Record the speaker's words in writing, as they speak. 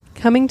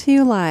Coming to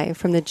you live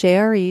from the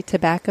JRE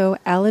Tobacco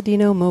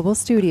Aladino Mobile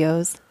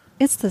Studios,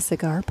 it's the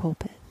Cigar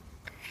Pulpit.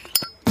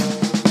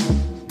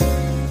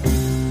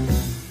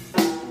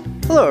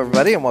 Hello,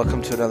 everybody, and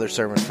welcome to another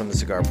sermon from the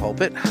Cigar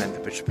Pulpit. I'm the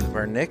Bishop of the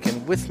Burn, Nick,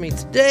 and with me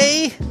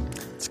today...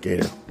 It's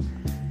Gator.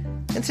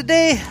 And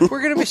today,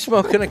 we're going to be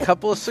smoking a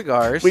couple of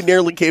cigars. We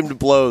nearly came to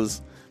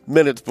blows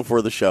minutes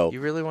before the show. You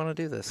really want to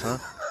do this, huh?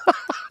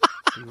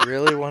 You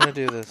really want to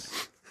do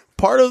this?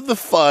 Part of the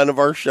fun of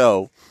our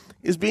show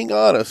is being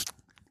honest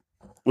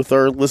with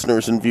our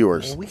listeners and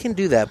viewers. Well, we can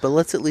do that, but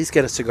let's at least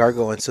get a cigar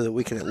going so that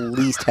we can at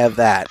least have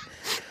that.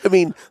 I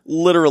mean,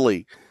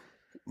 literally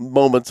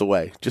moments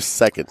away, just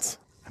seconds.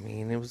 I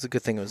mean, it was a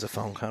good thing it was a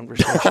phone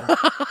conversation.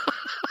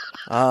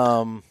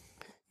 Yeah,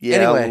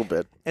 anyway, a little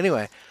bit.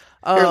 Anyway.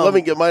 Here, let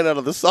me get mine out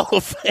of the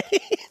cellophane.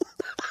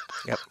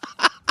 Yep.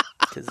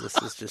 Because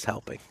this is just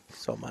helping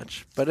so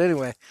much. But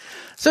anyway,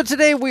 so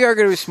today we are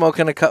going to be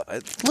smoking a cup.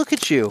 Look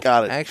at you.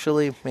 Got it.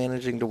 Actually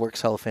managing to work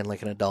cellophane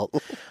like an adult.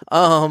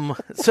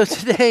 So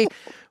today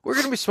we're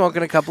going to be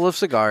smoking a couple of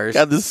cigars.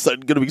 God, this is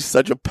going to be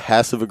such a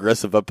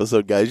passive-aggressive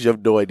episode, guys. You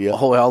have no idea.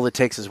 Oh, all it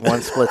takes is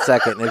one split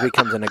second and it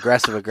becomes an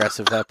aggressive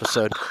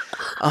episode.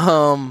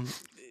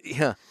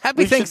 Yeah.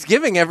 Happy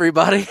Thanksgiving,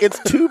 everybody. It's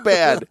too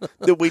bad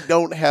that we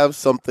don't have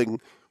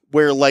something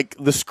where, like,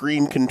 the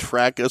screen can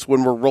track us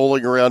when we're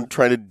rolling around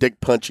trying to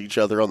dick punch each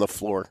other on the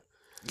floor.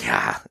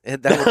 Yeah,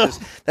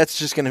 that's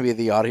just going to be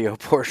the audio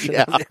portion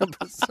of the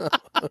episode.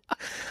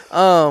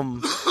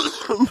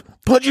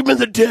 Punch him in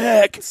the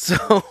dick. So,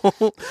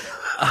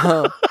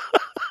 I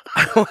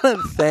want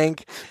to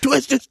thank...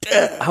 Twist his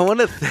dick. I want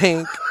to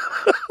thank...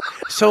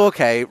 So,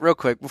 okay, real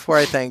quick, before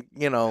I thank,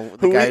 the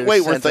guy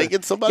Wait, we're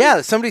thanking somebody?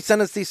 Yeah, somebody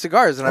sent us these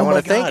cigars, and I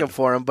want to thank him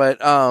for them. But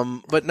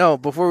no,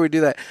 before we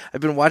do that,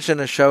 I've been watching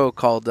a show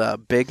called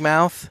Big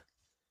Mouth.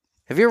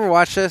 Have you ever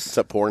watched this? Is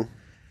that porn?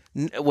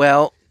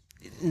 Well,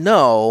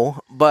 no,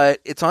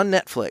 but it's on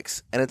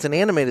Netflix, and it's an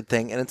animated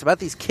thing, and it's about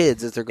these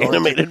kids as they're going...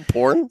 Animated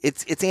porn?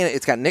 It's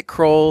got Nick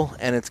Kroll,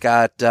 and it's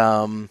got,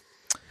 a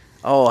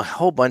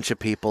whole bunch of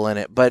people in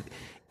it, but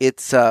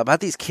it's about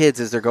these kids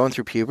as they're going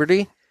through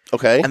puberty.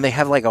 Okay. And they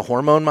have, like, a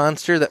hormone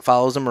monster that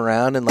follows them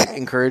around and, like,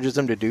 encourages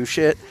them to do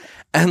shit.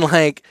 And,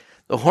 like,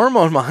 the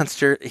hormone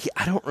monster,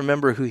 I don't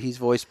remember who he's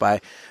voiced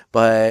by,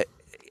 but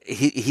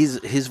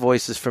his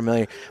voice is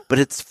familiar. But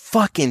it's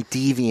fucking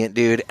deviant,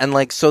 dude. And,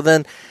 like, so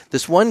then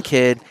this one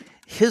kid,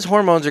 his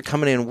hormones are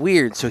coming in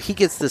weird. So he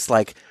gets this,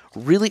 like,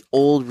 really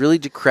old, really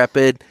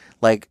decrepit,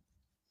 like,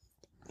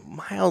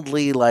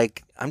 mildly,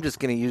 like, I'm just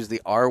going to use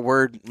the R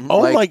word. Oh,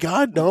 like, my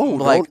God, no.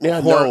 Like,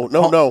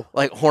 no.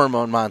 Like,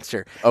 hormone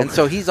monster. Okay. And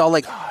so he's all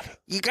like,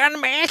 you got to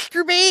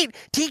masturbate.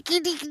 Tiki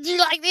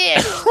like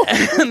this.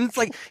 And it's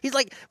like, he's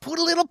like, put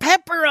a little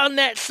pepper on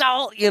that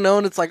salt,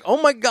 and it's like,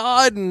 oh, my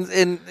God.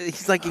 And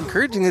he's like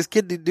encouraging this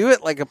kid to do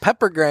it like a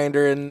pepper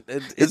grinder. And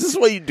is this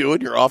what you do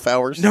in your off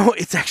hours? No,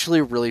 it's actually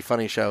a really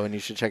funny show, and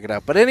you should check it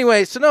out. But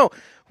anyway, so no.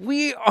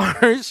 We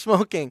are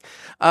smoking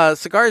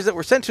cigars that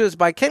were sent to us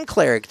by Ken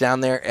Cleric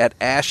down there at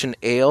Ash and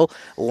Ale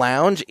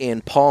Lounge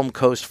in Palm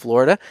Coast,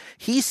 Florida.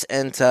 He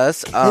sent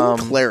us... Ken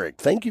Cleric.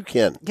 Thank you,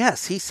 Ken.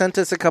 Yes, he sent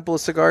us a couple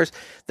of cigars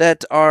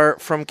that are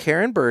from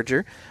Karen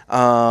Berger.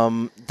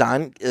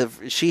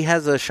 She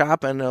has a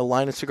shop and a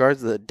line of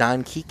cigars, the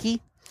Don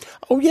Kiki.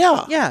 Oh,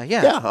 yeah.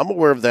 Yeah, I'm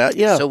aware of that,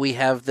 yeah. So we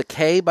have the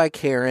K by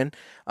Karen.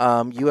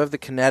 You have the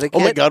Connecticut.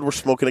 Oh, my God, we're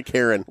smoking a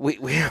Karen.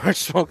 We are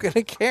smoking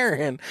a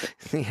Karen.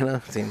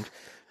 Seemed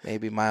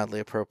maybe mildly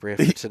appropriate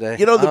for today.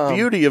 The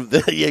beauty of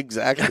this,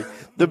 exactly.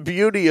 The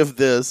beauty of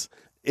this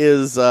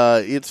is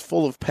it's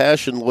full of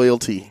passion,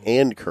 loyalty,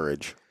 and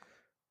courage.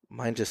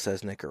 Mine just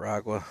says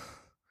Nicaragua.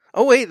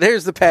 Oh, wait,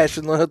 there's the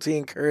passion, loyalty,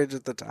 and courage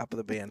at the top of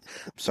the band.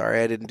 I'm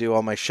sorry, I didn't do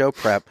all my show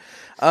prep.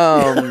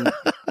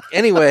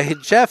 Anyway,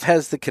 Jeff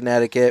has the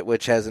Connecticut,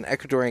 which has an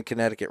Ecuadorian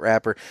Connecticut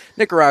wrapper,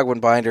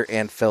 Nicaraguan binder,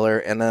 and filler.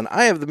 And then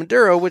I have the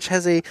Maduro, which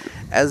has it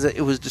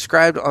was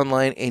described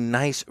online, a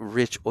nice,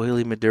 rich,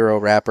 oily Maduro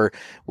wrapper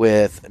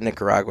with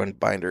Nicaraguan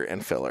binder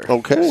and filler.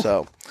 Okay.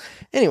 So,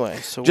 anyway.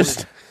 So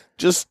just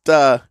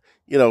so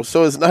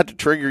as not to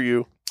trigger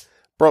you,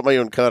 brought my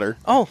own cutter.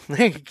 Oh,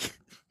 there you go.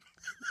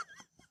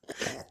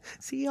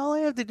 See, all I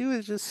have to do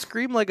is just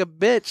scream like a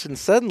bitch, and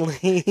suddenly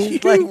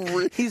he's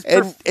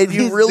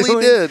you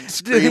really did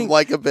scream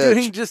like a bitch.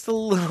 Doing just a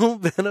little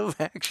bit of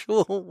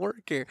actual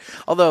work here.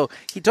 Although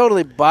he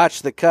totally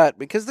botched the cut,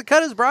 because the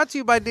cut is brought to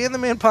you by Dan the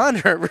Man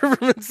Ponder at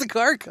Riverman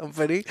Cigar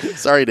Company.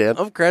 Sorry, Dan.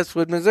 Of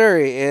Crestwood,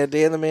 Missouri. And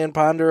Dan the Man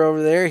Ponder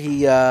over there,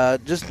 he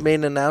just made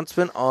an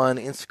announcement on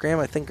Instagram,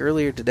 I think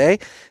earlier today,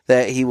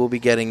 that he will be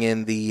getting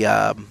in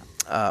the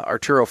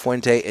Arturo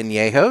Fuente and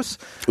Yejos.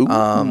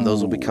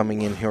 Those will be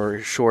coming in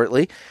here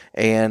shortly.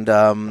 And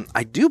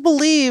I do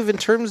believe, in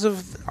terms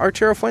of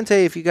Arturo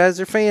Fuente, if you guys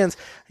are fans,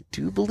 I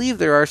do believe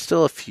there are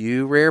still a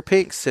few rare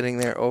pinks sitting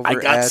there over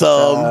at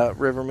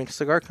Riverman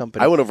Cigar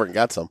Company. I went over and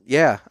got some.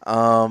 Yeah.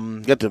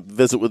 Got to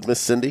visit with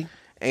Miss Cindy.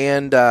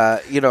 And,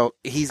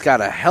 he's got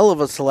a hell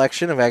of a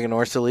selection of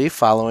Aganorsa Leaf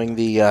following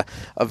the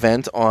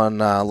event on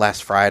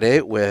last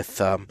Friday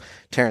with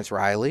Terrence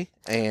Riley.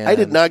 And I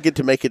did not get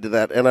to make it to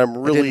that, and I'm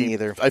really... I didn't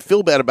either. I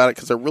feel bad about it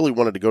because I really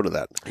wanted to go to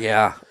that.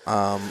 Yeah,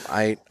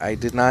 I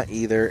did not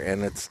either,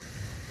 and it's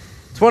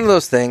one of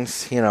those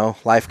things,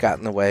 life got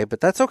in the way, but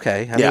that's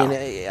okay. I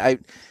mean,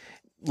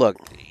 look,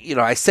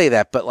 I say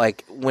that, but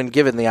like when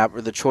given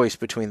the choice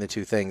between the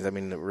two things, I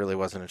mean, it really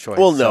wasn't a choice.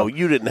 Well, no,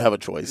 you didn't have a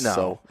choice. No,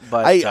 so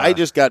but I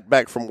just got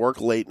back from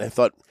work late, and I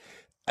thought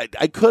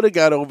I could have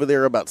got over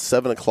there about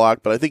 7:00,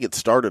 but I think it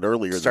started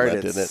earlier than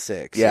that, didn't it?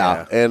 6.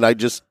 Yeah, and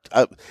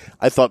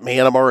I thought,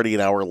 man, I'm already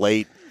an hour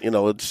late.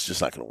 It's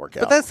just not going to work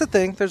out. But that's the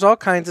thing. There's all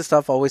kinds of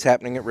stuff always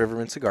happening at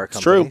Riverman Cigar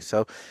Company. It's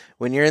true. So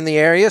when you're in the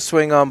area,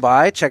 swing on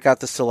by, check out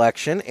the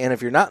selection, and if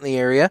you're not in the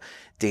area,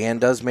 Dan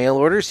does mail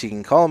orders, so you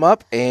can call him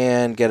up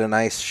and get a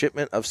nice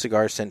shipment of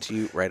cigars sent to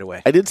you right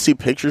away. I did see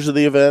pictures of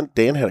the event.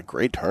 Dan had a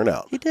great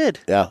turnout. He did.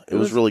 Yeah, it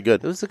was really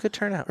good. It was a good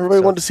turnout.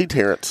 Everybody wanted to see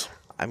Terrence.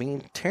 I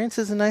mean, Terrence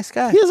is a nice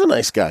guy. He is a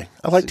nice guy.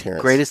 I like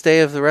Terrence. Greatest day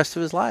of the rest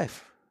of his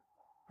life.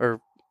 Or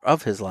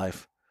of his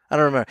life. I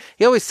don't remember.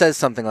 He always says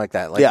something like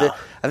that. Like, yeah.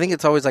 I think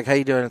it's always like, how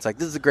you doing? It's like,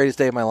 this is the greatest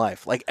day of my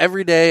life. Like,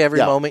 every day, every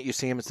moment you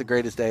see him, it's the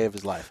greatest day of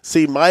his life.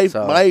 See,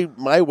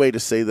 my way to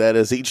say that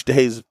is each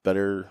day is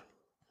better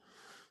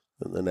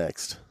than the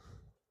next.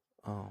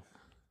 Oh.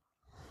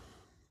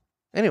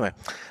 Anyway,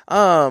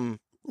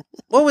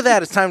 well, with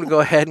that, it's time to go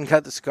ahead and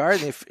cut the cigar.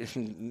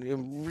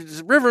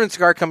 River and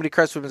Cigar Company,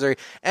 Crestwood, Missouri.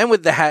 And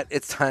with that,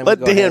 it's time to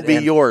go ahead. Let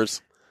Dan be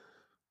yours.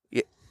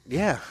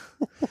 Yeah.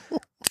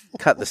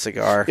 Cut the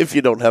cigar. If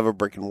you don't have a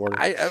brick and mortar.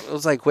 I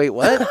was like, wait,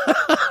 what?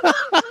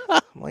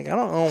 I'm like, I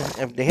don't know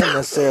if Dan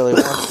necessarily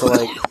wants to,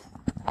 like,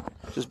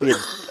 just be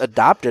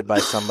adopted by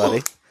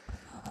somebody.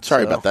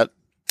 Sorry about that.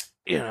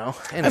 Anyway.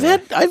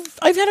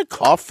 I've had a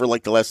cough for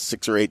like the last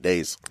 6 or 8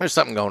 days. There's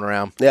something going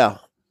around. Yeah.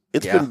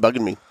 It's been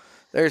bugging me.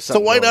 So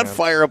why not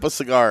fire up a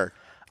cigar?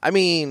 I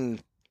mean,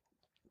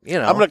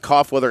 I'm going to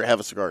cough whether I have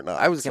a cigar or not.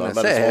 I was going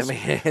to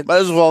say, might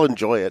as well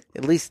enjoy it.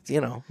 At least,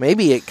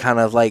 maybe it kind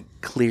of like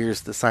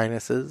clears the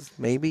sinuses.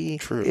 Maybe.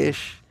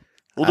 True-ish.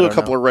 We'll do a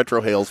couple of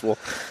retro hails.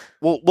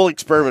 We'll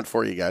experiment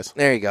for you guys.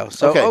 There you go.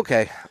 So,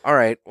 okay. All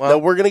right. Well, now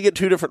we're going to get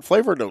 2 different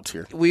flavor notes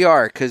here. We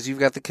are, because you've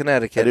got the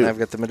Connecticut and I've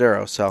got the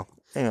Maduro. So,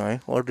 anyway,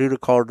 we'll do the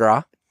cold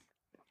draw.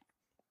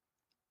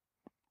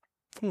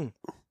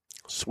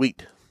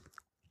 Sweet.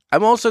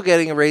 I'm also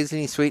getting a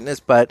raisiny sweetness,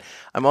 but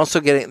I'm also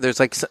getting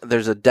there's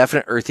a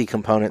definite earthy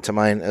component to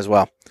mine as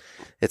well.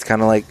 It's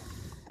kind of like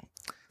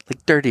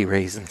dirty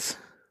raisins.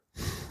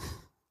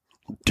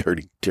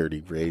 Dirty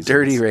raisins.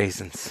 Dirty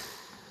raisins.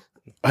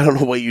 I don't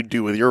know what you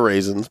do with your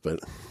raisins, but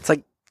it's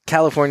like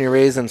California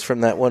raisins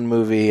from that one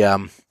movie.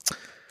 What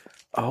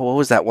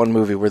was that one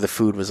movie where the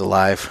food was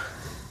alive?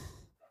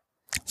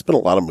 It's been a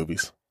lot of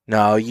movies.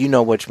 No, you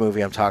know which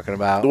movie I'm talking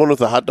about. The one with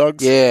the hot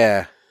dogs?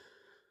 Yeah.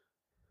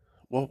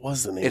 What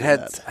was the name of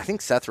that? I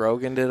think Seth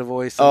Rogen did a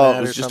voice in that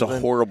it was just something. A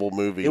horrible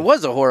movie. It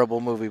was a horrible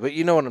movie, but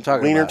you know what I'm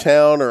talking Wiener about.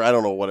 Town, or I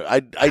don't know what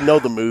I know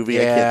the movie.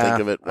 I can't think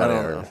of it. Whatever.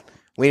 I don't know.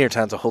 Wiener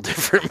Town's a whole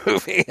different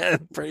movie,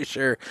 I'm pretty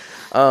sure.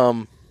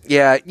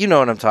 Yeah, you know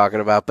what I'm talking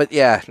about. But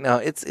yeah, no,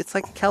 it's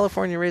like a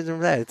California raisin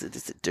from that.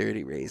 It's a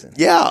dirty raisin.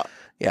 Yeah.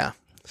 Yeah.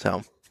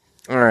 So,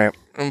 all right.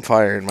 I'm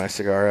firing my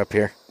cigar up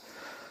here.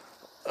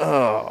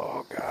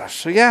 Oh, gosh.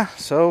 So, yeah.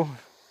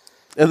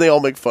 And they all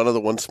make fun of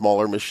the one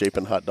smaller,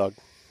 misshapen hot dog.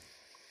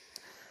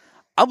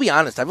 I'll be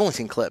honest, I've only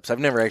seen clips. I've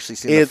never actually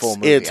seen the full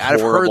movie. I've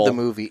heard the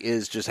movie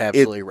is just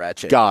absolutely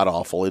ratchet.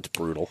 God-awful. It's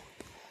brutal.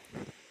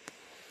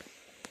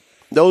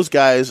 Those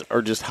guys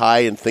are just high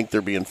and think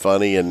they're being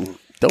funny and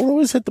don't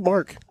always hit the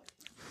mark.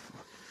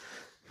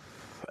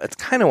 That's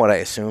kind of what I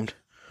assumed.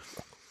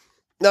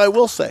 Now, I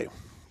will say,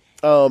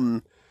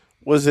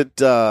 was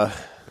it not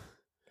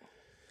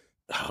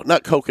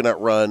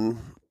Coconut Run?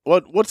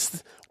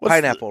 What's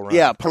Pineapple Run?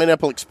 Yeah,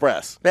 Pineapple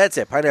Express. That's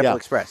it, Pineapple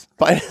Express.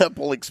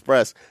 Pineapple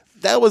Express.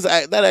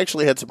 That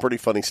actually had some pretty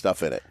funny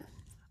stuff in it.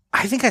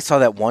 I think I saw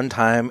that one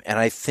time, and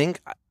I think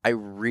I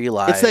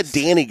realized it's that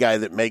Danny guy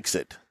that makes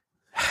it.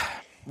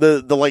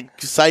 The like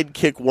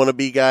sidekick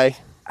wannabe guy.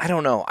 I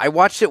don't know. I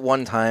watched it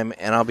one time,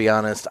 and I'll be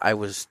honest, I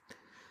was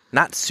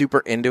not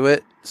super into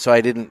it, so I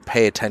didn't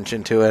pay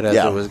attention to it as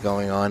it was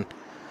going on.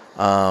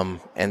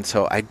 And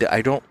so I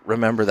don't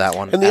remember that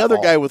one. And the other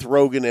guy with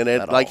Rogan in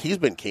it, like he's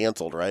been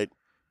canceled, right?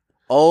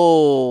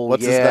 Oh,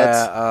 what's his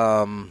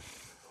nuts?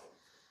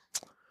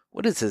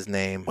 What is his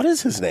name?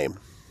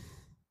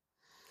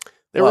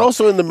 They were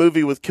also in the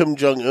movie with Kim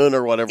Jong-un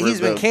or whatever.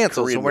 He's been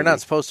canceled, so we're not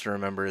supposed to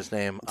remember his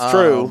name. It's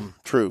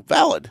true.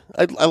 Valid.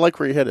 I like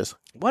where your head is.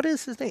 What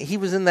is his name? He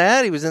was in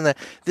that. He was in that.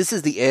 This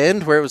is the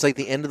end, where it was like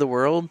the end of the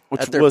world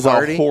which at their was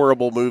party. A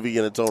horrible movie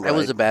in its own right. It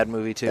was a bad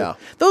movie, too. Yeah.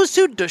 Those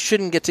two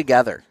shouldn't get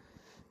together.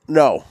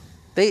 No.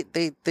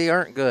 They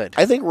aren't good.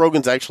 I think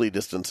Rogan's actually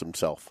distanced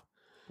himself.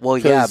 Well,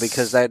 yeah,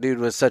 because that dude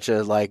was such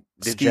a,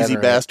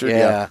 skeezy bastard.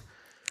 Yeah.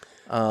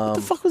 What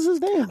the fuck was his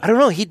name? I don't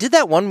know. He did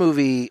that one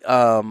movie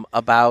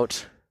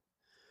about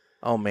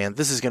Oh, man,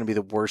 this is going to be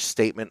the worst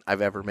statement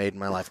I've ever made in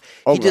my life.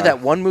 Oh, he did God. that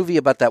one movie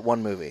about that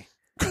one movie.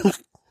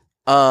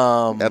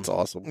 That's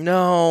awesome.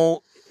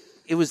 No,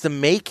 it was the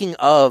making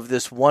of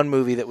this one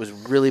movie that was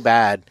really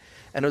bad.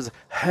 And it was,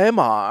 hey,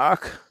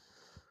 Mark.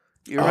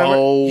 You remember?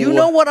 Oh. You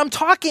know what I'm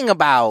talking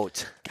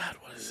about. God,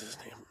 what is his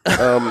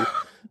name?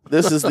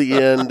 This is the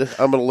end.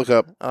 I'm going to look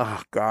up.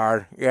 Oh,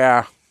 God.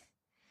 Yeah.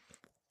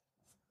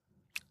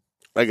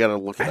 I got to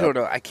look it up. I don't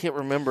know. I can't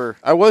remember.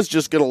 I was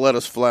just going to let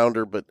us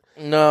flounder, but...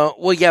 No.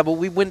 Well, yeah, but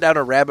we went down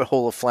a rabbit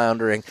hole of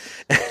floundering.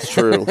 It's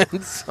true.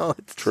 So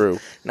it's True.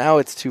 Now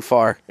it's too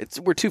far.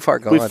 We're too far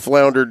gone. We've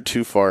floundered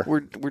too far. We're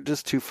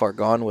just too far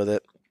gone with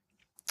it.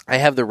 I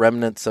have the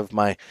remnants of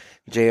my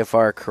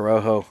JFR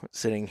Corojo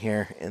sitting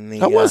here in the...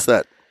 How was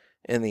that?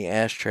 In the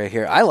ashtray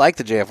here. I like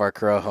the JFR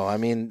Corojo. I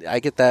mean, I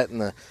get that in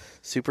the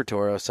Super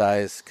Toro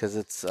size because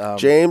it's...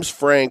 James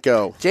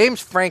Franco. James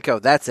Franco.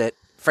 That's it.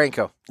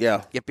 Franco.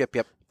 Yeah. Yep.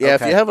 Yeah, Okay.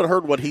 if you haven't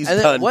heard what he's And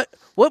then done...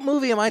 What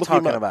movie am I Look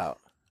him talking up. about?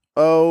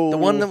 Oh... The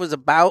one that was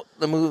about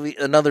the movie,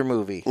 another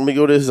movie. Let me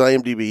go to his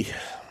IMDb.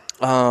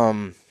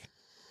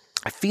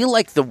 I feel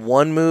like the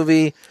one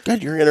movie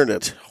God, your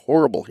internet's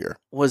horrible here.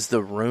 was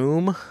The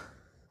Room.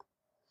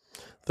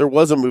 There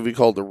was a movie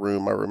called The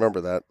Room. I remember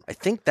that. I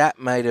think that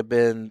might have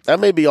been... That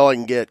may be all I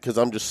can get because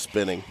I'm just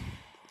spinning.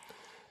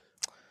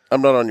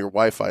 I'm not on your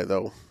Wi-Fi,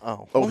 though.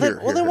 Oh, Oh, then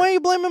here. why are you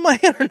blaming my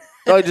internet?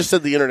 No, I just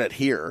said the internet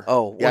here.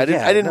 Oh, yeah,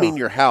 well, I didn't no. mean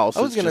your house.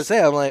 I was It's going to just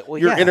say, I'm like, well,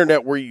 your yeah.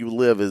 internet where you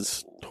live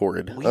is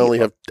horrid.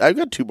 I've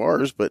got 2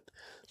 bars, but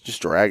it's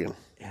just dragging.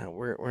 Yeah,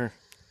 we're...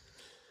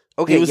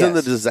 Okay, He was in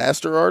yes. The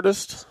Disaster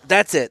Artist.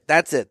 That's it.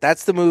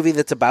 That's the movie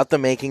that's about the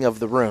making of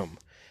The Room.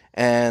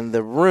 And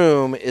The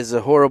Room is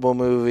a horrible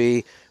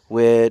movie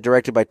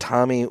directed by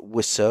Tommy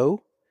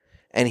Wiseau,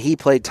 and he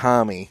played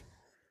Tommy.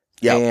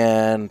 Yeah.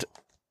 And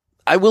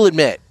I will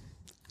admit,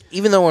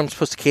 even though I'm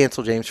supposed to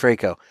cancel James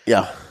Franco,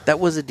 Yeah. that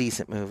was a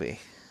decent movie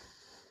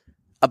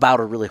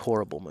about a really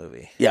horrible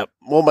movie. Yeah.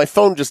 Well, my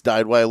phone just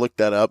died while I looked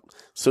that up,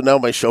 so now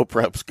my show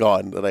prep's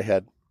gone that I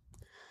had.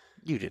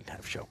 You didn't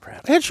have show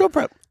prep. I had show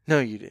prep. No,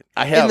 you didn't.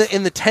 I have.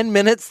 In the 10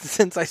 minutes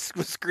since I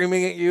was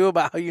screaming at you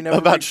about how you never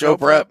About read show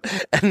prep.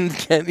 and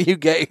can you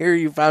get here,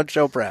 you found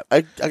show prep.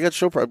 I got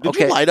show prep. Did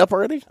Okay. you light up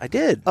already? I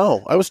did.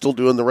 Oh, I was still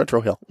doing the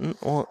retro hail.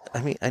 Well,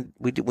 I mean,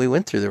 we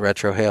went through the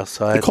retro hail,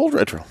 so The cold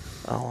retro.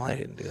 I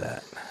didn't do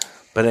that.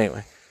 But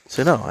anyway,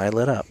 so no, I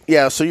lit up.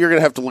 Yeah, so you're going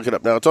to have to look it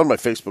up now. It's on my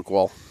Facebook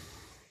wall.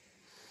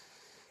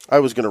 I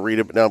was going to read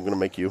it, but now I'm going to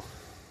make you.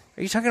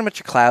 Are you talking about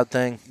your cloud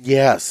thing?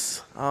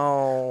 Yes.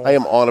 Oh, I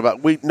am on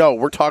about...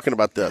 we're talking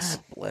about this.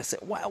 bless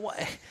it.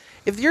 Why?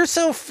 If you're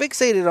so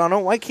fixated on it,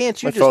 why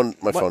can't you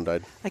My phone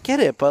died. I get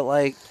it, but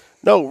like...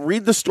 No,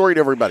 read the story to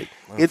everybody.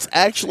 There's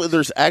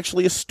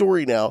actually a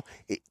story now.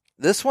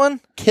 This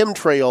one?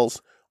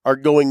 Chemtrails are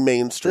going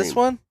mainstream. This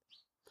one?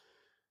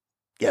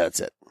 Yeah, that's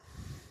it.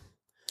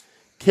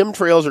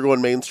 Chemtrails are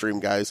going mainstream,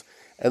 guys,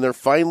 and they're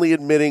finally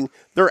admitting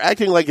they're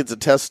acting like it's a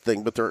test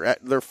thing, but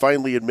they're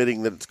finally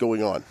admitting that it's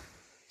going on.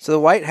 So the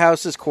White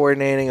House is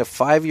coordinating a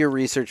 5-year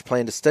research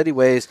plan to study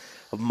ways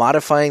of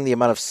modifying the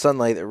amount of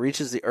sunlight that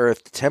reaches the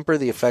Earth to temper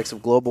the effects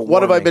of global warming.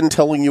 What have I been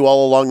telling you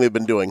all along they've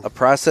been doing? A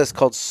process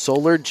called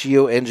solar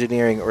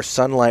geoengineering or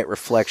sunlight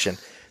reflection.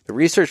 The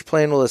research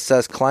plan will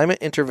assess climate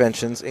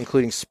interventions,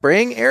 including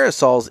spraying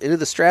aerosols into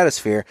the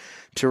stratosphere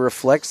to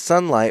reflect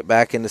sunlight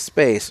back into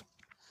space,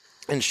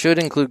 and should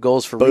include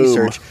goals for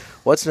research,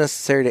 what's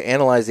necessary to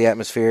analyze the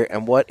atmosphere,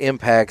 and what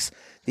impacts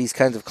these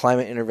kinds of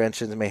climate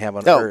interventions may have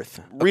on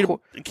Earth.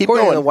 Keep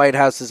According going. to the White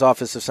House's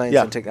Office of Science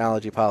and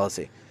Technology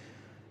Policy.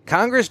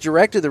 Congress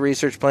directed the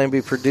research plan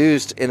be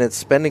produced in its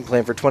spending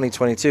plan for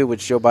 2022,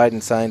 which Joe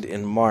Biden signed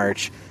in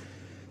March.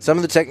 Some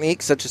of the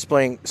techniques, such as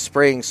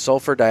spraying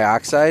sulfur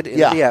dioxide into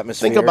the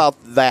atmosphere, think about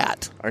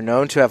that, are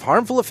known to have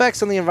harmful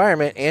effects on the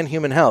environment and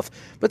human health.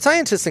 But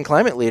scientists and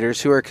climate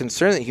leaders who are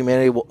concerned that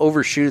humanity will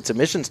overshoot its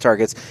emissions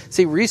targets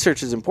say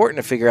research is important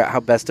to figure out how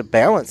best to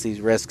balance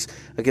these risks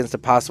against a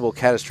possible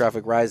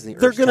catastrophic rise in the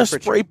Earth's temperature. They're going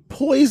to spray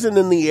poison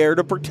in the air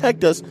to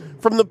protect us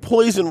from the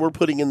poison we're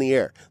putting in the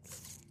air.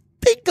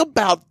 Think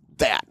about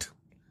that.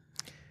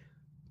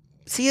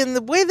 See, and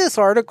the way this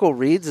article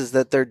reads is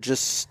that they're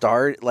just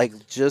starting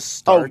this.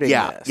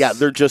 Yeah,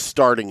 they're just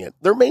starting it.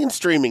 They're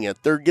mainstreaming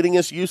it. They're getting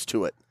us used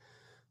to it.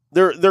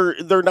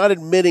 They're not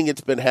admitting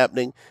it's been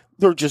happening.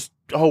 They're just,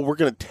 we're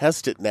going to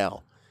test it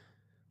now.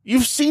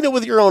 You've seen it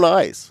with your own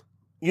eyes.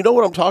 You know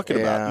what I'm talking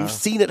about. You've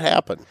seen it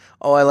happen.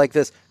 Oh, I like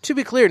this. To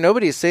be clear,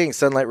 nobody is saying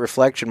sunlight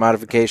reflection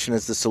modification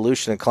is the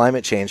solution to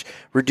climate change.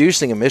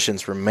 Reducing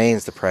emissions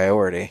remains the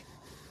priority.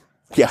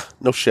 Yeah,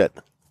 no shit.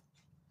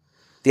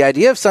 The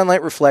idea of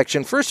sunlight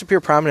reflection first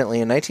appeared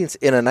prominently in a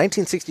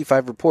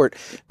 1965 report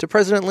to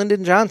President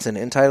Lyndon Johnson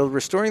entitled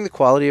Restoring the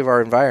Quality of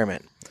Our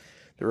Environment.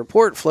 The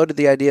report floated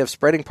the idea of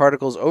spreading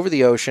particles over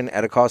the ocean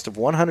at a cost of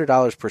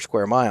 $100 per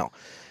square mile.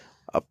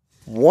 A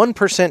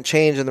 1%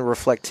 change in the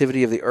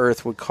reflectivity of the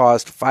Earth would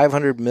cost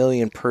 $500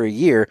 million per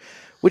year,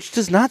 which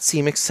does not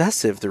seem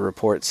excessive, the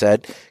report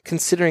said,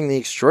 considering the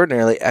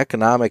extraordinarily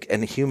economic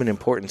and human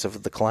importance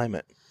of the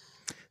climate.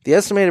 The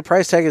estimated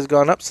price tag has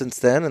gone up since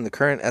then, and the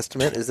current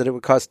estimate is that it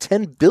would cost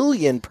 $10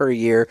 billion per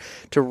year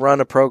to run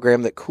a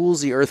program that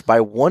cools the Earth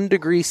by 1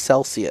 degree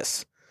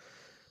Celsius.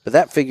 But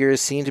that figure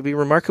is seen to be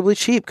remarkably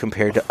cheap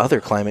compared to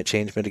other climate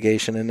change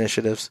mitigation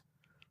initiatives.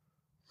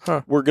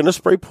 We're going to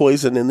spray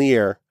poison in the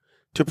air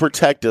to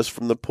protect us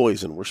from the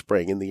poison we're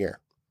spraying in the air.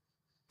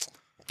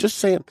 Just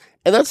saying.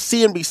 And that's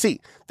CNBC.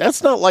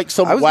 That's not like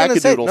some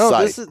wackadoodle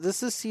site.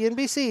 This is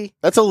CNBC.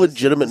 That's a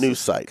legitimate news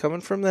site.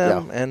 Coming from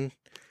them, and,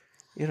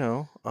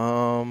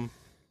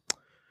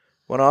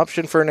 one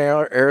option for an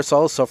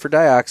aerosol is sulfur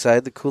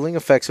dioxide, the cooling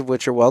effects of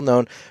which are well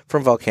known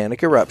from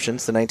volcanic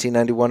eruptions. The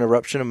 1991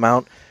 eruption of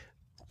Mount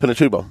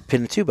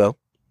Pinatubo.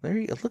 There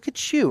you go. Look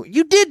at you.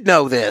 You did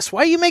know this.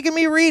 Why are you making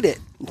me read it?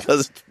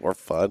 Because it's more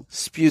fun.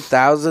 Spewed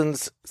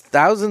thousands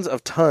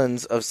of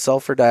tons of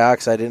sulfur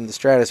dioxide into the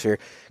stratosphere,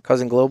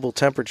 causing global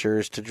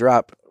temperatures to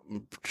drop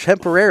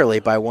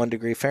temporarily by 1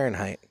 degree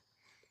Fahrenheit.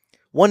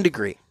 1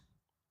 degree.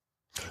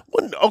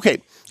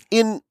 Okay.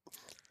 In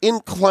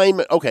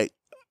climate, okay.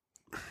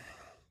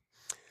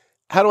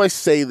 How do I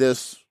say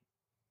this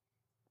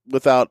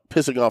without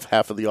pissing off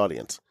half of the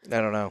audience?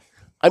 I don't know.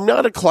 I'm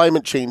not a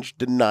climate change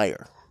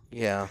denier.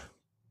 Yeah.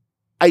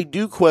 I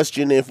do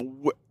question if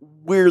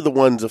we're the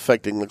ones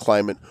affecting the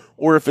climate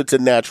or if it's a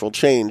natural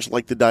change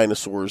like the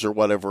dinosaurs or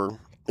whatever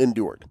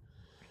endured.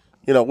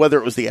 Whether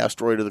it was the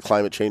asteroid or the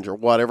climate change or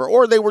whatever,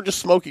 or they were just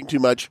smoking too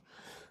much,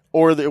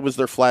 or it was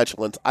their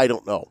flatulence. I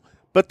don't know.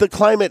 But the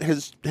climate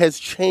has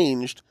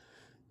changed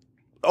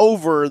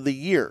over the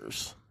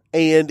years.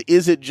 And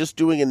is it just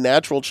doing a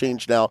natural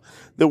change now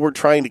that we're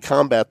trying to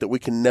combat that we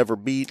can never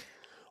beat?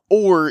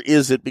 Or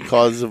is it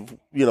because of,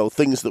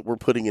 things that we're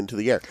putting into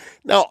the air?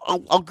 Now,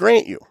 I'll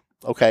grant you,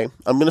 okay?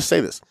 I'm going to say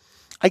this.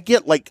 I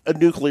get like a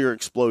nuclear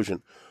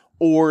explosion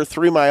or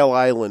 3 Mile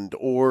Island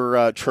or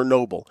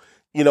Chernobyl,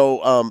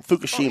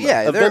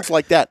 Fukushima, events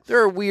like that.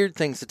 There are weird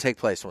things that take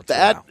place once in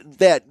a while.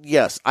 That,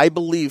 yes, I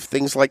believe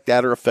things like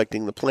that are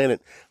affecting the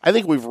planet. I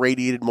think we've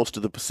radiated most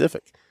of the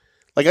Pacific.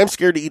 Like, I'm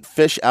scared to eat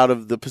fish out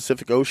of the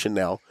Pacific Ocean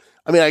now.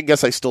 I mean, I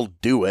guess I still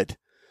do it.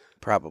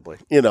 Probably.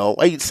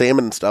 I eat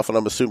salmon and stuff, and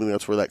I'm assuming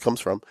that's where that comes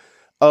from.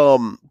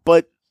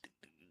 But,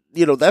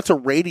 that's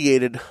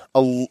irradiated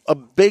a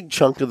big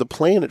chunk of the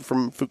planet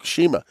from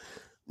Fukushima.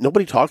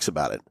 Nobody talks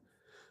about it.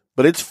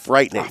 But it's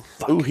frightening.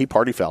 Ooh, he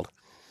party fouled.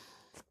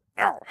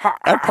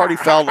 That party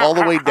fouled all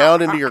the way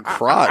down into your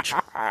crotch.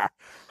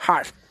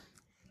 Hot.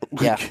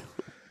 Yeah.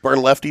 Burn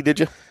lefty, did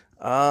you?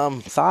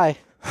 Thigh.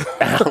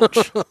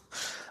 Ouch.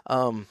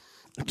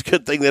 It's a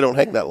good thing they don't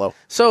hang that low.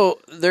 So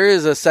there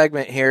is a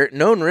segment here,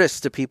 known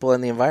risks to people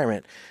and the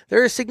environment.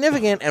 There are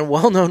significant and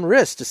well-known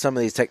risks to some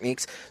of these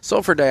techniques,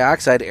 sulfur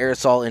dioxide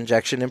aerosol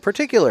injection in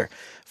particular.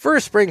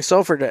 First, spraying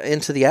sulfur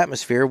into the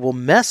atmosphere will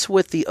mess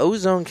with the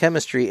ozone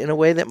chemistry in a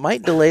way that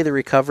might delay the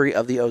recovery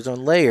of the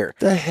ozone layer.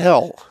 The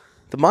hell?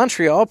 The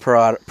Montreal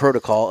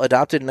Protocol,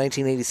 adopted in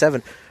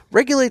 1987,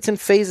 regulates and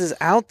phases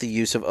out the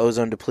use of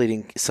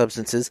ozone-depleting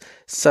substances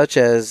such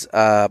as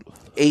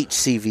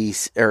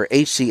HCVs or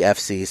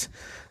HCFCs.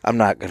 I'm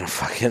not going to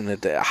fucking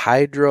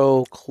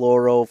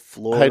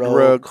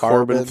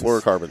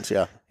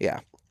hydrochlorofluorocarbons. Yeah,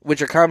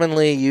 which are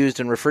commonly used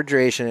in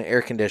refrigeration and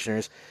air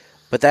conditioners,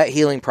 but that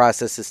healing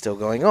process is still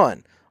going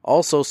on.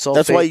 Also, sulfate.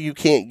 That's why you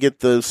can't get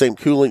the same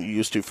coolant you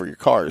used to for your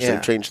cars. Yeah.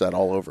 They've changed that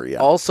all over. Yeah.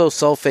 Also,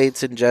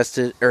 sulfates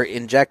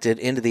injected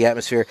into the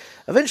atmosphere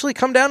eventually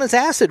come down as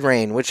acid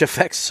rain, which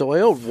affects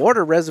soil,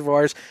 water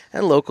reservoirs,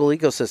 and local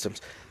ecosystems.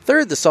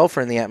 Third, the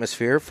sulfur in the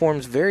atmosphere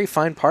forms very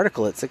fine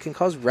particulates that can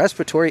cause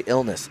respiratory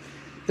illness.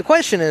 The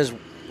question is,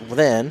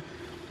 then,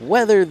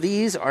 whether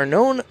these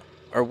known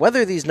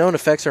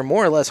effects are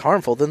more or less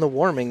harmful than the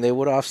warming they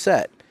would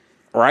offset.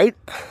 Right?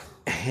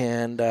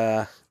 And,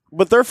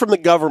 but they're from the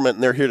government,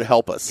 and they're here to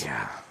help us.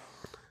 Yeah.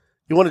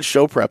 You wanted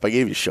show prep. I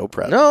gave you show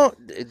prep. No,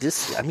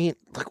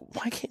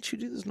 why can't you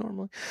do this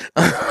normally?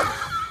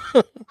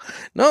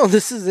 No,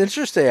 this is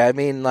interesting. I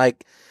mean,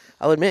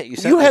 I'll admit,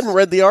 you hadn't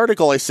read the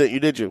article I sent you,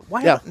 did you?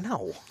 Why? Yeah.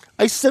 No.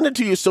 I sent it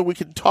to you so we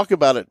could talk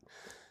about it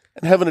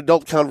and have an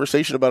adult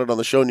conversation about it on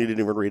the show, and you didn't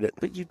even read it.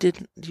 But you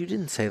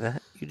didn't say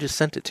that. You just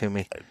sent it to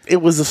me.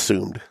 It was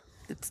assumed.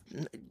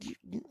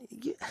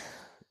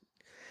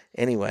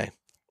 Anyway.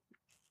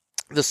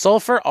 The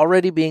sulfur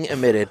already being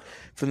emitted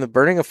from the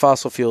burning of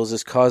fossil fuels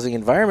is causing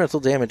environmental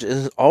damage and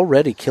is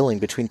already killing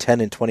between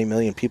 10 and 20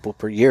 million people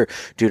per year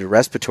due to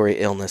respiratory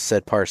illness,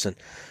 said Parson.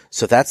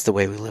 So that's the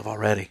way we live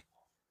already.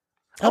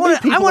 I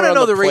want to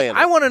know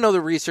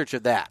the research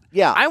of that.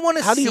 Yeah. I want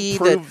to see do you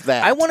prove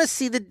that? I want to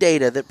see the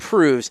data that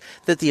proves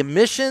that the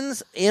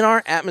emissions in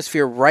our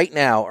atmosphere right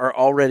now are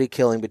already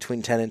killing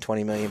between 10 and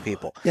 20 million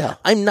people. Yeah.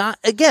 I'm not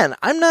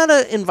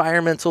an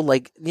environmental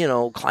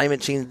climate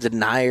change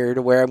denier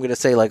to where I'm going to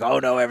say oh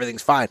no,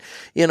 everything's fine,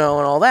 and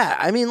all that.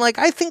 I mean,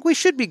 I think we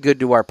should be good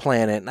to our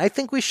planet, and I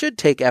think we should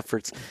take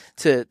efforts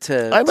to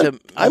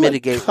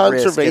mitigate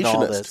risk and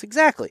all this.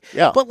 Exactly.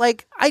 Yeah. But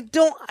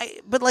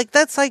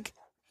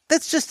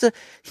that's just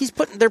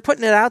they're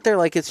putting it out there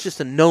like it's just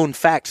a known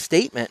fact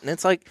statement. And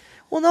it's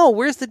well, no,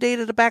 where's the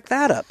data to back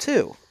that up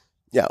too?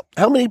 Yeah.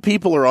 How many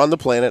people are on the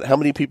planet? How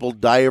many people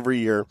die every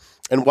year?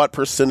 And what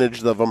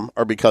percentage of them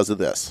are because of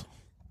this?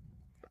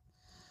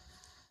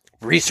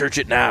 Research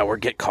it now or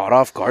get caught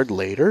off guard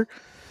later.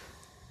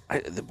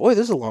 Boy,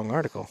 this is a long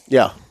article.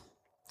 Yeah.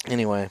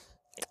 Anyway.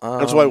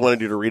 That's why I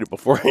wanted you to read it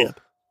beforehand.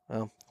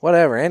 Well,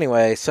 whatever.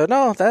 Anyway, so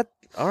no,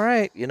 all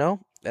right,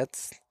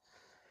 that's...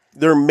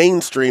 They're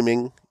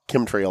mainstreaming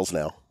chemtrails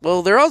now.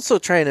 Well, they're also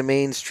trying to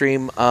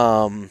mainstream,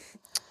 what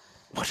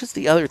is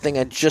the other thing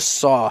I just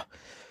saw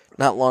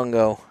not long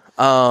ago?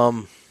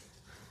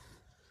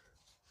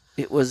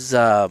 It was,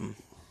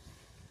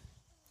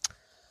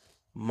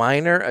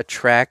 minor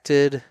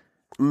attracted...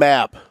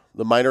 MAP,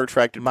 the minor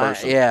attracted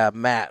person. Yeah,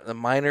 MAP, the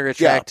minor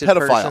attracted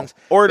pedophile. persons.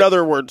 Or in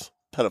other words,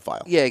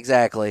 pedophile. Yeah,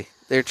 exactly.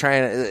 They're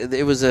trying to...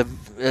 It was a,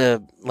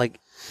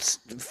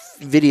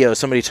 video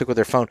somebody took with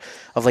their phone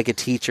of like a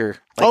teacher.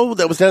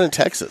 That was down in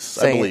Texas,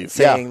 I believe.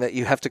 Saying that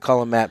you have to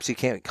call them MAPs. You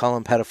can't call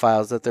them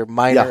pedophiles, that they're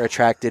minor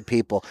attracted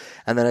people.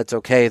 And then it's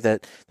okay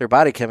that their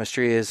body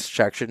chemistry is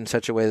structured in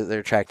such a way that they're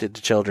attracted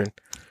to children.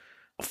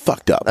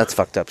 Fucked up. That's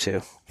fucked up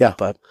too. Yeah.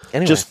 But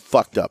anyway. Just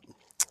fucked up.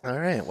 All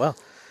right. Well,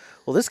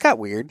 this got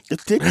weird.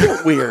 It did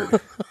get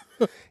weird.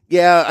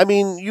 Yeah, I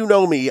mean, you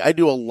know me. I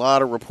do a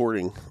lot of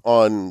reporting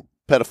on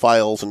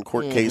pedophiles and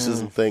court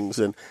cases and things,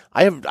 and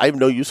I have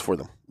no use for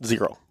them.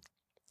 Zero.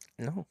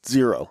 No.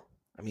 Zero.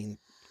 I mean,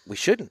 we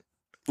shouldn't.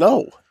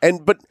 No.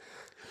 But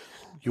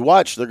you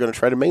watch, they're going to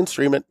try to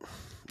mainstream it.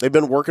 They've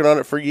been working on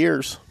it for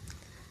years.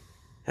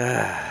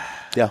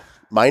 Yeah.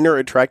 Minor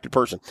attracted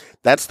person.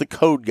 That's the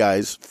code,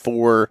 guys,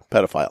 for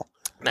pedophile.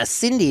 Now,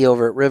 Cindy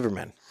over at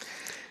Riverman,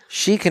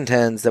 she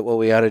contends that what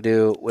we ought to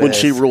do when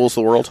she rules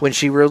the world. When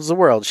she rules the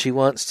world, she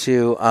wants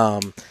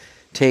to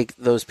take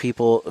those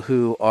people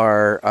who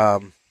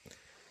are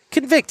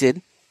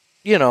convicted,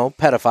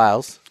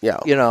 pedophiles. Yeah.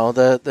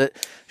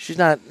 She's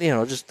not,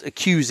 just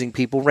accusing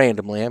people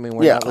randomly. I mean,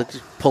 we're not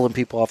just pulling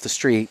people off the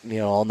street,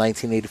 all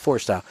 1984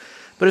 style.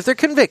 But if they're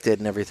convicted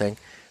and everything,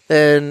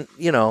 then,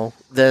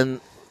 then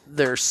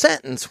their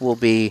sentence will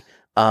be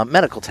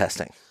medical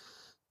testing.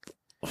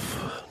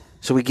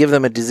 So we give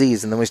them a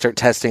disease, and then we start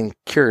testing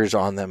cures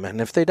on them. And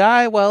if they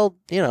die, well,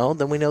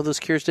 then we know those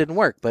cures didn't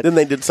work. But then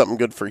they did something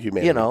good for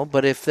humanity.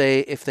 But if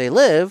they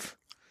live,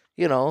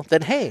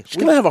 then hey, she's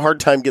gonna have a hard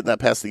time getting that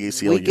past the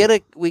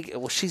ACLU.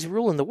 Well, she's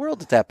ruling the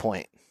world at that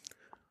point.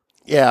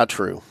 Yeah,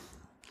 true.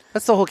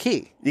 That's the whole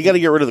key. You got to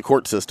get rid of the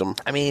court system.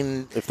 I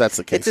mean, if that's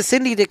the case, it's a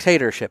Cindy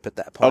dictatorship at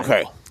that point.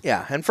 Okay.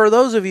 Yeah, and for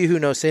those of you who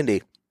know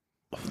Cindy,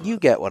 you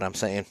get what I'm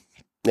saying.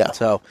 Yeah.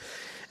 So,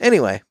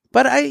 anyway,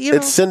 but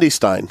it's Cindy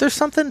Stein. There's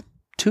something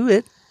to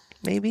it,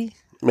 maybe.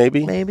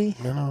 Maybe.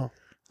 No.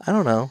 I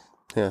don't know.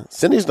 Yeah,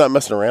 Cindy's not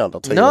messing around.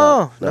 I'll tell you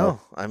that. No.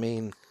 I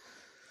mean,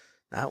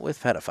 not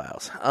with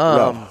pedophiles.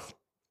 No.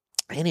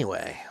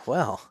 Anyway,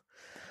 well,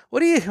 what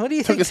do you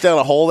think? Took us down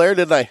a hole there,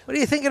 didn't I? What are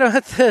you thinking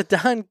about the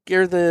Don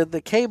or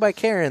the K by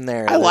Karen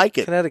there? I like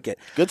it. Connecticut.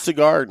 Good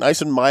cigar,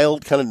 nice and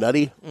mild, kind of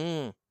nutty.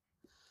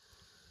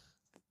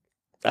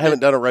 I haven't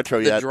done a retro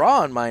yet. The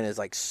draw on mine is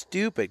like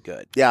stupid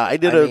good. Yeah, I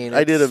did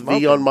a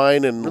V on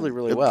mine and really,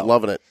 really well.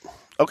 Loving it.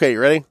 Okay,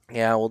 you ready?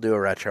 Yeah, we'll do a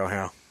retro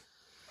here.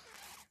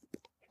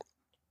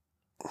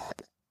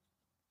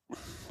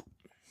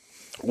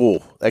 Ooh,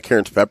 that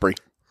Karen's peppery.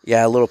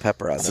 Yeah, a little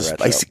pepper on the retro.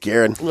 Spicy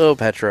Karen. A little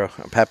pepper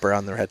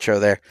on the retro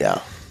there.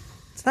 Yeah.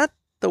 It's not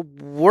the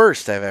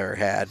worst I've ever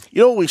had.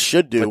 You know what we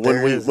should do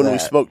when we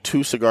smoke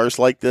two cigars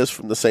like this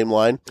from the same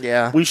line?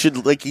 Yeah. We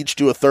should each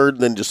do a third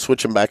and then just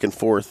switch them back and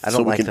forth. I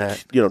don't like we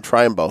can,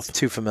 try them both.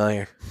 Too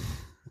familiar.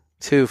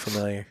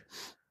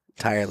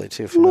 Entirely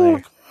too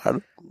familiar.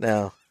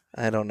 No.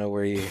 I don't know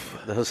where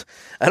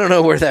I don't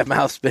know where that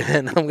mouth's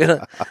been. I'm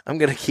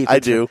gonna keep it. I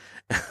do.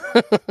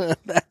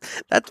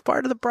 That's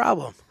part of the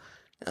problem.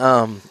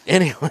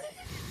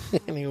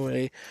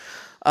 Anyway.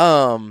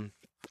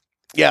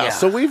 Yeah.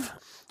 So we've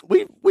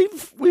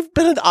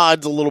been at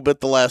odds a little bit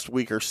the last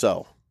week or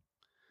so.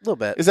 A little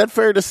bit. Is that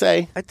fair to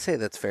say? I'd say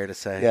that's fair to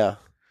say. Yeah.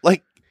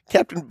 Like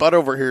Captain Butt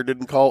over here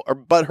didn't call, or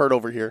Butthurt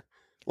over here.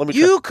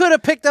 You could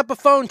have picked up a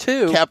phone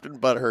too. Captain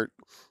Butthurt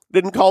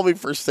didn't call me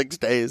for 6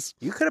 days.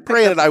 You could have picked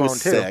up a phone too. Granted, I was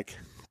sick,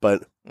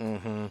 but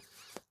I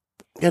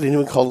didn't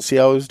even call to see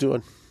how I was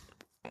doing.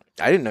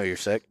 I didn't know you're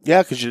sick.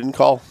 Yeah, because you didn't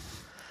call.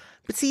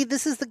 But see,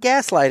 this is the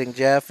gaslighting,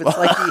 Jeff. It's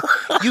like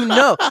you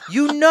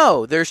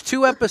know, there's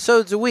 2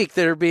 episodes a week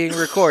that are being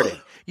recorded.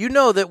 You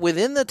know that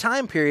within the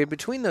time period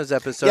between those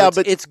episodes,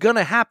 it's going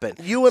to happen.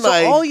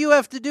 All you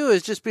have to do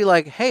is just be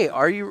like, "Hey,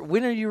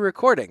 when are you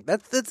recording?"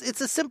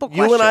 It's a simple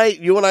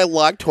question. You and I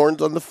locked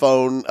horns on the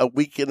phone a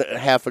week and a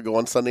half ago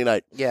on Sunday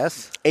night.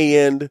 Yes.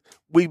 And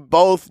we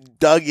both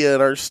dug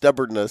in our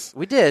stubbornness.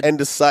 We did. And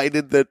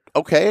decided that,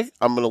 okay,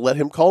 I'm going to let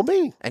him call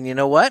me. And you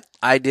know what?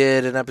 I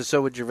did an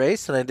episode with Gervais,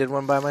 and I did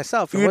one by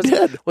myself. You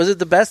did. Was it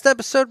the best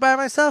episode by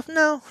myself?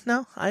 No.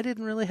 I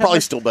didn't really have Probably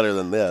still better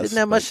than this. Didn't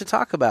have much to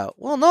talk about.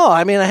 Well, no.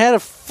 I mean, I had a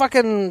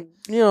fucking,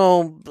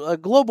 a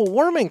global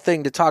warming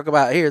thing to talk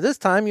about here. This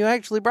time you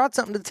actually brought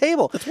something to the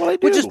table. That's what I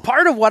do. Which is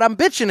part of what I'm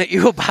bitching at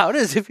you about,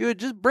 is if you would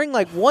just bring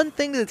like one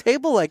thing to the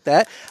table like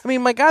that. I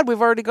mean, my God,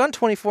 we've already gone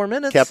 24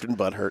 minutes. Captain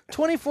Butthurt.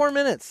 24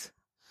 minutes.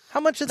 How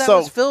much of that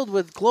was filled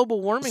with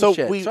global warming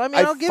shit?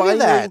 I'll give you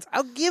that.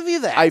 I'll give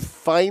you that. I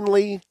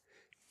finally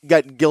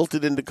got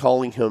guilted into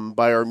calling him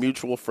by our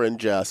mutual friend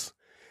Jess.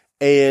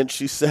 And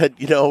she said,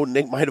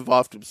 Nick might have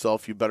offed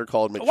himself. You better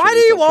call him. Why do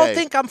you all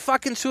think I'm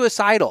fucking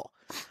suicidal?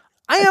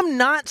 I am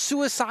not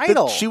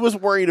suicidal. But she was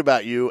worried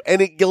about you, and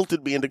it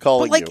guilted me into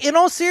calling you. In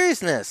all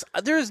seriousness,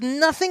 there's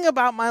nothing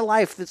about my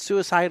life that's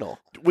suicidal.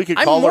 We could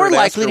call her I'm and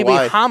more ask her likely to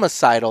why. be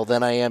homicidal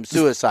than I am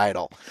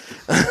suicidal.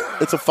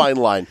 It's a fine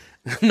line.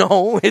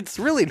 No, it's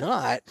really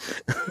not.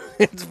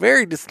 It's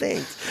very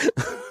distinct.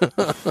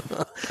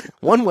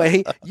 One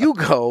way you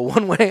go,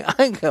 one way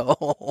I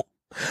go.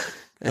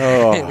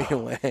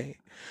 Anyway,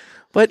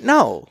 but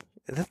no,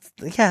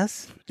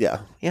 yes.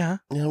 Yeah. Yeah.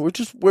 Yeah,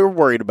 we're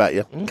worried about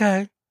you.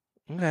 Okay.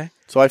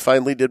 So I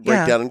finally did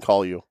break down and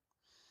call you.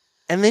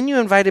 And then you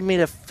invited me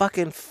to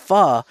fucking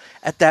pho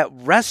at that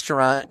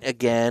restaurant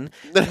again.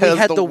 That we has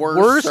had the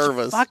worst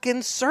service.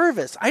 Fucking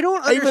service. I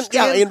don't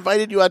understand. I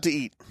invited you out to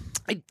eat.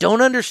 I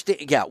don't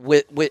understand. Yeah,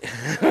 with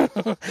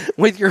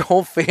with your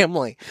whole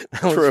family.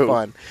 That was True.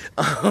 fun.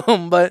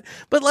 But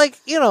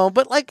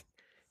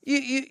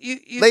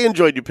you They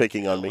enjoyed you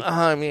picking on me.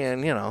 I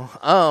mean,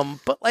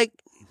 but like,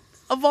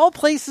 of all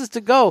places to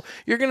go,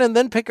 you're going to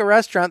then pick a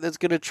restaurant that's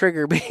going to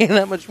trigger me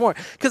that much more.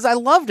 Because I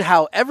loved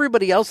how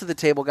everybody else at the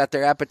table got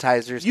their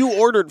appetizers. You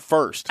ordered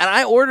first. And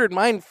I ordered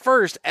mine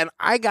first, and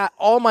I got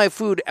all my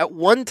food at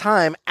one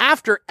time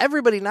after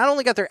everybody not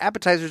only got their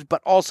appetizers,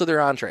 but also their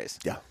entrees.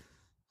 Yeah.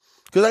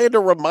 Because I had to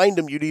remind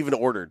them you'd even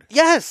ordered.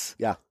 Yes.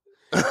 Yeah.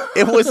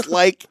 It was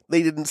like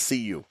they didn't see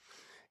you.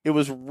 It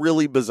was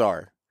really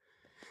bizarre.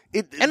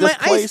 My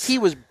iced tea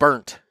was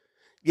burnt.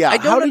 Yeah,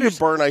 how do you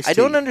burn iced tea? I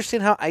don't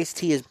understand how iced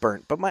tea is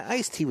burnt, but my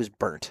iced tea was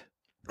burnt.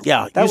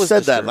 Yeah, you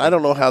said that. I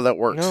don't know how that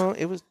works. No,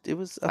 it was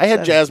upsetting. I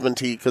had jasmine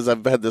tea because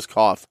I've had this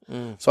cough.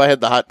 So I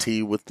had the hot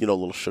tea with, a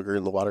little sugar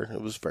in the water.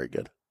 It was very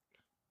good.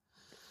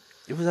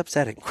 It was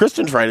upsetting.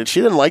 Kristen tried it.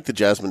 She didn't like the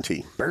jasmine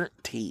tea. Burnt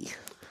tea.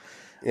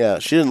 Yeah,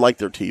 she didn't like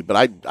their tea, but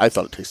I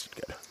thought it tasted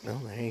good.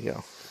 Oh, there you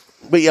go.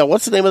 But yeah,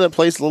 what's the name of that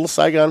place? Little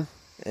Saigon?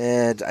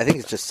 And I think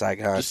it's just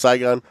Saigon. Just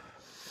Saigon?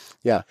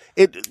 Yeah.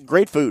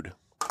 Great food.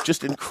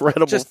 Just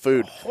incredible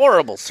food.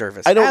 Horrible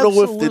service. I don't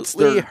know if it's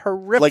their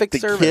horrific like the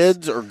service.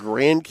 kids or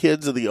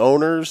grandkids of the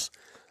owners.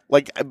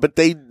 But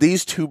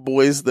these two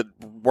boys that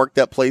work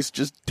that place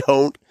just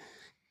don't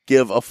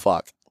give a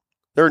fuck.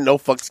 There are no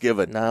fucks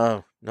given.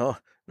 No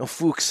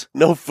fooks.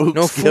 No fooks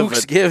No given.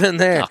 fooks given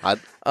there. God.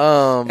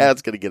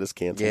 That's going to get us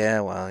canceled.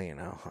 Yeah,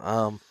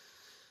 well,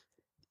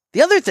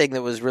 the other thing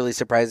that was really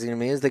surprising to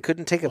me is they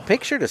couldn't take a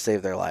picture to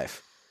save their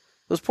life.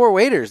 Those poor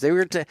waiters,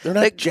 they're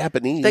not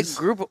Japanese. That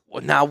group.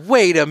 Now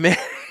wait a minute.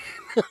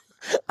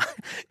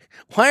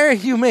 Why are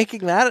you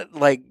making that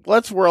like? Well,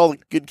 that's where all the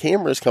good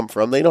cameras come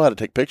from. They know how to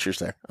take pictures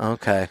there.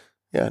 Okay.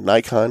 Yeah,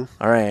 Nikon.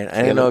 All right.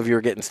 I didn't know if you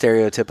were getting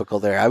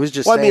stereotypical there. I was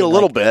just. Well, saying, I mean, a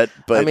little bit,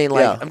 but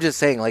I'm just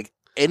saying, like,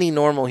 any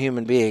normal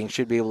human being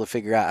should be able to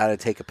figure out how to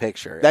take a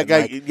picture. That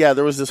guy,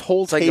 there was this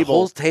whole table, like a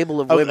whole table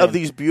of women of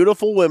these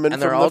beautiful women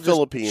and from they're all the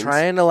Philippines, just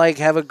trying to like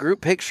have a group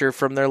picture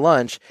from their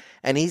lunch,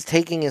 and he's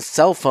taking his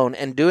cell phone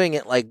and doing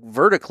it like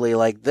vertically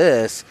like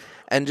this,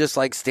 and just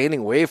like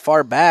standing way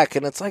far back,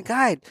 and it's like,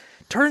 guy,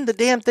 turn the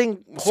damn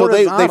thing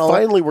horizontal. So they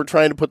finally were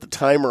trying to put the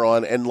timer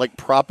on and like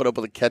prop it up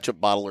with a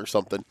ketchup bottle or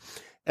something,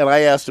 and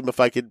I asked him if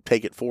I could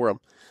take it for him.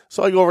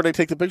 So I go over and I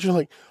take the picture. I'm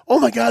like, oh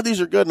my God, these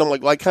are good. And I'm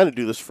like, well, I kind of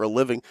do this for a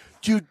living.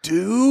 Do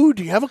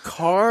you have a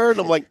card?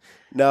 I'm like,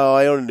 no,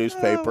 I own a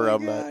newspaper.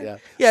 I'm not. Yeah.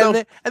 Yeah.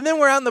 So, and then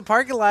we're out in the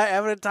parking lot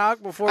having a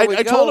talk before we go.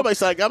 I told him, I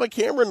said, I got my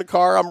camera in the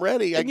car. I'm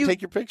ready. I can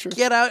take your picture.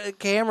 Get out a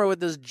camera with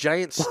this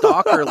giant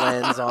stalker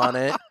lens on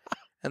it.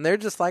 And they're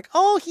just like,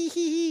 oh,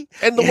 hee.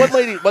 And the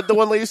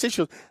one lady said,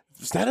 she goes,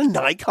 is that a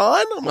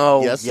Nikon? I'm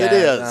like, yes, it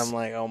is. And I'm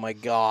like, oh my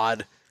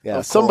God. Yeah.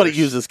 Somebody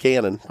uses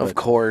Canon. Of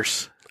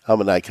course. I'm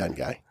a Nikon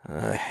guy.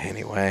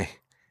 Anyway,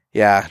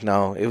 yeah,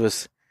 no, it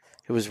was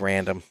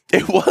random.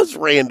 It was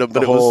random,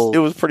 but it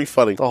was pretty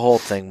funny. The whole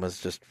thing was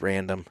just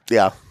random.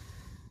 Yeah.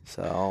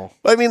 So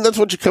I mean, that's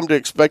what you come to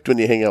expect when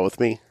you hang out with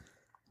me.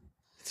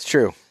 It's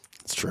true.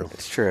 It's true.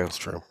 It's true. It's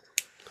true.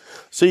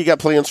 So you got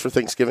plans for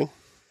Thanksgiving?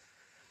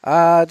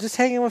 Just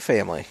hanging with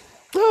family.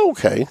 Oh,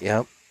 okay.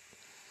 Yep.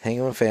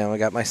 Hanging with family.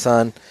 Got my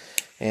son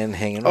and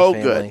hanging with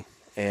family.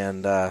 Good.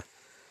 And so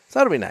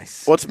that'll be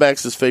nice. What's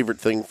Max's favorite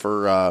thing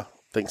for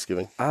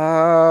Thanksgiving?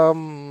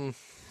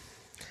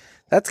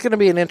 That's going to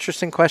be an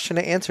interesting question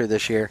to answer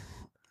this year.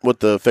 What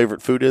the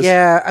favorite food is?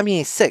 Yeah, I mean,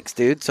 he's 6,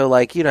 dude. So,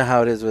 like, you know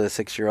how it is with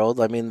a 6-year-old.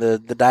 I mean, the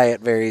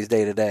diet varies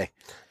day to day.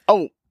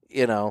 Oh.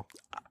 You know.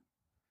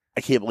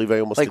 I can't believe I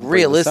almost like,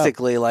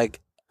 realistically,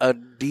 like, a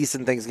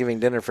decent Thanksgiving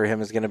dinner for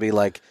him is going to be,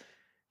 like,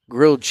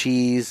 grilled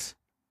cheese,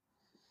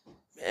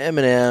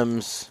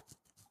 M&M's,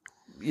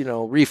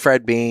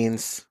 refried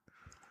beans.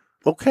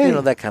 Okay.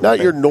 That kind of thing. Not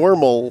your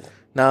normal.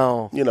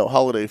 No.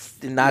 Holiday.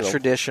 Not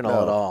traditional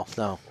at all.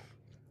 No.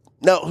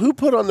 Now, who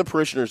put on the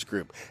parishioners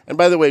group? And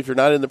by the way, if you're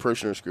not in the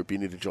parishioners group, you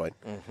need to join.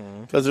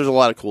 Because there's a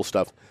lot of cool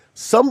stuff.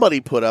 Somebody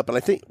put up, and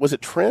I think, was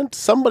it Trent?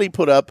 Somebody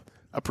put up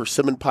a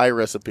persimmon pie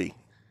recipe.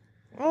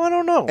 Oh, I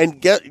don't know.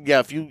 And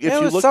if you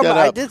look that up.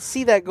 I did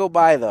see that go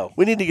by, though.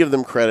 We need to give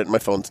them credit. My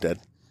phone's dead.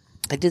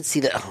 I did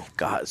see that. Oh,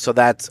 God. So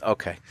that's,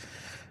 okay.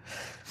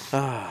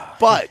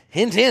 But.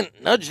 Hint, hint.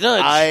 Nudge,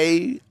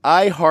 nudge.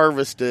 I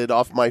harvested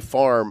off my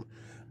farm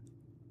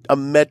a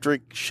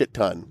metric shit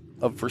ton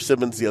of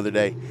persimmons the other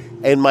day.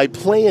 And my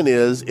plan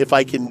is, if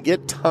I can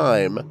get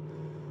time,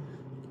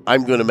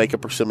 I'm going to make a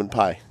persimmon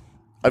pie.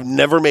 I've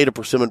never made a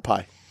persimmon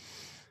pie.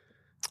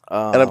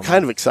 And I'm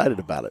kind of excited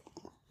about it.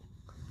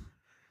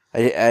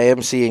 I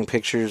am seeing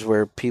pictures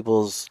where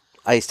people's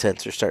ice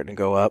tents are starting to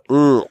go up.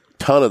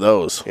 Ton of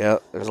those. Yeah,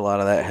 there's a lot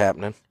of that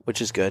happening,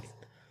 which is good.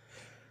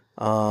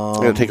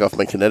 I'm going to take off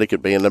my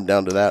Connecticut band. I'm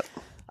down to that.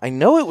 I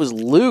know it was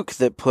Luke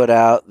that put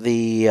out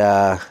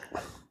the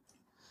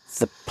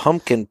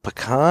pumpkin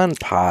pecan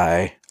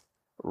pie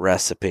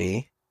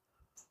recipe.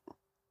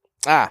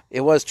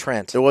 It was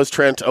Trent. It was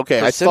Trent.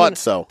 Okay, I thought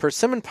so.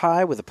 Persimmon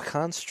pie with a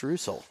pecan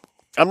streusel.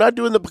 I'm not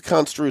doing the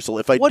pecan streusel.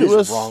 If I what do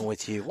is wrong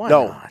with you? Why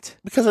no, not?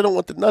 Because I don't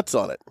want the nuts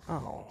on it.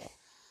 Oh,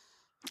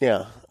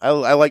 yeah. I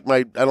don't like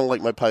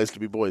my pies to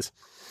be boys.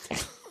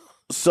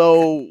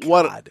 So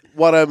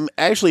what I'm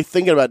actually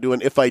thinking about doing,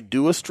 if I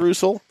do a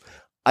streusel,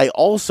 I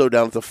also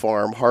down at the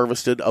farm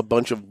harvested a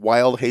bunch of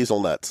wild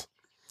hazelnuts.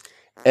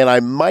 And I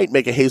might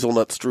make a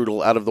hazelnut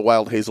strudel out of the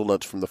wild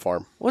hazelnuts from the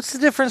farm. What's the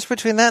difference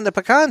between that and the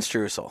pecan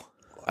streusel?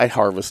 I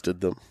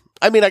harvested them.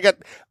 I mean, I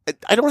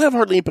don't have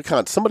hardly any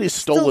pecans. Somebody's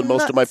stolen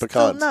most of my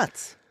pecans. Still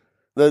nuts.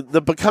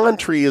 The pecan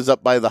tree is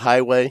up by the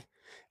highway,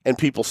 and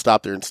people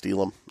stop there and steal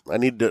them. I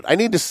need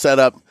to set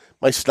up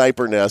my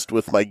sniper nest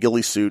with my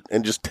ghillie suit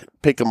and just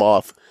pick them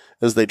off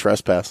as they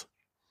trespass.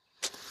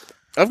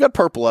 I've got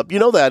purple up. You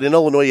know that in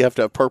Illinois you have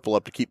to have purple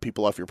up to keep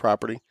people off your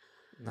property.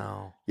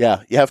 No.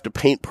 Yeah, you have to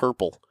paint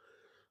purple.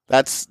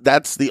 That's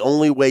the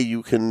only way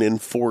you can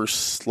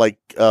enforce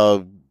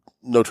no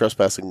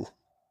trespassing.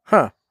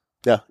 Huh.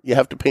 Yeah, you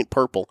have to paint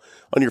purple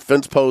on your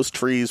fence posts,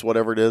 trees,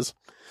 whatever it is.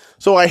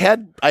 So I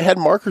had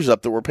markers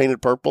up that were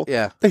painted purple.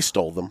 Yeah. They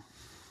stole them.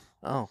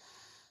 Oh.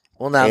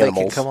 Well, now Animals.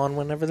 they can come on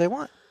whenever they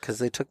want because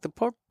they took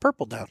the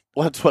purple down.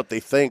 Well, that's what they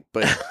think.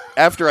 But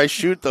after I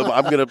shoot them,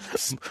 I'm going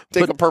to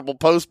take a purple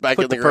post back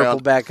in the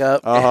ground. Put the purple back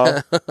up.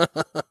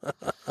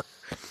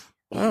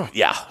 Oh,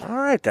 yeah. All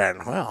right,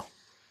 then. Well.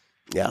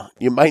 Yeah.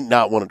 You might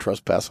not want to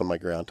trespass on my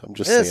ground. I'm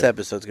just saying. This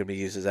episode's going to be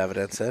used as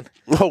evidence, then.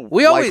 Oh,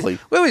 we likely.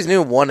 always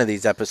knew one of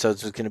these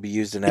episodes was going to be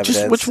used in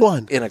evidence. Which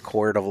one? In a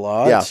court of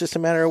law. Yeah. It's just a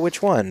matter of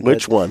which one.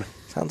 Which one?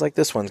 Sounds like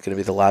this one's going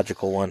to be the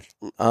logical one.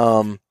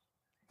 All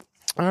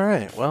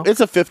right. Well,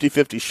 it's a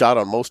 50-50 shot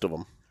on most of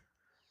them.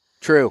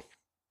 True.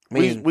 I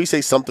mean, we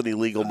say something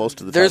illegal most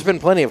of the time. There's been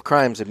plenty of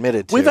crimes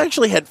admitted to. We've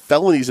actually had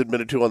felonies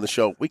admitted to on the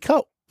show. We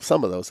cut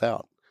some of those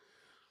out.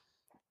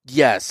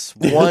 Yes.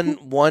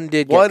 One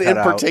did get one cut in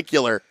out.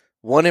 particular.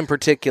 One in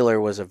particular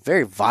was a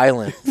very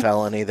violent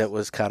felony that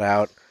was cut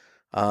out.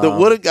 That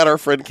would have got our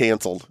friend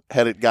canceled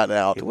had it gotten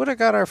out. It would have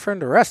got our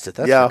friend arrested.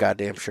 That's for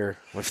goddamn sure.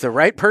 If the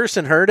right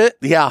person heard it,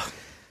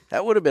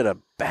 that would have been a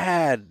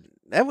bad.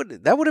 That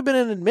would have been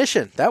an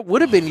admission. That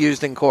would have been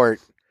used in court.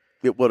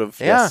 It would have.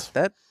 Yeah,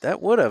 yes.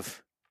 that would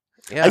have.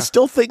 Yeah. I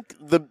still think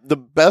the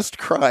best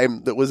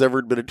crime that was ever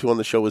admitted to on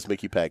the show was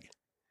Mickey Peg.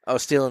 Oh,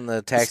 stealing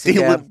the taxi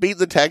cab? Beating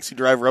the taxi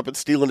driver up and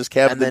stealing his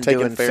cab and then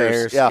taking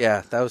fares.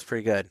 Yeah, that was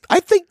pretty good. I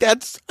think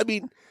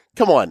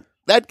come on.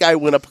 That guy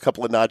went up a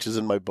couple of notches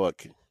in my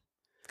book.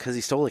 Because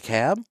he stole a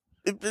cab?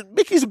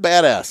 Mickey's a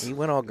badass. He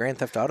went all Grand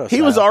Theft Auto He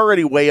style. was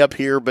already way up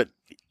here, but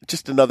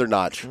just another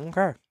notch.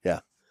 Okay. Yeah.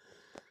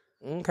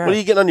 Okay. What are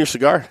you getting on your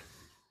cigar?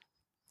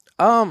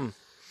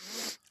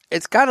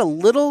 It's got a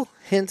little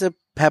hint of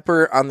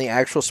pepper on the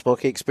actual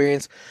smoky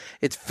experience.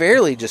 It's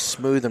fairly just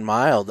smooth and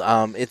mild.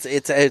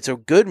 It's a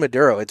good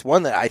Maduro. It's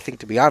one that I think,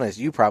 to be honest,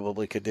 you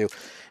probably could do.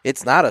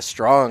 It's not a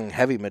strong,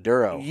 heavy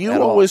Maduro.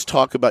 You always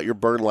talk about your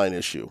burn line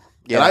issue.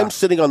 Yeah. And I'm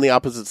sitting on the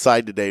opposite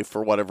side today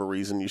for whatever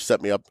reason. You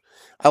set me up.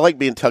 I like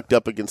being tucked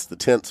up against the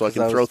tent so I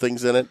can throw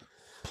things in it.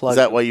 Is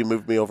that why you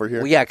moved me over here?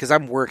 Well, yeah, because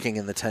I'm working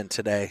in the tent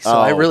today, so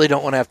I really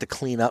don't want to have to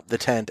clean up the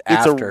tent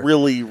after. It's a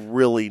really,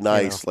 really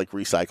nice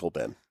recycle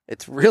bin.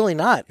 It's really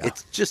not. Yeah.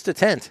 It's just a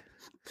tent.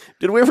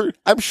 Did we ever?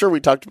 I'm sure we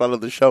talked about it on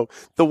the show.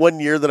 The one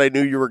year that I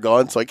knew you were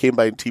gone, so I came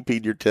by and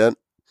TP'd your tent.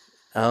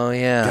 Oh,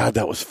 yeah. God,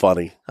 that was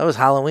funny. That was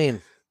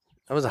Halloween.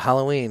 That was a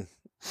Halloween.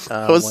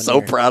 I was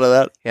so proud of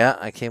that. Yeah,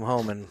 I came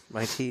home and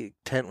my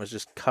tent was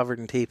just covered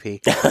in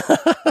TP.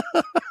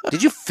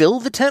 Did you fill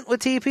the tent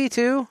with TP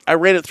too? I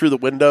ran it through the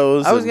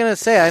windows. I was going to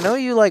say, I know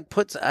you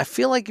I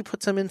feel like you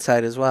put some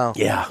inside as well.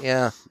 Yeah.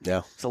 Yeah.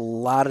 Yeah. It's a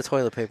lot of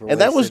toilet paper. And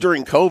that was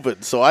during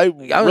COVID, so I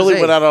really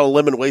went out on a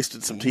limb and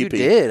wasted some TP. You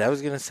did. I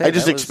was going to say. I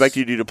just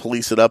expected you to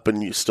police it up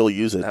and you still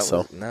use it.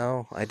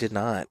 No, I did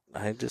not.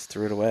 I just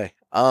threw it away.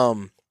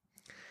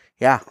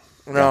 Yeah.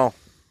 No.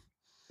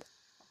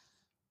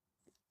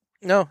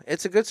 No,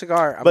 it's a good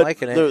cigar. I'm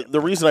liking it.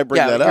 The reason I bring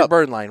that your up,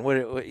 burn line.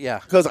 What, yeah,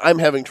 because I'm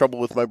having trouble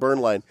with my burn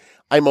line.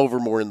 I'm over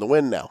more in the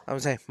wind now. I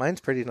was saying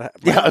mine's pretty. I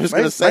was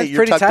going to say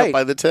you're tucked up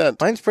by the tent.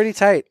 Mine's pretty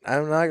tight.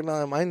 I'm not gonna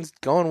lie. Mine's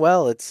going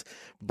well. It's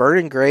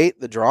burning great.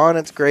 The draw on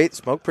it's great.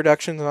 Smoke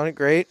production's on it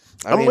great.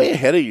 I'm way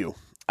ahead of you.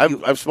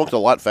 I've smoked a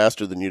lot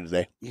faster than you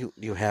today.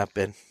 You have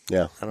been.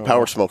 Yeah,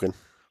 power smoking.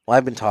 Well,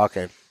 I've been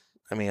talking.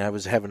 I mean, I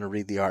was having to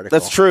read the article.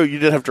 That's true. You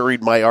did have to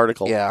read my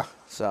article. Yeah.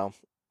 So,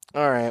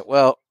 all right.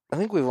 Well, I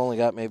think we've only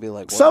got maybe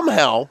like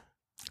somehow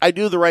I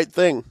do the right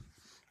thing,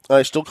 and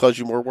I still cause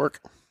you more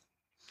work.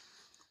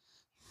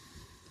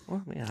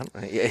 Well, yeah.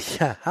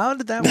 How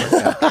did that work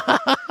out?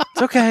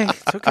 It's okay.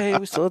 It's okay.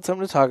 We still had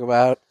something to talk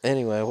about.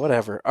 Anyway,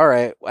 whatever. All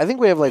right. I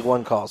think we have like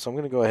one call, so I'm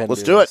going to go ahead.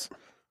 Let's do it.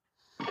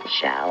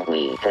 Shall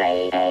we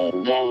play a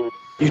game?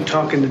 You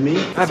talking to me?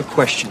 I have a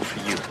question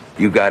for you.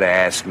 You gotta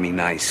ask me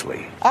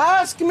nicely.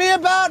 Ask me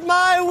about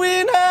my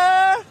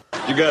wiener.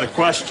 You got a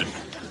question?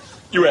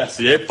 You ask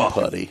the ape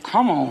buddy.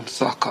 Come on,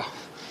 sucker.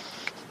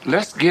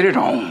 Let's get it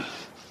on.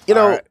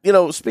 You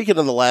know. Speaking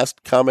of the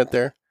last comment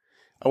there,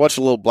 I watched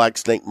a little Black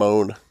Snake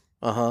moan.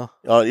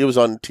 It was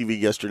on TV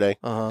yesterday.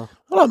 What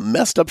a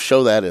messed up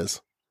show that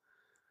is.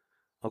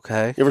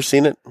 Okay. You ever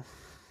seen it?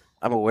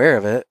 I'm aware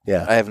of it.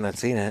 Yeah. I have not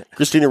seen it.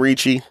 Christina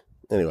Ricci.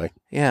 Anyway.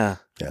 Yeah.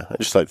 Yeah. I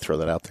just thought I'd throw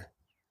that out there.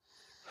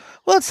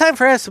 Well, it's time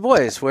for Ask the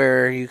Boys,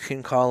 where you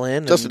can call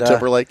in. Justin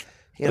Timberlake.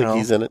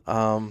 He's in it.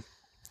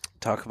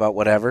 Talk about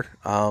whatever.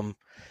 And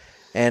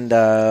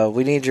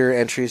we need your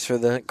entries for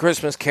the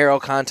Christmas Carol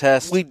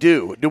contest. We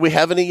do. Do we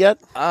have any yet?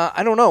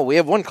 I don't know. We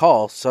have one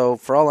call, so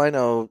for all I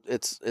know,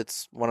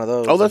 it's one of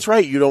those. Oh, that's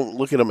right. You don't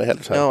look at them ahead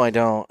of time. No, I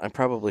don't. I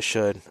probably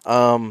should.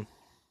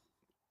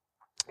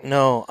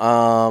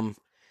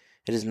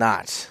 It is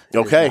not.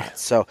 Okay.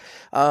 So,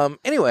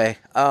 anyway,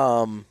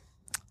 I'm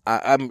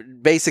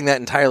basing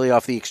that entirely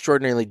off the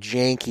extraordinarily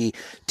janky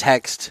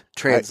text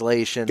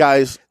translation.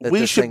 Guys,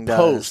 we should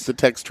post the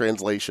text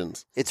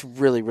translations. It's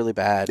really, really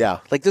bad. Yeah.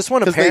 Like this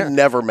one, because they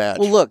never match.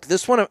 Well, look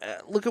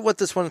at what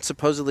this one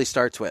supposedly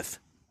starts with.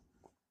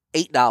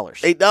 $8.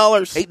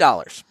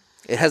 $8.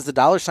 It has the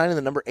 $ and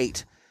the number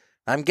 8.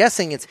 I'm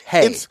guessing it's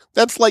hey.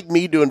 That's like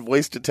me doing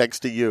voice to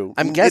text to you.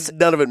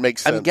 None of it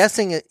makes sense. I'm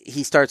guessing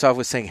he starts off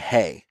with saying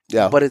hey.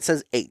 Yeah. But it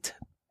says 8.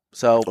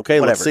 So okay,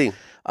 whatever. Let's see.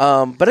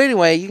 But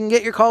anyway, you can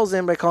get your calls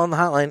in by calling the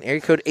hotline,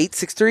 area code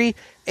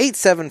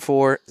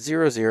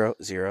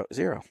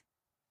 863-874-0000.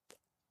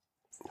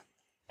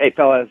 Hey,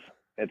 fellas.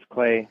 It's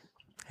Clay.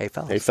 Hey,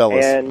 fellas. Hey,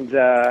 fellas. And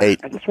I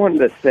just wanted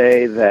to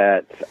say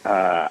that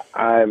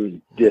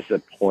I'm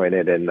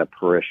disappointed in the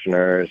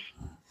parishioners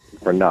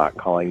for not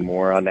calling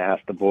more on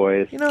Ask the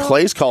Boys.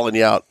 Clay's calling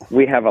you out.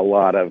 We have a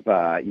lot of,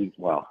 I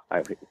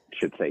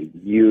should say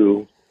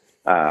you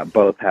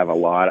both have a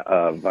lot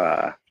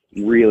of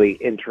really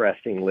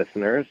interesting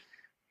listeners,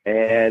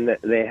 and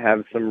they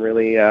have some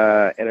really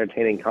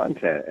entertaining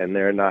content, and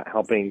they're not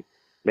helping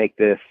make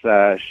this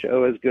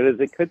show as good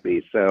as it could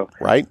be. So,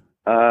 right.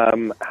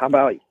 How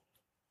about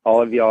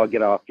all of y'all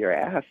get off your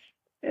ass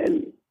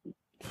and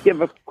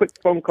give a quick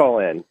phone call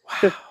in?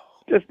 Wow.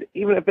 Just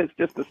even if it's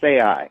just to say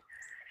hi.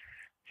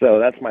 So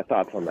that's my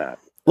thoughts on that.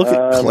 Look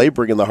at Clay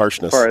bringing the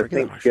harshness. As far as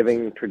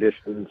Thanksgiving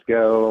traditions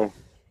go,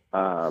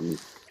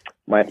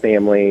 my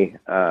family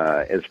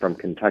is from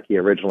Kentucky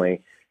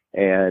originally,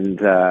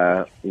 and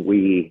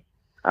we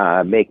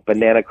make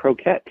banana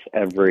croquettes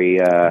every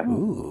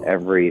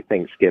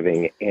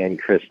Thanksgiving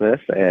and Christmas.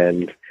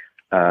 And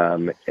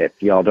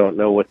if y'all don't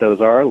know what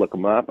those are, look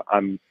them up.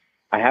 I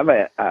have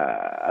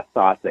a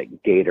thought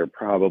that Gator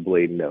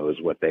probably knows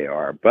what they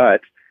are,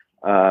 but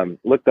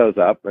look those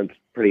up. It's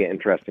a pretty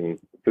interesting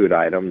food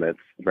item that's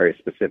very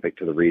specific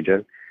to the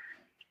region.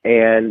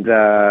 And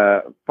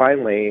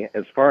finally,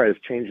 as far as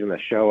changing the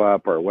show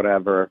up or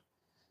whatever,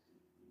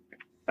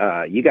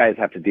 you guys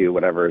have to do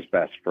whatever is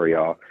best for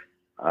y'all.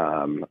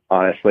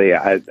 Honestly,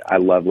 I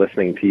love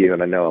listening to you,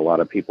 and I know a lot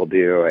of people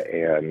do,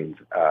 and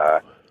I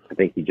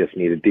think you just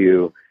need to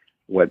do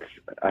what's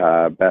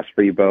best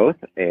for you both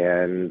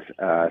and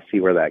see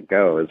where that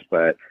goes.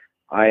 But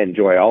I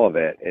enjoy all of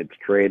it. It's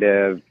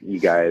creative. You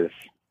guys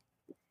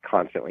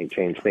constantly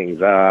change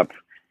things up.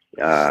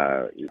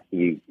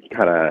 You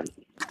kind of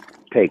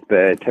take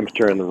the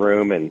temperature in the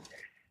room and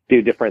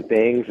do different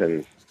things,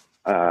 and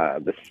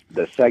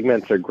the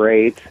segments are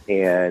great,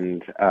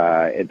 and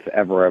it's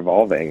ever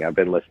evolving. I've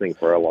been listening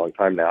for a long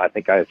time now. I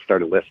think I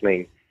started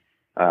listening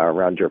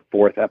around your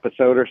 4th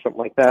episode or something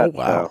like that. Oh,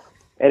 wow. So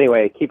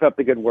anyway, keep up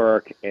the good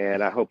work,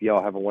 and I hope you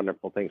all have a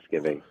wonderful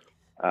Thanksgiving.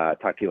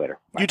 Talk to you later.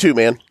 Bye. You too,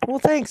 man. Well,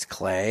 thanks,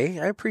 Clay.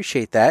 I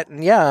appreciate that.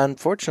 And yeah,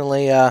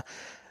 unfortunately,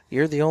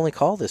 you're the only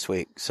call this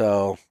week.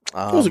 So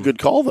it was a good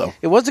call, though.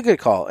 It was a good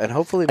call, and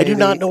hopefully, I do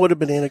not know what a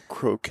banana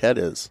croquette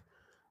is.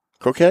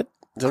 Croquette?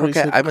 Is that what you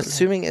said? I'm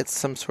assuming it's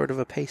some sort of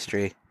a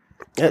pastry.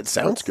 Yeah, it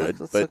sounds good.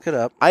 Let's look it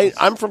up.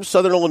 I'm from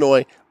Southern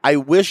Illinois. I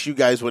wish you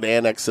guys would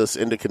annex us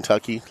into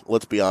Kentucky.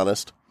 Let's be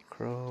honest.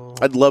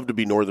 I'd love to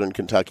be Northern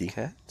Kentucky.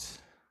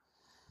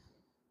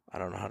 I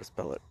don't know how to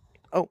spell it.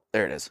 Oh,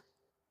 there it is.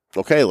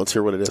 Okay, let's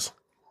hear what it is.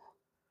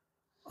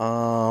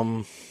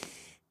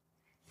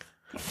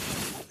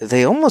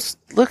 They almost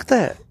look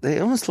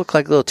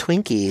like little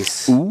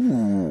Twinkies.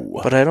 Ooh.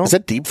 But I don't. Is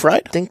that deep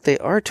fried? think they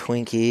are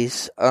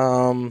Twinkies.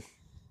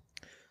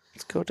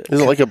 Let's go to.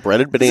 Is it like a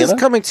breaded banana? This is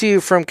coming to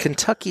you from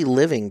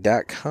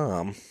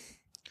KentuckyLiving.com.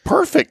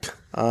 Perfect.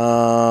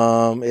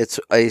 It's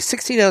a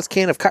 16-ounce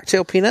can of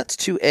cocktail peanuts,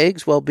 2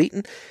 eggs, well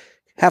beaten,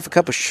 half a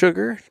cup of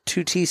sugar,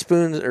 2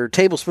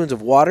 tablespoons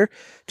of water,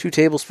 2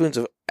 tablespoons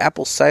of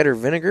apple cider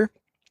vinegar,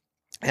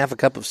 half a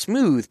cup of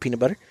smooth peanut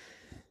butter,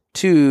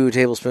 2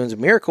 tablespoons of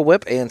Miracle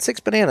Whip, and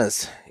 6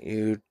 bananas.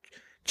 You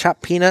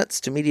chop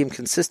peanuts to medium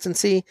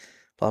consistency,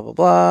 blah, blah,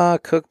 blah,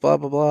 cook, blah,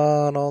 blah,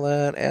 blah, and all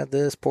that. Add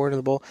this, pour into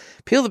the bowl.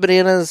 Peel the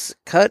bananas,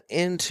 cut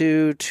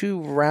into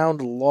 2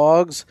 round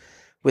logs.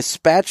 With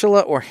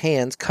spatula or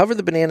hands, cover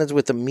the bananas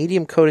with a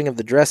medium coating of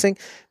the dressing.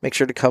 Make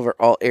sure to cover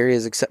all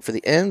areas except for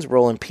the ends.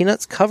 Roll in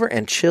peanuts, cover,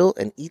 and chill,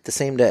 and eat the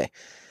same day.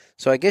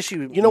 So I guess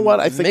you know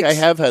what? I think I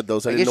have had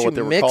those. I didn't know what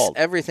they were called.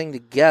 Mix everything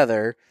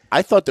together.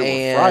 I thought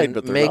they were fried,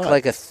 but they're make not.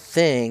 like a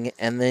thing,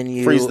 and then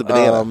you freeze the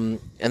banana,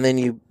 and then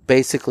you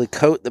basically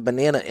coat the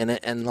banana in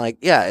it, and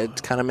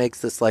it kind of makes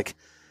this like.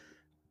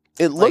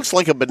 It looks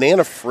like a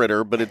banana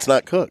fritter, but it's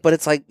not cooked. But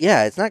it's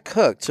it's not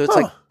cooked. So it's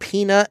like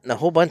peanut and a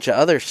whole bunch of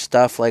other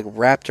stuff like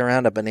wrapped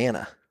around a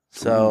banana.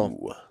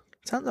 So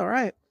it sounds all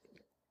right.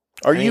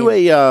 Are you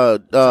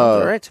sounds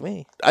all right to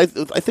me. I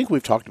think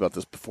we've talked about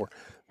this before,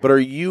 but are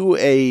you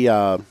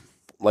a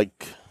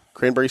like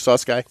cranberry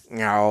sauce guy?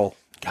 No.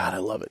 God, I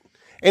love it.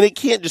 And it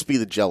can't just be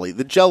the jelly.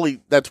 The jelly,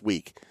 that's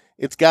weak.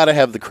 It's got to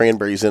have the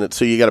cranberries in it,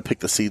 so you got to pick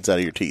the seeds out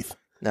of your teeth.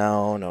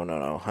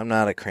 No. I'm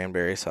not a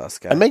cranberry sauce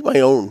guy. I make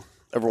my own.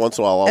 Every once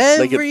in a while, I'll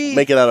make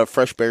it out of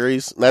fresh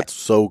berries. And that's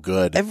so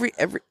good.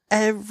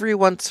 Every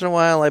once in a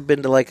while, I've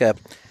been to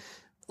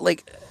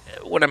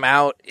when I'm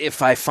out,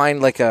 if I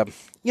find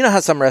you know how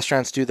some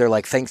restaurants do their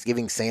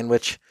Thanksgiving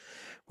sandwich,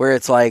 where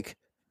it's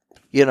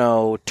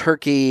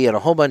turkey and a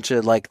whole bunch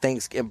of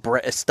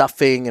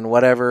stuffing and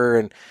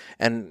whatever,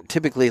 and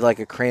typically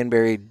a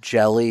cranberry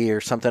jelly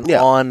or something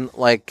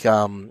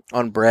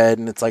on bread,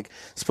 and it's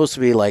supposed to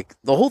be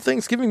the whole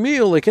Thanksgiving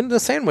meal in the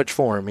sandwich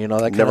form, that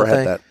kind Never of had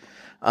thing. that.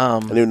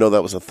 I didn't even know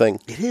that was a thing.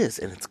 It is,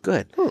 and it's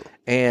good.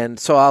 And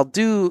so I'll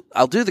do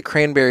the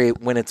cranberry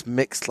when it's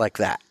mixed like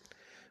that.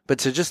 But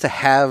to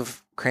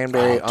have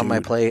cranberry on my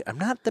plate, I'm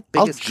not the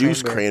biggest. I'll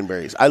juice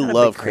cranberries. I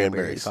love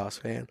cranberries. Sauce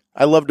fan.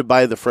 I love to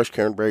buy the fresh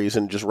cranberries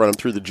and just run them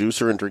through the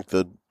juicer and drink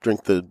the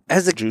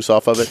juice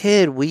off of it. As a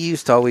kid, we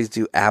used to always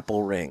do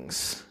apple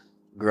rings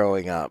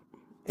growing up.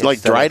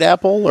 Like dried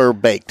apple or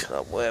baked?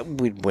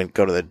 We'd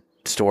go to the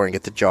store and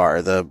get the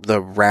jar,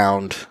 the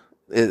round.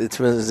 It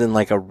was in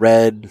a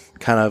red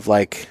kind of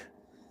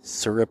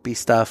syrupy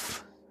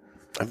stuff.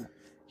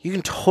 You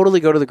can totally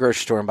go to the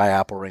grocery store and buy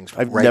apple rings.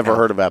 I've never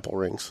heard of apple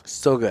rings.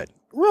 So good.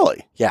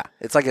 Really? Yeah.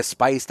 It's like a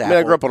spiced apple.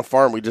 I grew up on a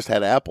farm. We just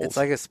had apples. It's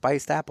like a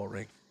spiced apple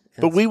ring.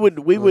 But we'd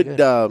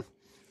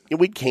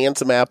can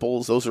some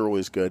apples. Those are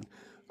always good.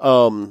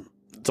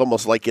 It's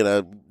almost like in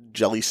a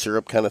jelly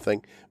syrup kind of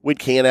thing. We'd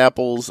can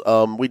apples.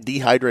 We'd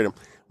dehydrate them.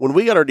 When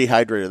we got our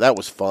dehydrator, that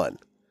was fun.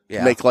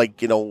 Yeah. Make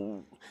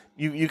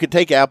You could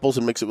take apples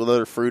and mix it with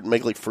other fruit and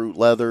make fruit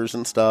leathers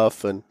and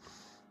stuff. And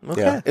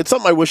yeah, it's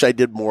something I wish I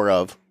did more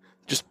of.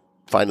 Just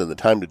finding the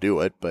time to do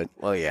it. But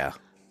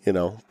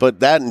but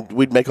that, and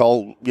we'd make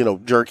all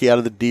jerky out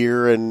of the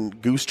deer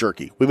and goose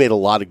jerky. We made a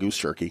lot of goose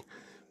jerky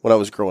when I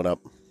was growing up.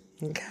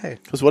 Okay.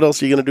 Because what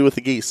else are you going to do with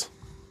the geese?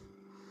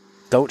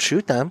 Don't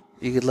shoot them.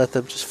 You could let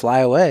them just fly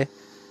away.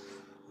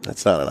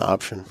 That's not an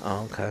option.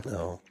 Oh, okay.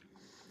 No.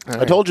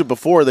 I told you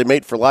before they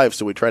mate for life,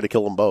 so we try to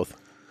kill them both.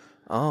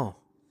 Oh.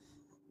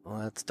 Well,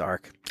 that's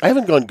dark. I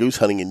haven't gone goose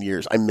hunting in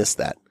years. I miss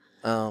that.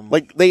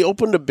 They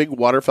opened a big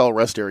waterfowl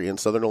rest area in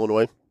southern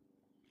Illinois.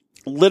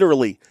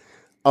 Literally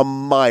a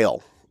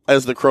mile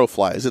as the crow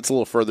flies. It's a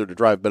little further to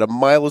drive, but a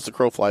mile as the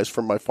crow flies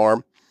from my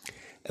farm.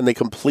 And they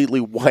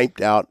completely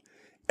wiped out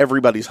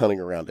everybody's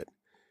hunting around it.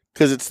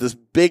 Because it's this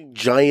big,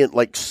 giant,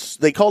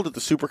 they called it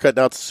the super cut,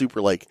 now it's the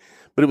super lake.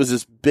 But it was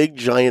this big,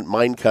 giant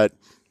mine cut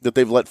that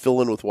they've let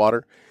fill in with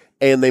water.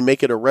 And they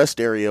make it a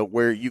rest area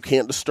where you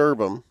can't disturb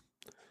them.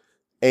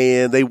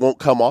 And they won't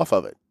come off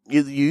of it.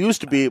 People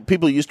used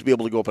to be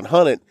able to go up and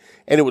hunt it,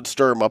 and it would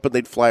stir them up, and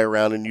they'd fly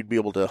around, and you'd be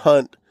able to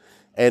hunt.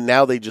 And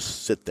now they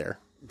just sit there.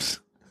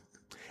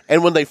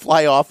 And when they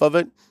fly off of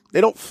it,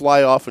 they don't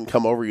fly off and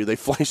come over you. They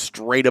fly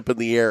straight up in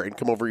the air and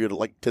come over you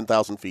to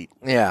 10,000 feet.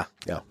 Yeah.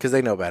 Because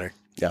they know better.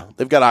 Yeah.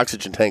 They've got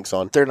oxygen tanks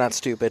on. They're not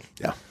stupid.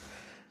 Yeah.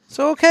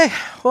 So, okay.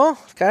 Well,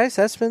 guys,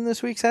 that's been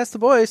this week's Ask the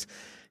Boys.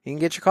 You can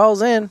get your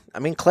calls in. I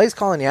mean, Clay's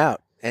calling you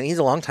out. And he's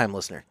a long-time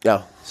listener.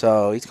 Yeah.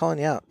 So he's calling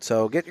you out.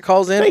 So get your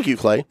calls in. Thank you,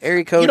 Clay.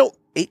 Area code... go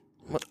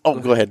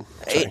ahead.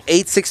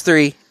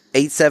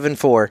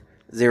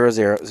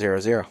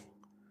 863-874-0000.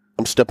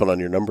 I'm stepping on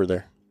your number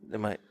there.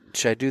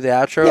 Should I do the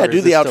outro? Yeah,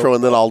 do the outro,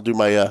 and then I'll do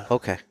my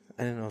okay.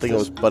 I didn't know thing I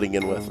was butting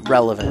in with.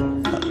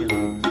 Relevant.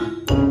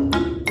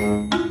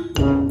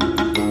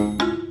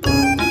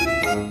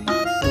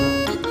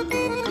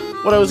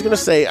 What I was going to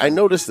say, I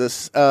noticed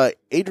this.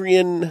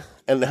 Adrian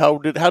And how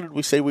did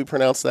we say we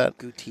pronounce that?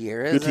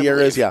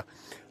 Gutierrez, yeah.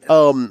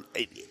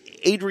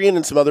 Adrian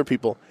and some other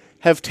people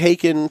have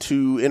taken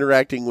to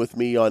interacting with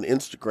me on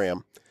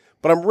Instagram,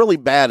 but I'm really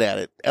bad at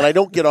it, and I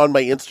don't get on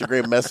my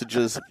Instagram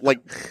messages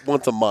like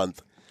once a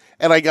month.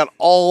 And I got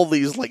all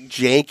these like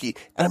janky,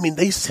 and I mean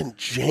they send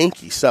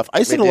janky stuff.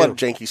 I send a lot of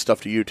janky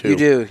stuff to you too. You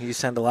do. You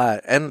send a lot,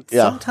 and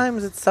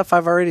sometimes it's stuff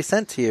I've already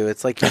sent to you.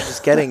 It's like you're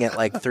just getting it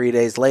like 3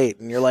 days late,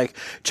 and you're like,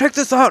 "Check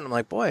this out," and I'm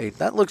like, "Boy,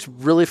 that looks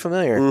really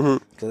familiar,"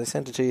 because I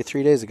sent it to you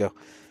 3 days ago.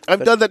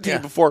 I've done that to you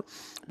before.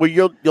 Where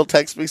you'll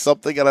text me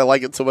something, and I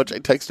like it so much I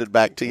text it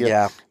back to you.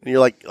 Yeah, and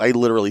you're like, "I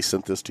literally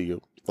sent this to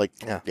you." Like,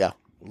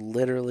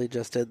 literally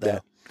just did that. Yeah.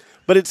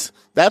 But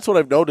that's what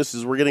I've noticed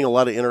is we're getting a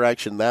lot of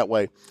interaction that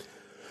way.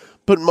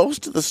 But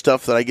most of the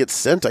stuff that I get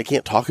sent, I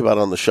can't talk about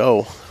on the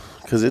show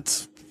because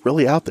it's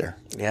really out there.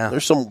 Yeah,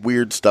 there's some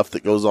weird stuff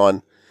that goes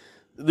on.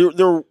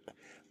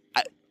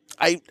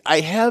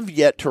 I have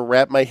yet to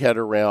wrap my head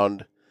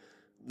around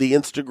the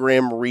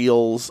Instagram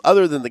reels,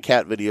 other than the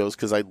cat videos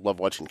because I love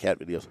watching cat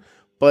videos.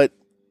 But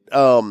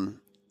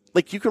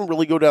like you can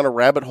really go down a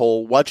rabbit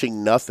hole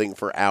watching nothing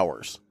for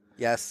hours.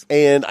 Yes,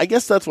 and I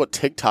guess that's what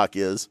TikTok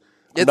is.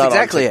 It's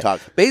exactly it.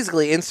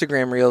 Basically,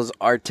 Instagram Reels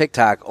are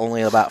TikTok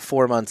only about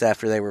 4 months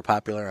after they were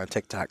popular on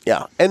TikTok.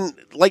 Yeah, and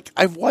like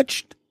I've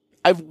watched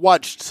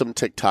some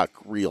TikTok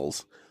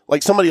Reels.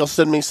 Like somebody will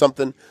send me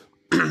something,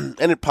 and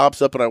it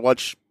pops up, and I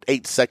watch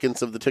 8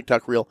 seconds of the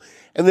TikTok Reel,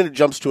 and then it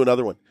jumps to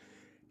another one.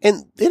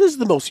 And it is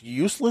the most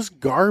useless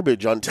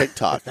garbage on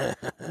TikTok.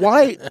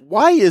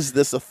 Why is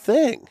this a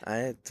thing?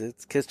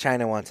 It's because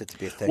China wants it to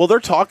be a thing. Well, they're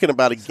talking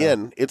about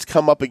again. So. It's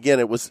come up again.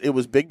 It was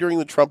big during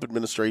the Trump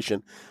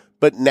administration.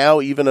 But now,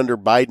 even under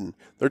Biden,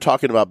 they're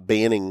talking about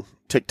banning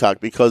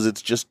TikTok because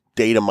it's just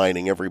data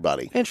mining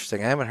everybody.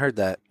 Interesting. I haven't heard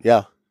that.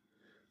 Yeah.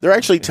 They're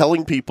actually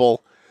telling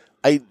people,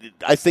 I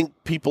think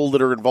people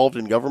that are involved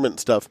in government and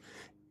stuff,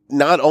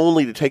 not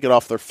only to take it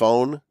off their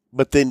phone,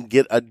 but then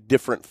get a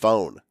different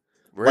phone.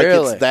 Really?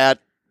 Like it's that,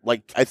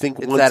 like I think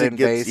it's once that it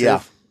invasive? gets,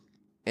 yeah.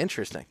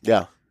 Interesting.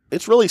 Yeah.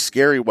 It's really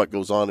scary what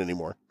goes on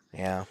anymore.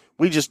 Yeah.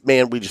 We just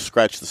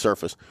scratched the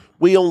surface.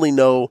 We only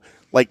know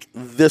like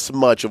this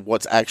much of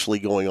what's actually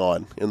going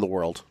on in the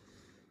world.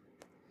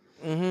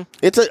 Mm-hmm.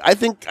 I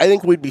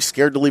think we'd be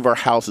scared to leave our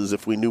houses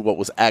if we knew what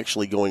was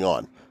actually going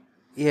on.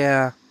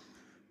 Yeah,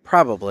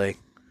 probably.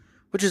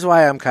 Which is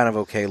why I'm kind of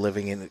okay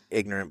living in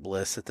ignorant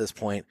bliss at this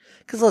point.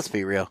 Because let's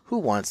be real, who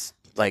wants,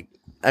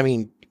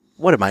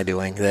 what am I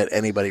doing that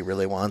anybody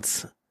really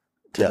wants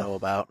to know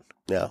about?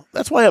 Yeah,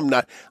 that's why I'm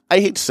not. I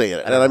hate to say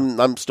it,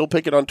 and I'm still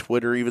picking on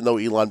Twitter, even though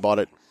Elon bought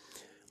it.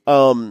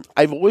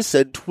 I've always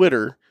said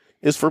Twitter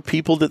is for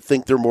people that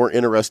think they're more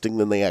interesting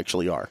than they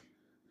actually are.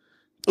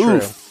 True.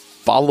 Ooh,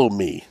 follow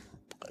me.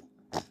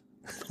 I'm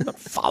not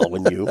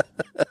following you.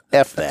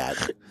 F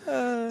that.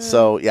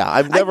 So yeah,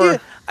 I've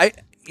never. I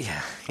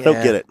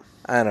don't get it.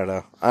 I don't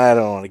know. I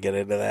don't want to get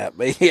into that,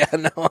 but yeah,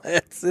 no,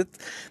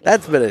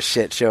 that's been a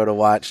shit show to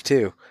watch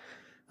too.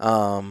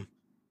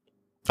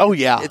 Oh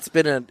yeah, it's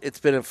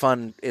been a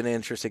fun and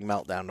interesting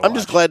meltdown. I'm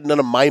just glad none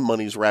of my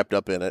money's wrapped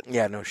up in it.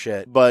 Yeah, no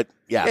shit. But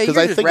yeah, because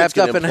I think wrapped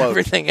it's up in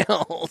everything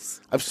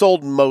else. I've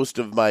sold most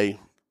of my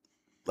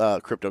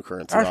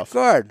cryptocurrency off.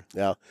 Good.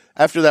 Yeah,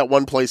 after that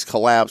one place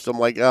collapsed, I'm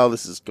like, oh,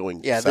 this is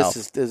going. Yeah,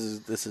 south.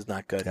 this is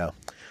not good. Yeah.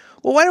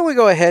 Well, why don't we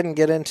go ahead and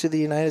get into the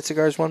United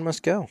Cigars One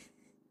Must Go?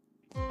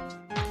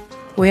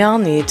 We all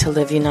need to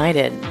live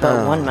united,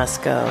 but one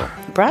must go.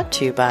 Brought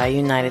to you by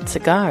United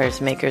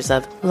Cigars, makers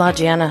of La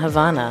Giana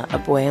Havana,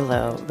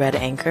 Abuelo, Red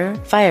Anchor,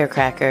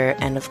 Firecracker,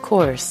 and of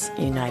course,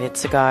 United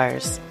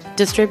Cigars.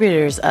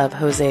 Distributors of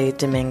Jose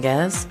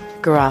Dominguez,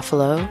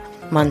 Garofalo,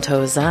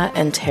 Montosa,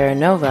 and Terra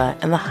Nova,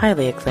 and the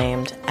highly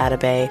acclaimed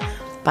Atabey,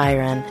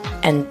 Byron,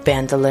 and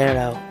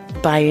Bandolero.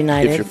 Buy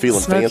United, if you're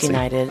feeling smoke fancy.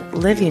 United,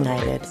 live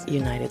United,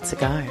 United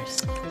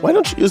Cigars. Why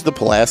don't you use the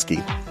Pulaski?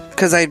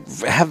 Because I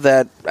have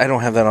that. I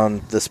don't have that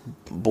on this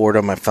board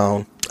on my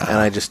phone, and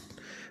I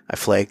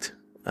flaked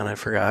and I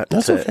forgot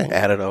to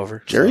add it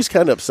over. Jerry's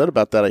kind of upset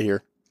about that. I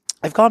hear.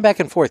 I've gone back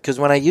and forth because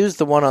when I use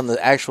the one on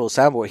the actual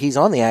soundboard, he's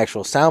on the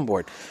actual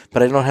soundboard,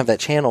 but I don't have that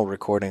channel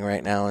recording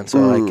right now, and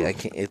so I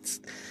can't. It's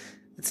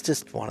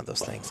just one of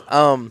those things.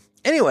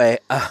 Anyway,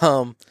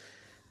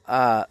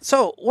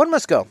 so one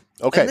must go.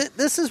 Okay.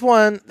 This is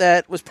one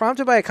that was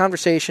prompted by a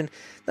conversation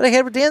that I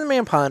had with Dan the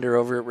Man Ponder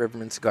over at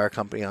Riverman Cigar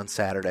Company on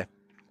Saturday.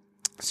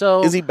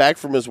 So is he back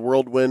from his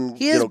whirlwind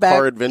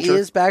car adventure? He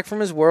is back from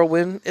his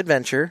whirlwind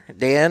adventure.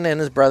 Dan and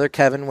his brother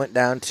Kevin went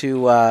down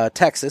to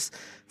Texas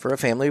for a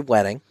family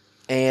wedding,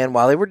 and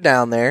while they were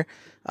down there,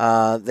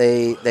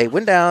 they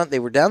went down. They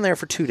were down there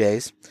for 2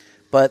 days,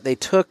 but they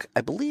took, I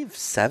believe,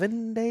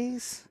 7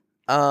 days.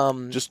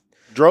 Just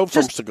drove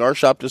from cigar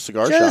shop to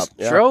cigar shop.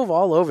 Yeah. Drove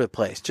all over the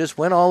place. Just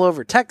went all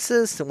over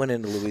Texas and went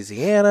into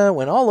Louisiana.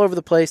 Went all over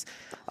the place.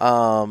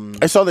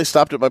 I saw they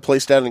stopped at my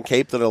place down in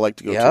Cape that I like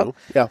to go to.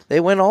 Yeah, they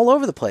went all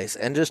over the place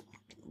and just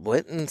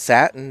went and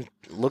sat and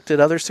looked at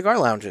other cigar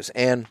lounges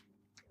and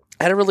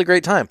had a really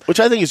great time. Which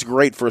I think is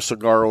great for a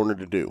cigar owner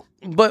to do.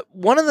 But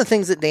one of the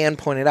things that Dan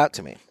pointed out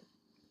to me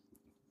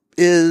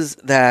is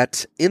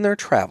that in their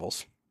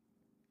travels,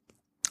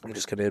 I'm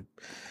just going to,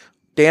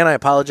 Dan, I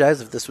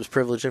apologize if this was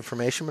privileged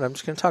information, but I'm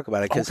just going to talk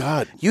about it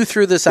because you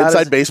threw this out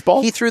inside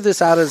baseball. He threw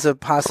this out as a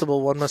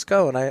possible one must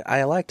go, and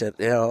I liked it.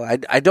 You know,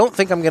 I don't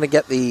think I'm going to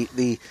get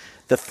the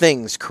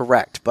things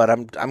correct, but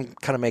I'm kind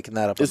of making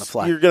that up on the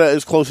fly. You're gonna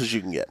as close as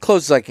you can get.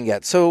 Close as I can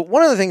get. So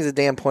one of the things that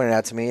Dan pointed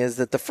out to me is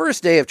that the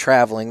first day of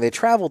traveling, they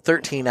traveled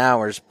 13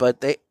 hours,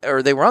 but they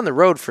were on the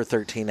road for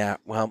 13 hours.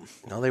 Well,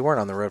 no, they weren't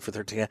on the road for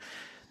 13 hours.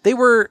 They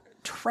were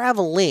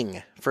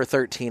traveling for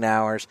 13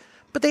 hours,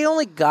 but they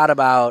only got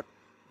about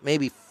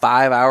maybe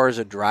 5 hours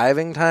of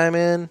driving time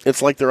in.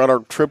 It's like they're on our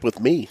trip with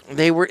me.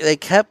 They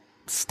kept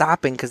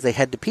stopping because they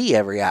had to pee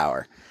every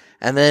hour.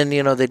 And then,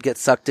 you know, they'd get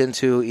sucked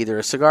into either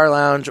a cigar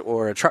lounge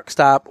or a truck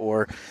stop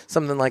or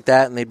something like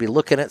that, and they'd be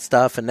looking at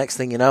stuff, and next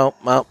thing you know,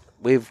 well,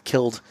 we've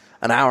killed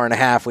an hour and a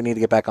half, we need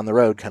to get back on the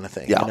road kind of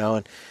thing, you know,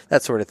 and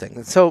that sort of thing.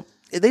 And so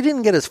they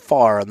didn't get as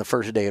far on the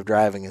first day of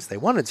driving as they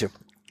wanted to.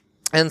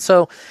 And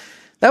so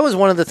that was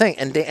one of the things.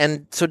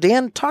 And so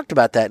Dan talked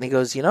about that, and he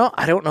goes, you know,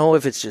 I don't know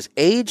if it's just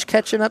age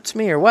catching up to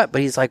me or what,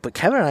 but he's like, but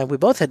Kevin and I, we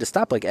both had to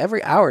stop like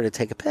every hour to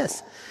take a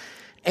piss.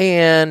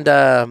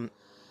 And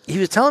he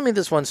was telling me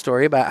this one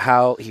story about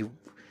how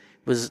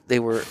they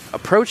were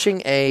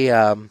approaching a...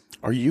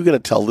 Are you going to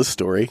tell this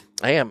story?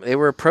 I am. They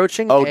were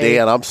approaching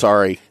Dan, I'm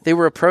sorry. They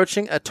were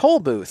approaching a toll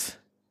booth,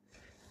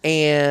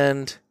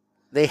 and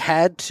he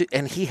had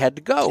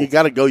to go. You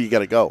got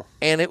to go.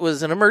 And it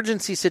was an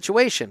emergency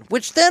situation,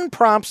 which then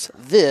prompts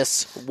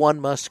this one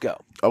must go.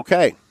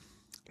 Okay.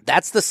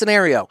 That's the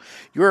scenario.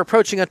 You're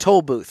approaching a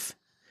toll booth.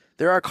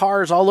 There are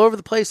cars all over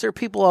the place. There are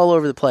people all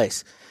over the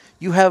place.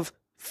 You have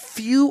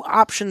few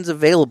options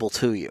available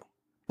to you.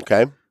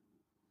 Okay.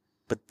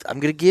 But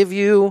I'm going to give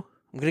you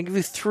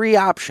 3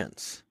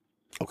 options.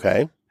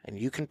 Okay. And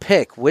you can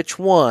pick which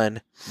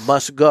one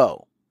must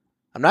go.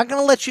 I'm not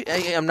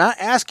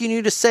asking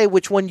you to say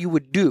which one you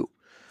would do.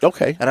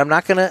 Okay. And I'm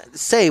not going to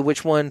say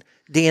which one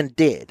Dan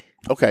did.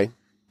 Okay.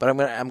 But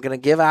I'm going to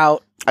give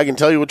out... I can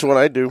tell you which one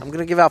I do. I'm going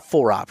to give out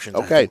 4 options,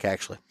 okay. I think,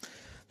 actually.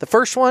 The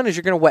first one is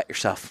you're going to wet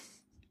yourself.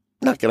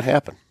 Not going to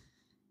happen.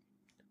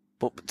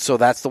 So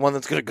that's the one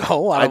that's going to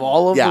go out of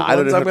all of the ones I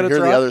don't I'm going to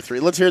hear the other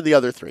 3. Let's hear the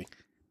other 3.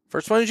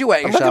 First one is you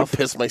wet yourself. I'm not going to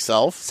piss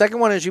myself. Second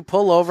one is you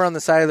pull over on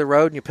the side of the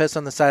road and you piss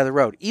on the side of the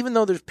road, even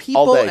though there's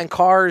people and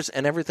cars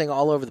and everything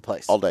all over the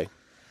place. All day.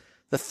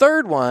 The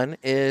third one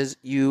is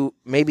you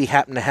maybe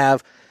happen to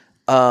have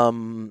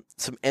some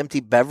empty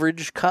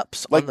beverage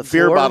cups like on the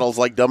floor. Beer bottles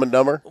like Dumb and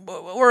Dumber?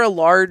 Or a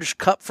large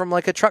cup from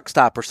like a truck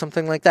stop or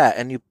something like that,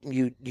 and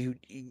you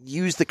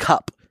use the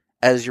cup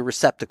as your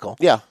receptacle.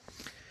 Yeah.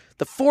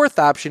 The fourth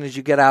option is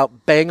you get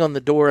out, bang on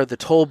the door of the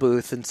toll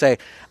booth, and say,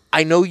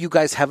 I know you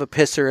guys have a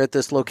pisser at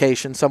this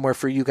location somewhere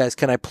for you guys.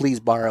 Can I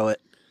please borrow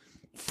it?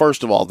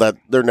 First of all, that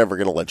they're never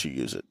going to let you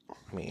use it.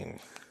 I mean...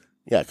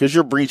 Yeah, because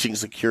you're breaching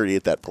security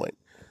at that point.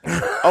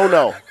 Oh,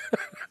 no.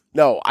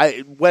 No,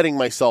 wetting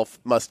myself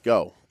must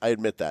go. I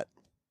admit that.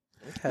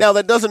 Okay. Now,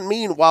 that doesn't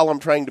mean while I'm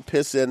trying to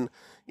piss in,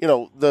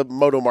 the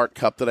Motomart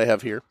cup that I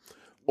have here.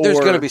 There's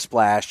going to be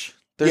splash.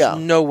 There's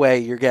no way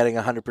you're getting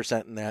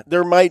 100% in that.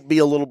 There might be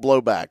a little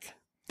blowback.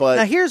 But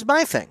now, here's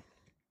my thing.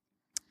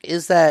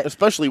 Is that...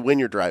 Especially when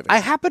you're driving. I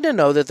happen to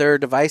know that there are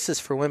devices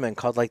for women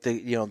called like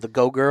the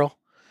Go Girl.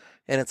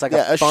 And it's like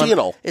a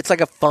funnel. It's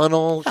like a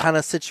funnel kind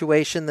of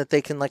situation that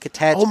they can like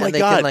attach. Oh my and they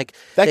God. Can, like,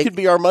 that could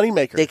be our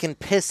moneymaker. They can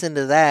piss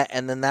into that,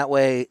 and then that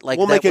way,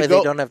 they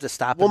don't have to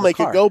stop. We'll make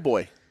it Go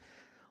Boy.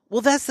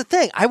 Well, that's the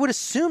thing. I would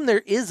assume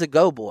there is a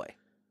Go Boy.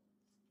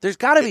 There's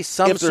got to be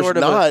some sort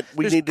of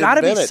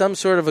some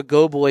sort of a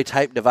Go Boy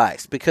type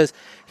device, because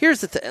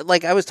here's the thing.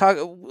 Like I was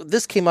talking,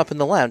 this came up in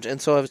the lounge, and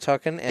so I was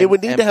talking. And, it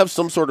would need to have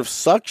some sort of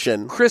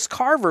suction. Chris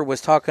Carver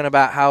was talking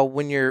about how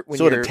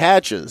it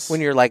attaches when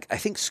you're like, I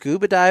think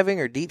scuba diving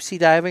or deep sea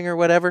diving or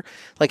whatever.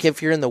 Like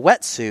if you're in the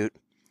wetsuit,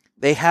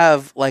 they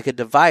have like a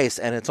device,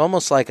 and it's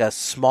almost like a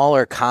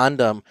smaller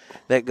condom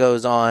that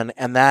goes on,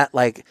 and that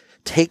like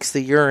takes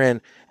the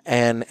urine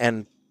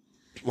and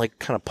like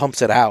kind of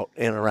pumps it out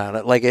and around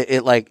it. Like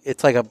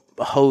it's like a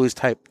hose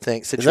type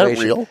thing situation. Is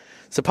that real?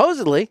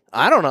 Supposedly.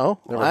 I don't know.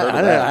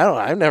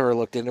 I've never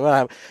looked into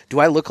it. Do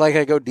I look like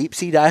I go deep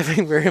sea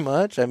diving very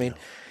much? I mean,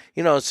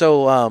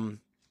 so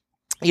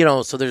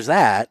there's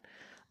that.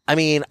 I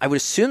mean, I would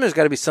assume there's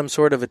got to be some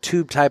sort of a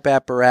tube type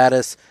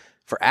apparatus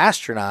for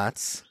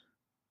astronauts,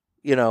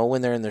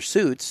 when they're in their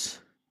suits.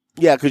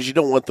 Yeah, because you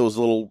don't want those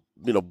little,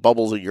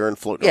 bubbles of urine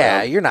floating around.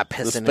 Yeah, you're not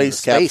pissing in the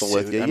space capsule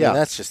with you. I mean,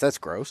 that's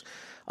gross.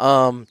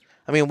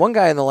 I mean, one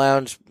guy in the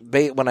lounge,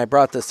 when I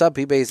brought this up,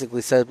 he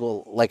basically said,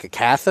 well, like a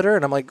catheter?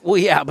 And I'm like, well,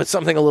 yeah, but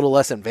something a little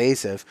less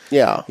invasive.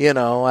 Yeah.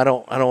 I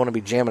don't want to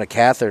be jamming a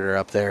catheter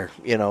up there,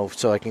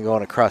 so I can go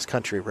on a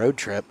cross-country road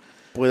trip.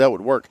 Boy, that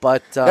would work.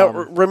 But now,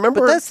 remember...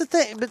 But that's the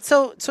thing. But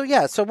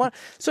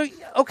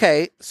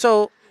okay,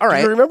 so, all right.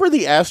 Do you remember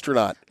the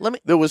astronaut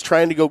that was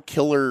trying to go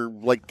kill her,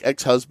 like,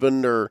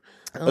 ex-husband or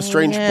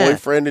estranged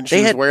boyfriend, and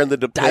she was wearing the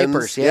Depends?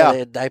 Diapers. Yeah, they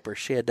had diapers.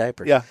 She had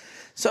diapers. Yeah.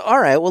 So, all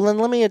right, well, then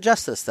let me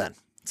adjust this then,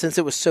 since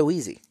it was so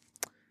easy.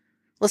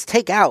 Let's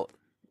take out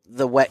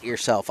the wet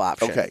yourself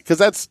option. Okay, because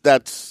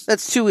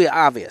that's too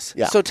obvious.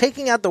 Yeah. So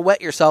taking out the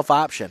wet yourself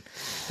option,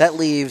 that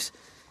leaves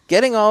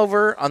getting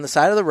over on the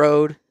side of the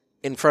road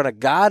in front of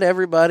God,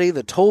 everybody.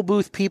 The toll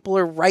booth people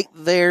are right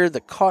there.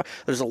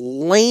 There's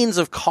lanes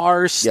of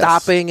cars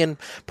stopping and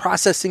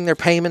processing their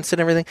payments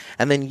and everything.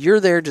 And then you're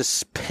there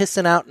just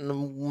pissing out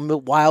in the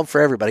wild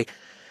for everybody.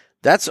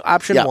 That's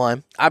option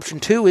one. Option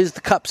two is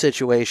the cup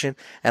situation.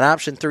 And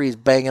option three is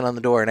banging on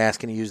the door and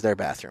asking to use their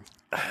bathroom.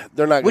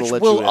 They're not going to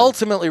let you in. Which will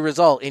ultimately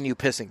result in you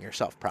pissing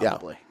yourself,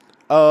 probably.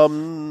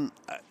 Yeah.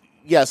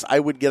 Yes, I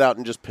would get out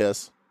and just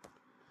piss.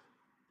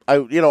 I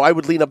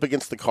would lean up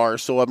against the car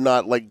so I'm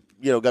not like,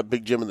 got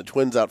Big Jim and the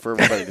twins out for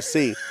everybody to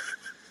see.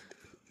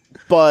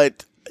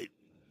 But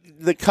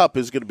the cup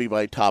is going to be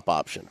my top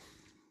option.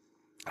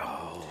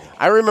 Oh.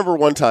 I remember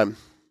one time,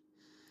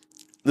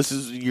 this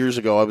is years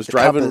ago, I was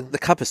driving. The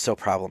cup is so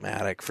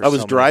problematic for I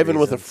was driving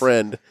with a reasons.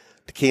 friend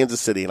to Kansas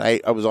City, and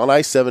I was on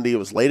I-70. It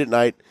was late at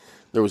night.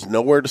 There was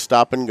nowhere to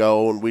stop and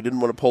go, and we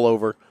didn't want to pull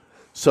over.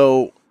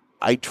 So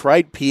I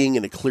tried peeing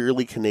in a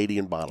clearly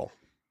Canadian bottle.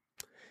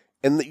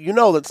 And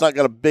that's not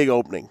got a big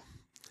opening.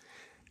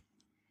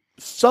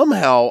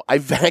 Somehow I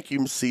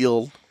vacuum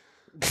sealed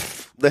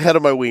the head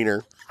of my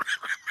wiener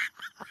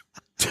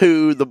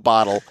to the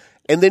bottle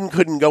and then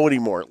couldn't go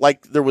anymore.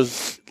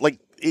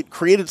 It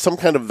created some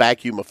kind of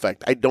vacuum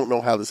effect. I don't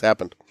know how this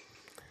happened.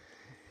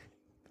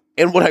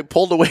 And when I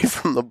pulled away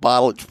from the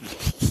bottle, it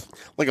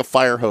like a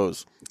fire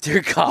hose.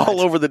 Dear God.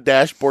 All over the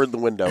dashboard and the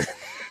window.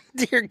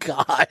 Dear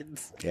God.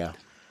 Yeah.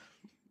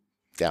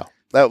 Yeah.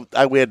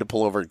 We had to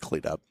pull over and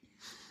clean up.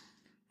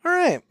 All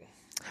right.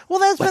 Well,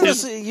 that's been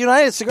the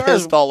United Cigars.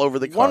 Pissed all over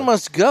the car. One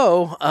must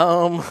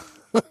go.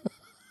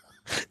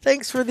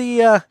 Thanks for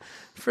the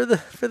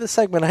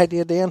segment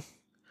idea, Dan.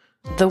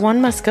 The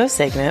One Must Go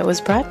segment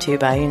was brought to you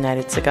by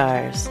United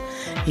Cigars.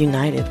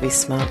 United we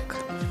smoke.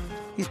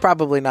 He's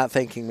probably not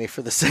thanking me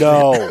for the segment.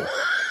 No.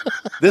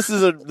 This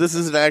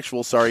is an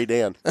actual sorry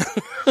Dan.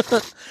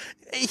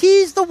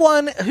 He's the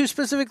one who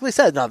specifically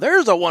said, "Now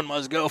there's a one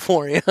must go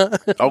for you."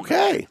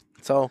 Okay.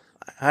 So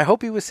I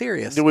hope he was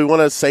serious. Do we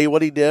want to say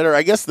what he did, or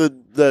I guess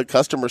the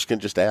customers can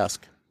just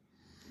ask?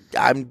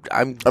 I'm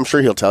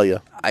sure he'll tell you.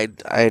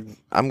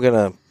 I'm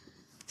gonna,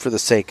 for the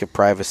sake of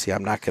privacy,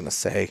 I'm not gonna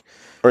say,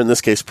 or in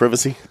this case,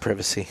 privacy.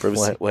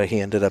 What he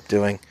ended up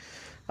doing.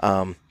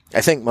 I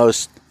think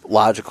most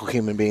logical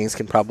human beings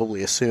can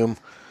probably assume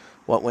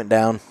what went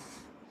down.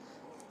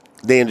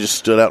 Dan just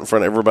stood out in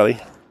front of everybody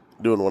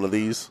doing one of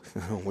these.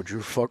 Would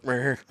you fuck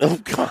me? Oh,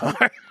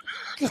 God.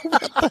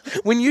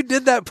 When you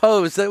did that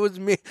pose, that was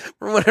me.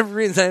 For whatever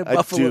reason,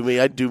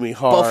 I do me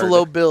hard.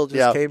 Buffalo Bill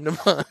just came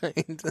to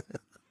mind.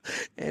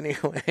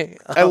 Anyway.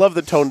 I love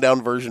the toned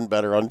down version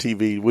better on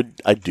TV.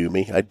 I do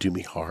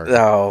me hard.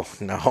 No.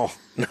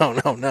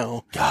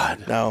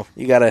 God. No.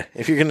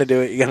 If you're going to do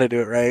it, you got to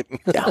do it right.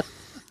 Yeah.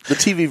 The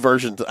TV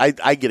version,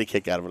 I get a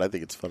kick out of it. I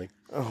think it's funny.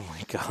 Oh,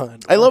 my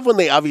God. I love when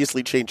they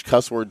obviously change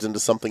cuss words into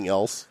something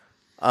else.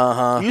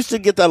 Uh-huh. You used to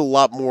get that a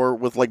lot more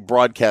with,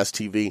 broadcast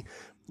TV.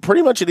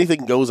 Pretty much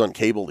anything goes on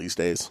cable these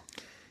days.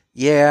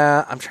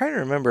 Yeah, I'm trying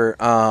to remember.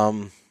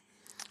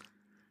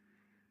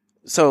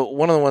 So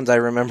one of the ones I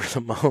remember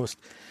the most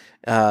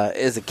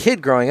as a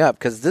kid growing up,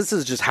 because this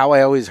is just how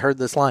I always heard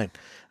this line.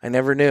 I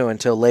never knew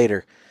until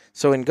later.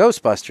 So in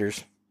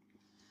Ghostbusters,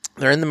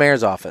 they're in the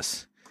mayor's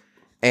office.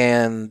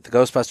 And the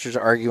Ghostbusters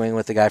are arguing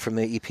with the guy from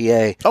the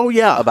EPA. Oh,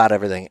 yeah. About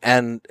everything.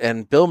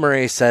 And Bill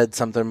Murray said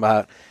something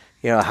about,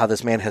 how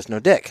this man has no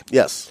dick.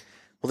 Yes.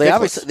 Well, they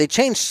obviously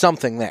changed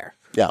something there.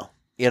 Yeah.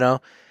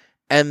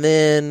 And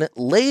then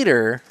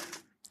later,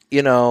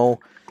 the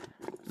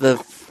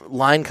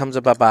line comes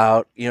up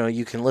about,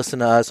 you can listen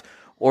to us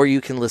or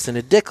you can listen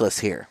to Dickless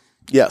here.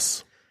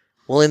 Yes.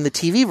 Well, in the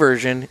TV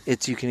version,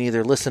 it's you can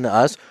either listen to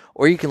us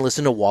or you can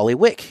listen to Wally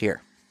Wick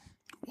here.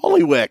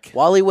 Wally Wick.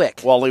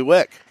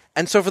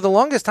 And so for the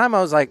longest time,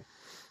 I was like,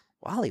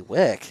 Wally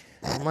Wick?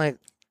 I'm like,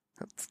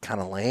 that's kind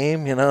of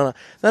lame, Then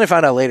I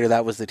found out later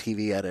that was the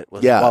TV edit.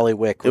 Wally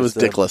Wick. It was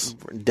Dickless.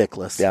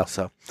 Dickless. Yeah.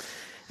 So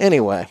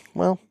anyway.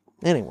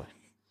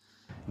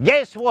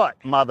 Guess what,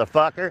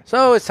 motherfucker?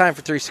 So it's time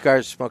for 3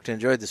 Cigars Smoked and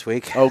Enjoyed this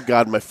week. Oh,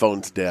 God, my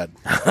phone's dead.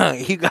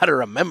 You got to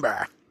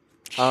remember.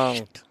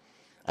 I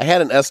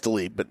had an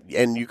Esteli,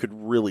 and you could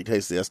really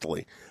taste the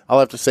Esteli. I'll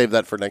have to save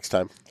that for next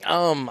time.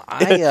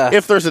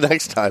 If there's a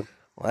next time.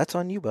 Well, that's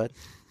on you, bud.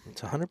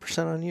 It's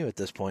 100% on you at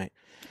this point.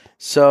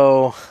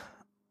 So,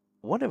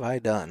 what have I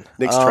done?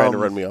 Nick's trying to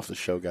run me off the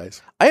show,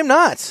 guys. I am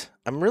not.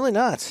 I'm really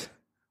not.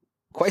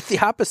 Quite the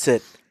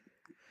opposite.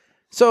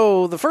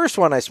 So, the first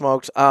one I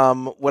smoked,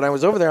 when I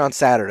was over there on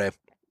Saturday,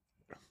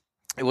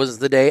 it was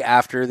the day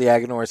after the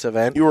Aganorsa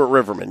event. You were at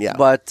Riverman, yeah.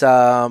 But,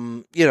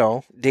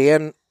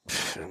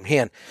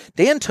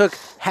 Dan took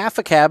half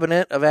a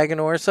cabinet of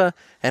Aganorsa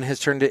and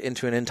has turned it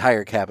into an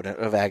entire cabinet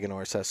of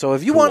Aganorsa. So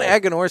if you want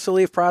Aganorsa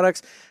leaf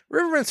products,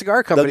 Riverman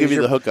Cigar Company they'll give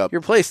you the hookup.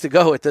 Your place to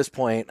go at this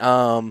point.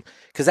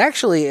 Because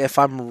actually, if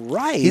I'm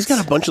right... He's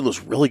got a bunch of those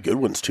really good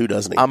ones too,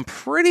 doesn't he? I'm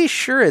pretty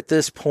sure at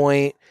this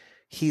point,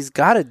 he's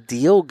got a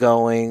deal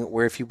going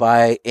where if you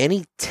buy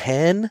any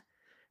 10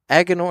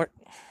 Aganor.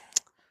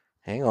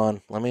 Hang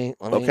on. Let me.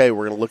 Okay,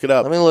 we're gonna look it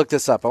up. Let me look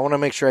this up. I want to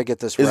make sure I get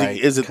this right.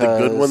 Is it the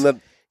good one that?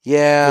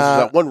 Yeah,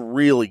 there's that one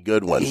really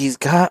good one. He's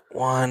got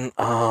one.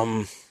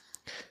 Oh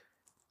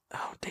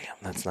damn,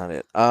 that's not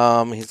it.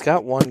 He's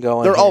got one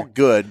going. They're here. all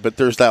good, but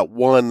there's that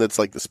one that's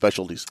like the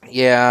specialties.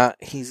 Yeah,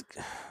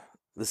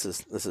 This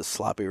is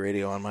sloppy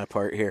radio on my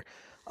part here.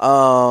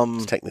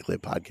 It's technically a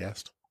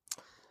podcast.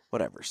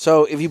 Whatever.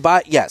 So if you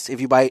buy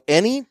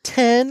any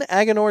 10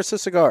 Aganorsa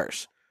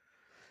cigars,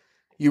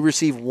 you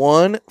receive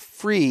one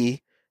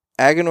free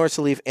Aganorsa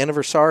Leaf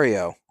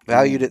Anniversario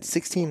valued at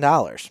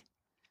 $16.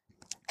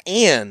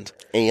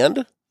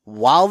 And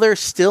while they're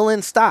still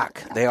in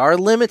stock, they are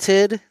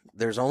limited.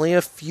 There's only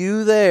a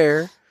few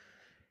there.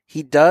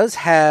 He does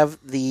have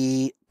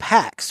the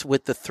packs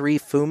with the 3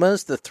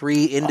 Fumas, the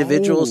 3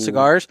 individual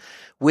cigars,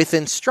 with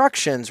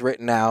instructions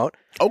written out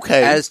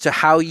as to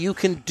how you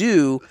can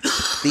do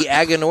the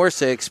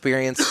Aganorsa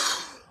experience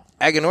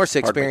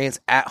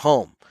at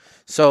home.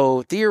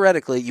 So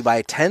theoretically, you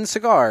buy 10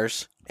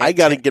 cigars. I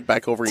got to get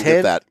back over and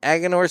get that.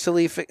 10 Aganorsa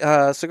Leaf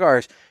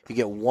cigars. You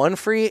get one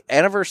free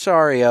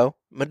Anniversario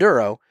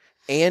Maduro,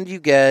 and you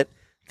get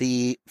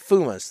the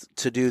Fumas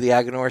to do the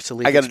Aganorsa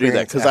Leaf. I got to do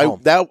that because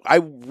I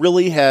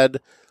really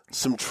had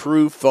some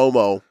true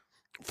FOMO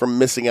from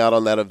missing out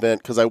on that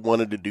event because I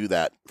wanted to do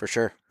that for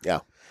sure.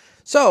 Yeah.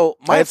 So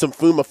I had some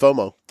Fuma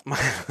FOMO. My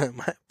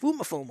Fuma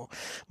FOMO.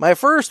 My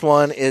first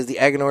one is the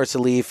Aganorsa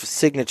Leaf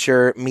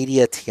Signature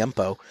Media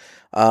Tiempo.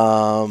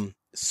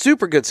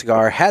 Super good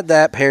cigar. Had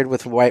that paired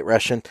with White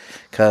Russian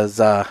because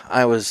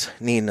I was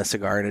needing a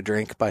cigar and a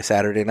drink by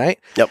Saturday night.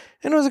 Yep.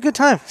 And it was a good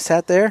time.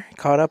 Sat there,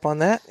 caught up on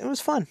that. It was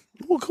fun.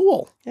 Well,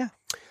 cool. Yeah.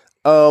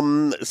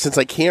 Since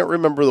I can't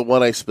remember the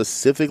one I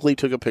specifically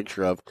took a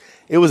picture of,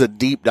 it was a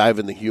deep dive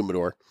in the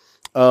humidor.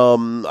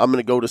 I'm going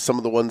to go to some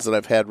of the ones that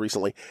I've had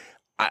recently.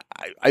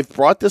 I've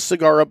brought this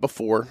cigar up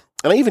before,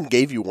 and I even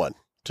gave you one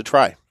to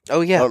try.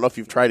 Oh, yeah. I don't know if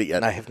you've tried it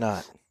yet. I have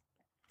not.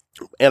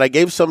 And I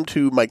gave some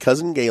to my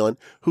cousin Galen,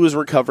 who is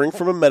recovering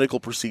from a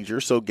medical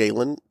procedure. So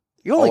Galen,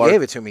 you only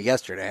gave it to me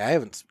yesterday. I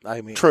haven't.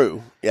 I mean,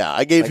 true. Yeah,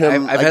 I gave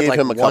him. I gave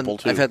him a couple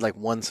too. I've had like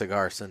one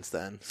cigar since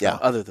then. So, yeah.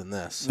 Other than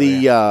this,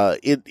 so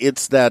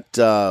it's that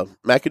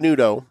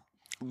Macanudo,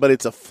 but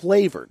it's a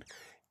flavored.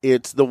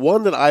 It's the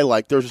one that I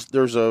like.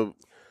 There's a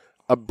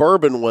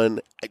bourbon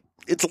one.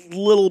 It's a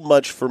little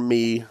much for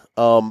me,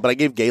 but I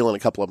gave Galen a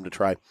couple of them to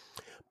try.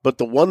 But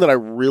the one that I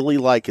really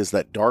like is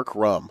that dark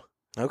rum.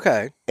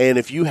 Okay. And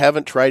if you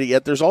haven't tried it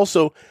yet, there's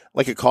also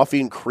like a coffee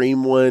and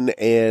cream one,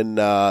 and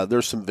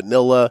there's some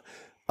vanilla.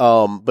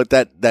 But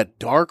that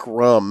dark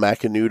rum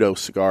Macanudo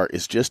cigar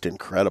is just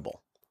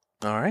incredible.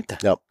 All right. Then.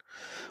 Yep.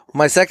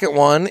 My second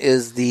one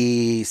is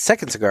the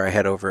second cigar I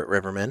had over at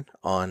Riverman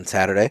on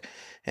Saturday,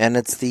 and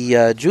it's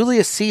the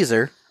Julius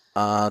Caesar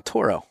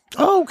Toro.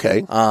 Oh,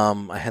 okay.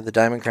 I had the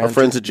Diamond Crown. Our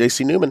friends at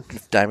J.C. Newman.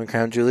 Diamond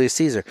Crown Julius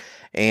Caesar.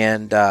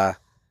 And I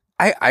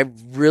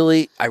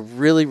really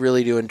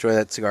do enjoy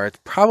that cigar. It's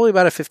probably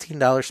about a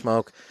 $15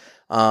 smoke.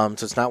 So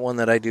it's not one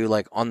that I do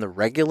like on the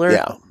regular.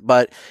 Yeah.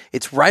 But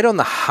it's right on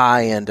the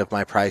high end of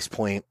my price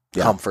point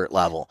comfort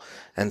level.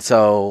 And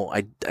so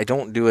I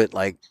don't do it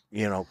like,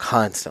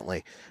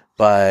 constantly.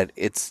 But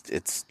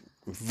it's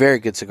very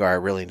good cigar. I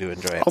really do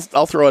enjoy it.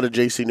 I'll throw out a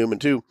J.C. Newman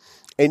too.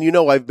 And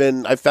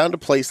I found a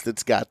place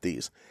that's got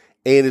these.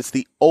 And it's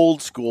the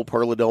old school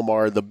Perla Del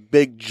Mar, the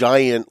big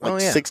giant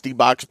 60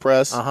 box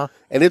press. Uh-huh.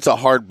 And it's a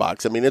hard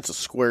box. I mean, it's a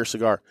square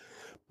cigar.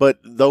 But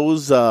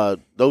those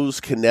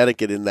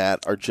Connecticut in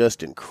that are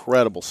just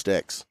incredible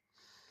sticks.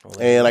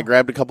 And I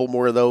grabbed a couple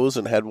more of those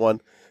and had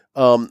one.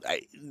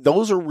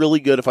 Those are really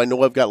good if I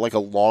know I've got like a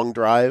long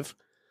drive.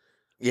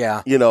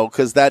 Yeah.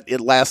 Because it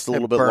lasts a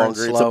little bit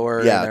longer. Slower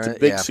it's a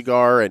big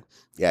cigar. And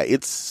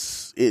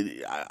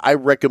I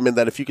recommend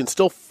that if you can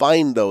still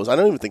find those. I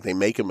don't even think they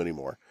make them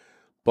anymore.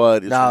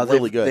 But it's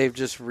really good. They've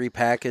just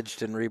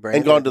repackaged and rebranded.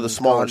 And gone to the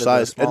smaller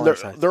size. And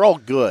they're all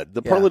good.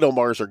 The Perla Del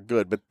Mars are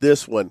good. But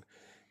this one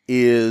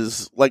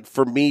is, like,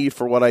 for me,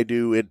 for what I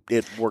do, it works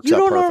out perfect. You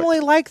don't normally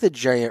like the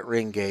giant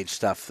ring gauge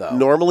stuff, though.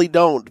 Normally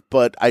don't,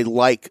 but I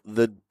like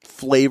the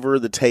flavor,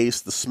 the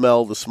taste, the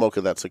smell, the smoke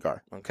of that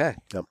cigar. Okay.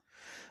 Yep.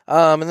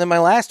 And then my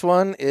last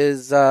one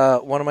is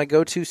one of my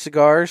go-to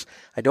cigars.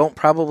 I don't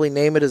probably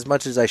name it as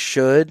much as I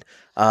should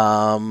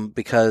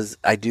because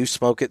I do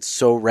smoke it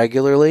so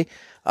regularly.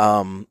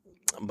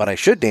 But I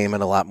should name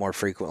it a lot more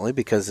frequently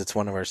because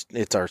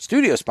it's our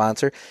studio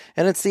sponsor,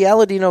 and it's the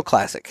Aladino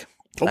Classic.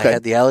 Okay. I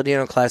had the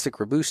Aladino Classic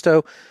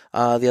Robusto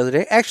the other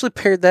day. Actually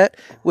paired that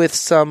with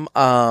some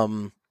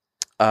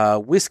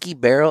whiskey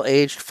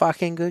barrel-aged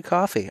fucking good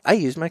coffee. I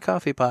used my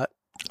coffee pot.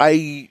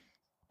 I'm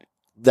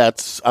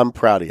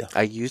proud of you.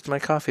 I used my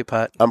coffee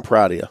pot. I'm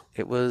proud of you.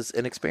 It was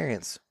an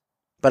experience,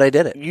 but I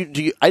did it.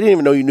 I didn't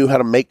even know you knew how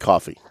to make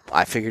coffee.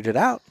 I figured it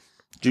out.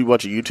 Did you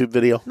watch a YouTube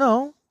video?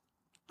 No.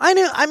 I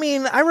knew. I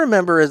mean, I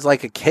remember as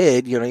like a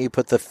kid, you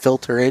put the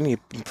filter in, you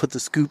put the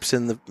scoops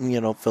in the,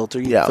 filter,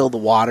 you fill the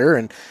water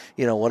and,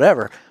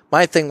 whatever.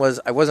 my thing was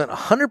I wasn't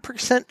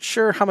 100%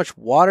 sure how much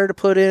water to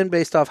put in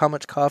based off how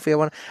much coffee I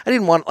wanted. I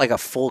didn't want like a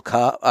full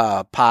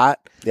cup pot.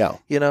 Yeah.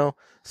 You know?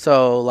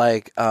 So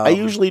like I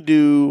usually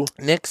do.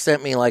 Nick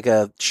sent me like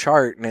a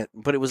chart,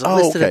 but it was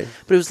listed. Okay.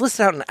 But it was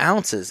listed out in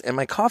ounces, and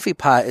my coffee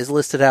pot is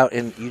listed out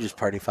in. You just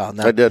party fouled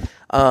that. I did.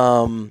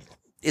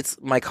 It's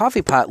my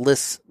coffee pot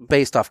lists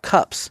based off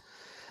cups,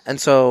 and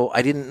so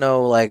I didn't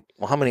know like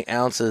how many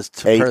ounces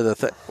to per the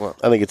thing. Well,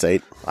 I think it's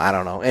 8. I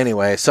don't know.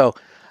 Anyway, so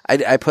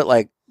I put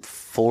like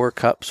 4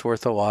 cups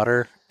worth of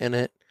water in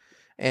it,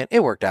 and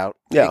it worked out.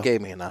 Yeah. It gave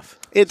me enough.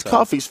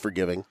 Coffee's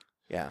forgiving.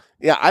 Yeah.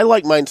 Yeah, I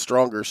like mine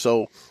stronger,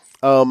 so.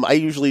 I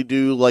usually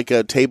do like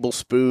a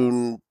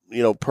tablespoon,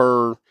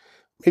 per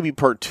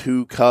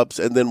 2 cups,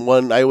 and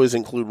then I always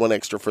include 1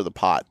 extra for the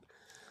pot.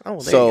 Oh,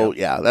 there so you go.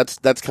 yeah,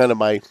 that's kind of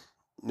my,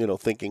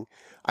 thinking.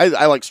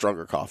 I like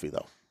stronger coffee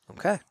though.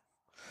 Okay.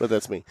 But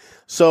that's me.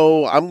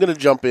 So I'm going to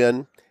jump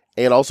in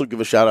and also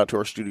give a shout out to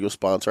our studio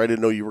sponsor. I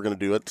didn't know you were going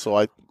to do it, so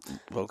I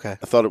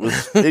thought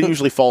it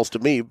usually falls to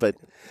me, but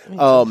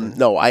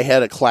no, I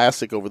had a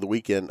classic over the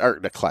weekend, or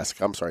a classic.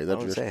 I'm sorry,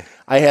 that's yours.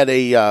 I had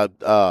a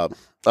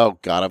oh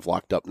God, I've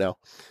locked up now.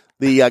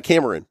 The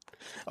Cameroon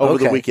over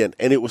the weekend,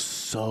 and it was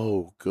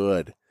so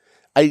good.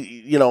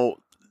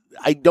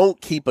 I don't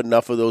keep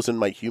enough of those in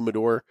my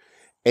humidor,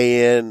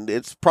 and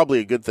it's probably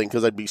a good thing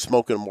because I'd be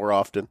smoking them more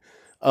often.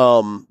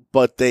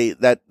 But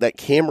that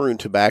Cameroon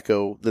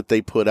tobacco that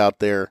they put out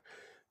there,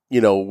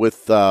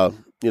 with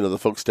the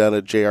folks down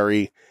at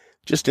JRE,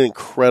 just an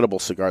incredible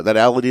cigar. That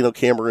Aladino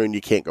Cameroon,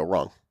 you can't go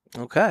wrong.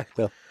 Okay.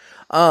 Yeah.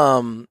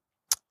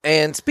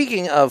 And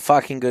speaking of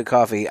fucking good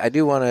coffee, I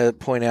do want to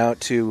point out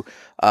to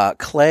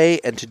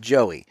Clay and to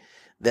Joey.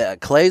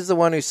 Clay's the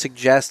one who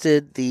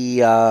suggested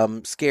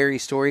the scary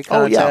story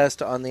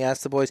contest on the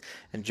Ask the Boys,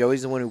 and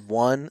Joey's the one who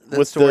won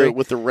the story.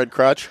 With the red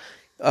crotch?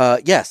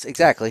 Yes,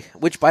 exactly.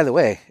 Which, by the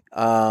way,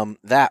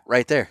 that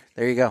right there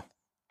you go.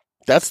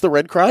 That's the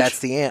red crotch? That's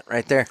the ant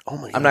right there. Oh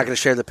my God. I'm not going to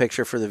share the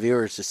picture for the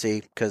viewers to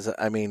see because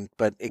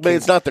but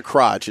it's not the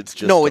crotch. It's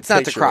just no, it's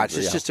not the crotch.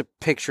 It's just a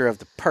picture of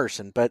the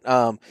person. But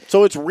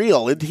so it's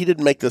real. He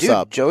didn't make this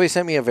up. Joey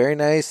sent me a very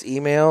nice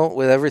email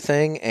with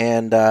everything,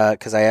 and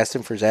because I asked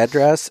him for his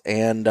address,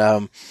 and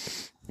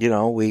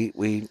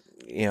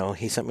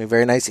he sent me a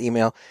very nice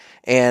email,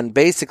 and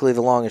basically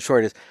the long and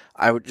short is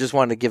I just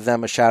wanted to give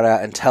them a shout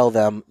out and tell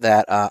them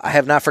that I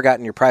have not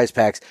forgotten your prize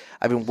packs.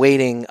 I've been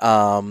waiting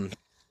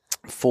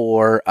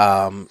for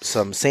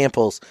some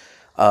samples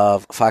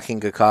of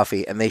fucking good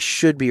coffee, and they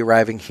should be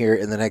arriving here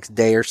in the next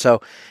day or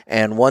so.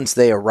 And once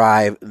they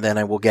arrive, then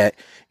I will get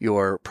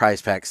your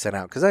prize pack sent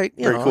out because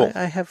cool.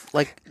 I have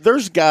like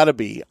there's got to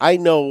be I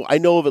know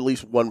of at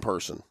least one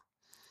person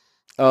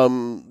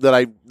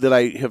that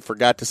I have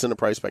forgot to send a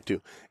prize pack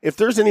to. If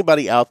there's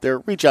anybody out there,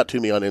 reach out to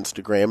me on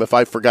Instagram. If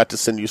I forgot to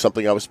send you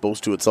something I was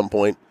supposed to at some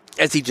point.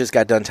 As he just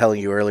got done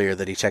telling you earlier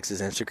that he checks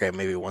his Instagram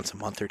maybe once a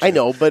month or two. I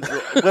know, but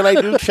when I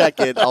do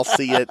check it, I'll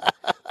see it.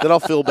 Then I'll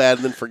feel bad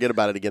and then forget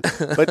about it again.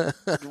 But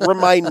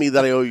remind me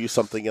that I owe you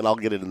something, and I'll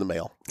get it in the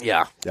mail.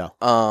 Yeah. Yeah.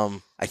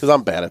 Because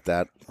I'm bad at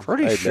that.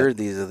 Pretty sure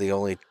these are the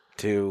only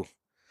 2.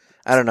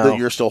 I don't know. That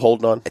you're still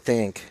holding on? I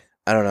think.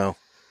 I don't know.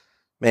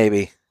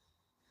 Maybe.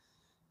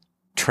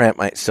 Trent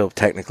might still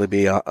technically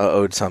be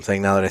owed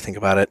something now that I think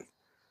about it.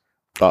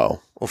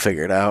 Uh-oh. We'll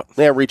figure it out.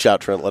 Yeah, reach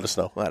out, Trent. Let us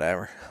know.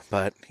 Whatever.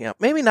 But, yeah,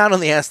 maybe not on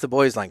the Ask the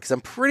Boys line, because I'm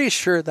pretty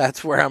sure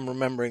that's where I'm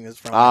remembering this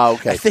from.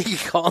 Okay. I think he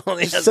called on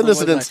the Ask Send the us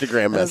Boys an line.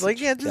 Instagram message. I was like,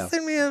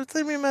 send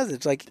me a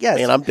message. Like, yes.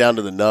 Man, I'm down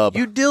to the nub.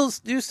 You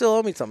still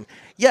owe me something.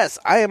 Yes,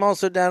 I am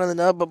also down in the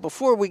nub, but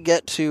before we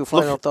get to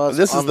final thoughts,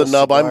 this is the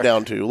nub cigar, I'm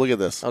down to. Look at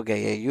this.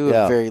 Okay, yeah, you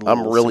have very little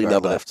I'm really cigar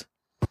nubbing left.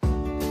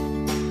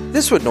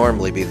 This would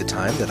normally be the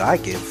time that I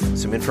give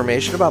some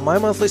information about My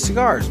Monthly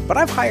Cigars, but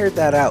I've hired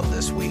that out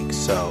this week,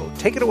 so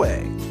take it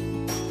away.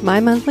 My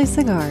Monthly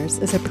Cigars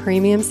is a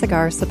premium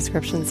cigar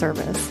subscription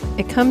service.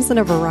 It comes in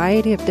a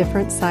variety of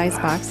different size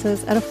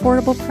boxes at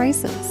affordable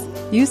prices.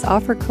 Use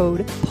offer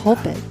code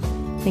PULPIT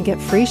and get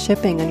free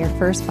shipping on your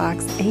first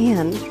box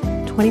and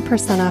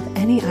 20% off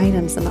any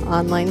items in the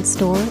online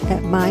store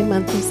at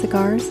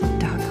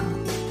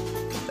mymonthlycigars.com.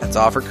 That's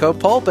offer code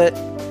PULPIT.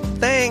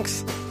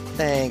 Thanks.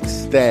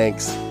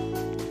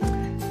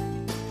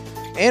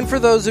 And for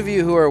those of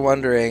you who are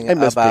wondering I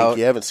miss about...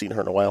 Pinky. I haven't seen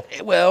her in a while.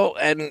 Well,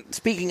 and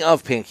speaking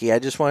of Pinky, I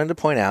just wanted to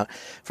point out,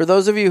 for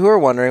those of you who are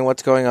wondering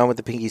what's going on with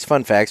the Pinky's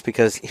Fun Facts,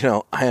 because,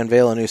 I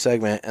unveil a new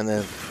segment and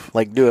then,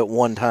 do it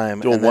one time.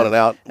 Do it one and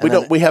out.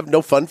 We have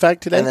no fun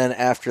fact today? And then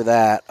after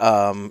that,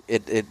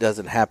 it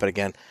doesn't happen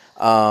again.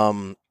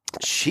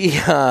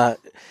 She's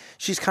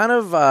kind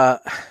of... I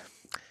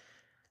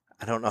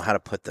don't know how to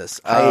put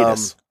this.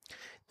 Hiatus.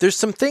 There's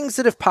some things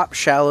that have popped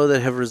shallow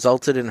that have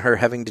resulted in her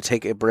having to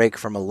take a break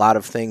from a lot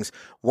of things,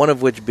 one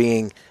of which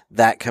being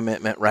that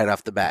commitment right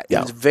off the bat. Yeah.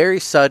 It was very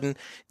sudden.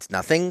 It's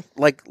nothing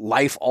like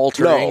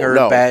life-altering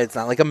or bad. It's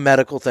not like a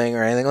medical thing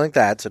or anything like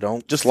that, so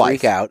don't just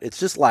freak out.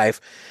 It's just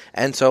life.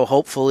 And so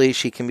hopefully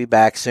she can be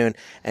back soon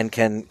and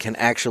can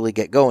actually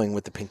get going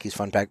with the Pinky's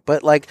Fun Pack.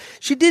 But,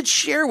 she did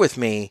share with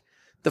me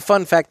the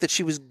fun fact that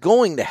she was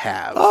going to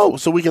have. Oh,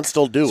 so we can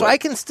still do it. So I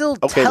can still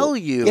tell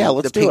you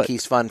the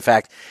Pinky's fun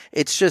fact.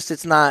 It's just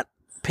it's not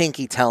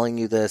Pinky telling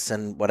you this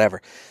and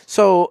whatever.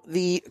 So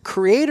the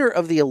creator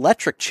of the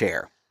electric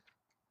chair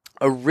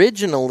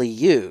originally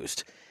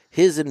used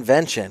his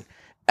invention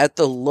at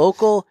the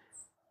local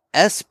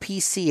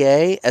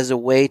SPCA as a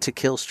way to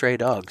kill stray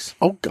dogs.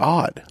 Oh,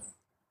 God.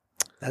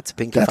 That's a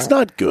Pinky That's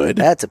not good.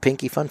 That's a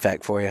Pinky fun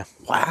fact for you.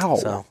 Wow.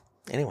 So,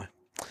 anyway.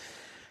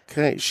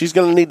 Okay. She's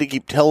going to need to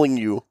keep telling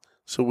you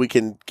so we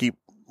can keep...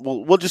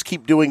 We'll just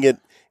keep doing it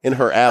in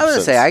her absence. I was going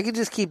to say, I could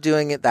just keep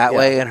doing it that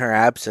way in her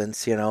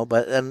absence,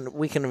 but then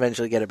we can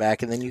eventually get it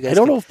back, and then you guys I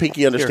don't know if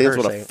Pinky understands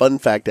what a fun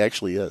fact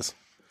actually is.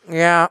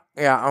 Yeah,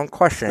 I'm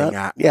questioning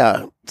that.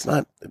 Yeah, it's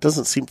not... It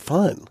doesn't seem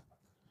fun.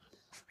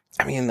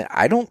 I mean,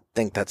 I don't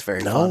think that's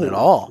very fun at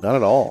all. Not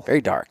at all.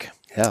 Very dark.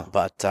 Yeah.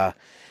 But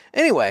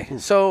anyway,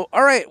 so,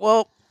 all right,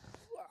 well,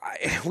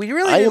 we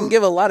really didn't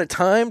give a lot of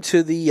time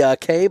to the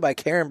K by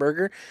Karen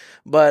Berger,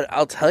 but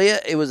I'll tell you,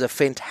 it was a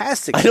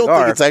fantastic cigar. I don't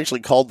think it's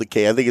actually called the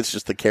K. I think it's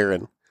just the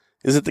Karen.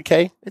 Is it the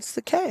K? It's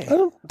the K.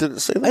 Did it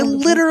say that? I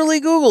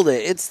literally Googled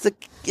it. It's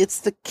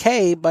the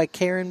K by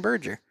Karen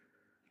Berger.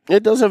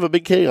 It does have a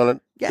big K on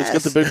it. Yes.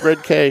 It's got the big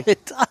red K.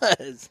 It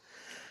does.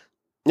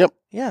 Yep.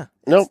 Yeah.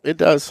 Nope, it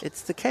does.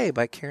 It's the K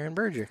by Karen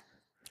Berger.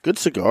 Good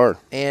cigar.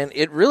 And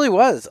it really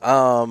was.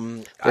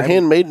 They're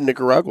handmade in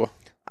Nicaragua.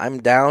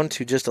 I'm down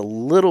to just a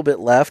little bit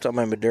left on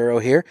my Maduro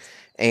here,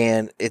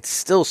 and it's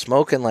still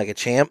smoking like a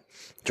champ.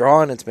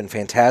 Draw on it's been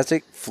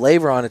fantastic.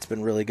 Flavor on it's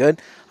been really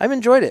good. I've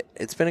enjoyed it.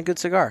 It's been a good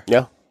cigar.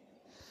 Yeah.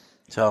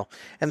 So,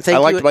 and I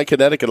liked my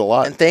Connecticut a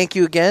lot. And thank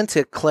you again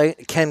to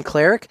Ken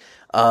Cleric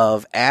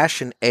of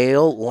Ash and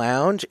Ale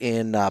Lounge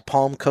in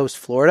Palm Coast,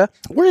 Florida.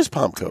 Where is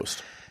Palm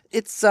Coast?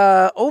 It's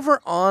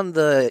over on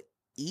the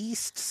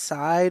east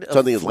side of Florida.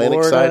 It's on the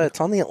Atlantic side?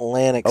 It's on the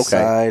Atlantic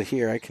side.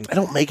 Here, I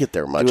don't make it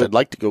there much. I'd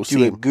like to go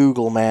see a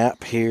Google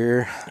map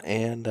here.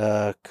 And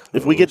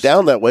if we get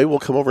down that way, we'll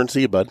come over and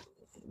see you, bud.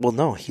 Well,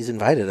 no, he's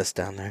invited us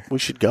down there. We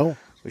should go.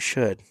 We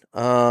should.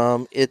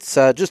 It's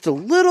just a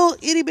little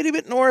itty-bitty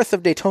bit north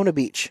of Daytona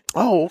Beach.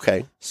 Oh,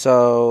 okay.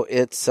 So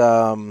it's...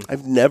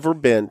 I've never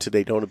been to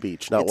Daytona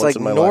Beach, not once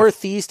in my life. It's like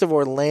northeast of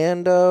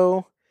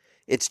Orlando.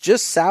 It's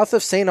just south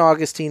of St.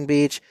 Augustine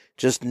Beach,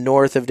 just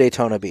north of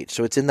Daytona Beach.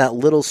 So it's in that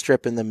little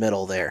strip in the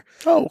middle there.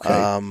 Oh,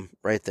 okay.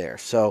 Right there.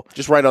 So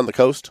just right on the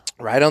coast?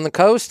 Right on the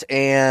coast.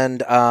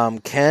 And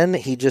Ken,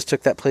 he just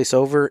took that place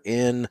over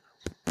in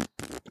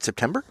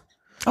September.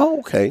 Oh,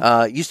 okay.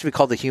 It used to be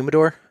called the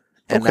Humidor,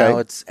 and now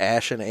it's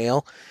Ash and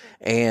Ale.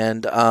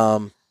 And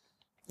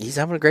he's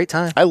having a great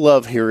time. I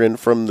love hearing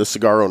from the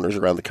cigar owners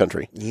around the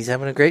country. He's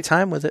having a great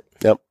time with it.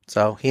 Yep.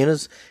 So he and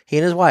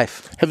his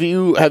wife. Have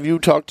you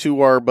talked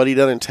to our buddy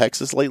down in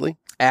Texas lately?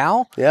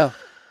 Al? Yeah.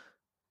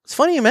 It's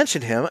funny you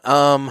mentioned him.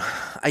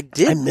 I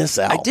miss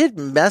Al. I did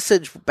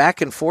message back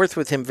and forth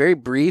with him very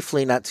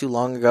briefly not too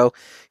long ago.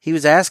 He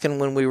was asking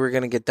when we were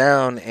going to get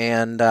down,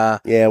 and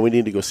yeah, we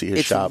need to go see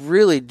his shop. It's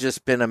really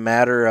just been a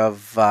matter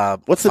of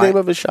what's the name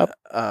of his shop?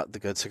 The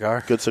Good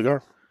Cigar. Good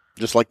Cigar,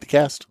 just like the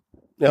cast.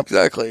 Yep.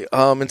 Exactly.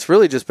 It's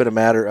really just been a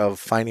matter of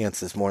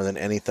finances more than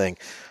anything,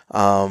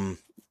 and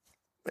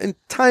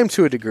time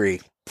to a degree.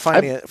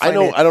 I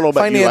don't know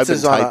about you. I've been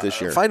tight this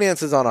year.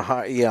 Finances on a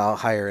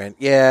higher end.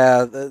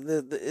 Yeah,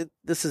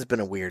 this has been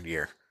a weird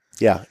year.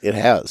 Yeah, it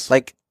has.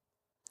 Like,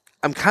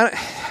 I'm kind of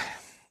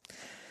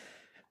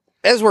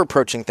as we're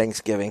approaching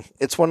Thanksgiving.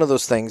 It's one of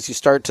those things you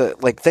start to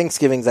like.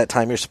 Thanksgiving's that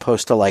time you're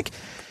supposed to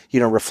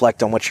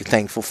reflect on what you're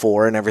thankful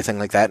for and everything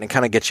like that, and it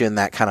kind of gets you in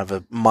that kind of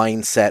a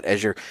mindset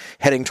as you're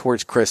heading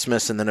towards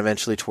Christmas and then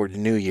eventually toward the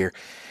New Year.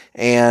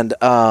 And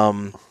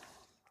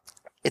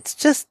it's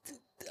just.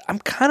 I'm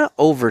kind of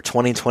over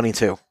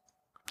 2022.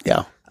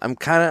 Yeah. I'm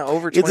kind of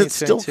over 2022. Is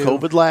it still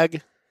COVID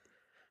lag?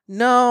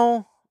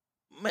 No.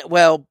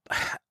 Well,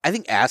 I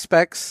think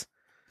aspects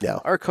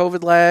are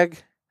COVID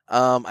lag.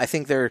 I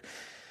think the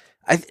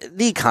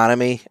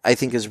economy, I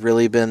think, has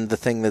really been the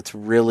thing that's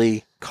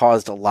really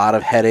caused a lot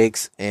of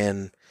headaches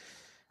in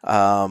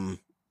probably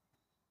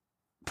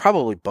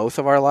both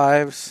of our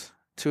lives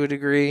to a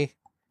degree.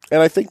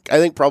 And I think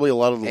probably a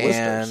lot of the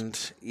listeners.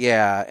 And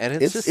yeah,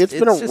 and it's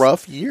been a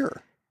rough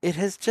year. It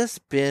has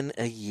just been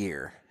a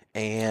year,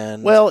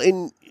 and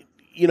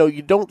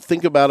you don't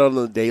think about it on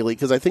the daily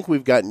because I think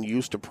we've gotten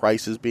used to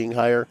prices being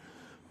higher,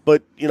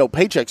 but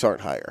paychecks aren't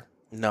higher.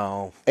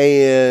 No,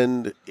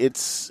 and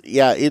it's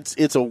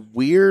a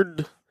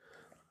weird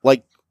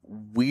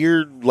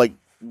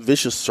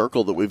vicious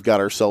circle that we've got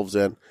ourselves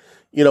in.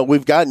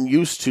 We've gotten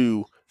used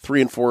to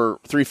 $3.50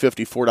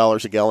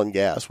 $4 a gallon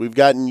gas. We've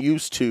gotten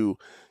used to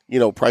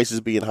prices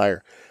being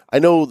higher. I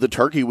know the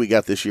turkey we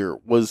got this year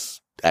was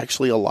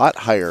actually a lot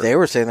higher. They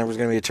were saying there was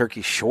going to be a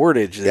turkey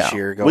shortage this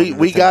year.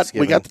 We got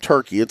the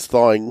turkey. It's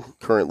thawing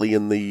currently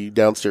in the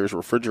downstairs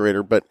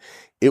refrigerator, but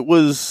it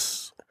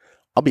was.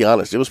 I'll be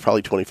honest. It was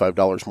probably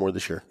 $25 more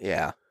this year.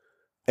 Yeah,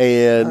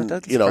 and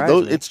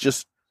it's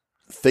just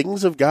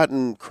things have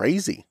gotten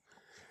crazy,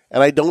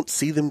 and I don't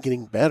see them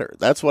getting better.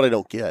 That's what I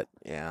don't get.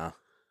 Yeah,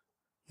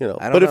 You know,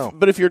 I don't know.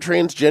 But if you're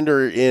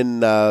transgender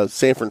in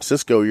San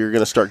Francisco, you're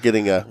going to start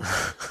getting a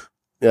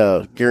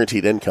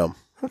guaranteed income.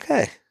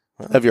 Okay.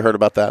 Well, have you heard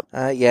about that?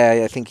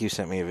 Yeah, I think you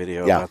sent me a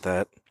video about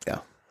that. Yeah.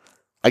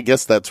 I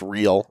guess that's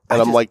real.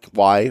 And I'm like,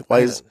 why?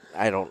 Why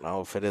I don't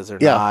know if it is or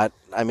not.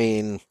 I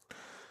mean,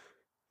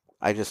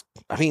 in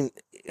San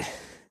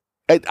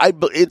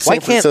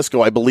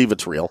Francisco, I believe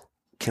it's real.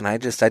 Can I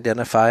just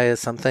identify as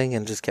something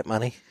and just get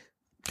money?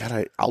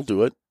 God, I'll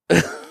do it.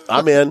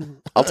 I'm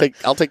in. I'll take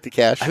the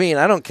cash. I mean,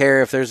 I don't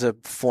care if there's a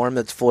form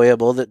that's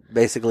FOIA-able that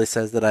basically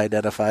says that I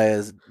identify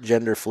as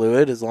gender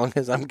fluid, as long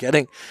as I'm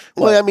getting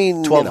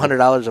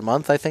 $1,200 a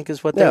month, I think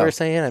is what they were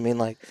saying. I mean,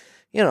 like,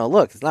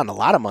 look, it's not a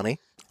lot of money.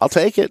 I'll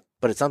take it.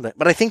 But it's something.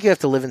 But I think you have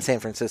to live in San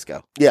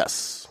Francisco.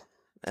 Yes.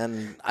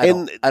 And I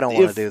don't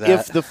want to do that.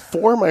 If the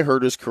form I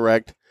heard is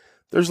correct,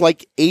 there's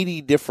like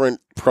 80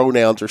 different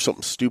pronouns or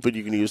something stupid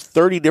you can use,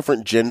 30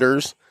 different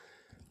genders.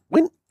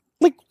 When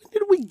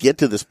did we get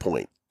to this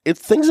point?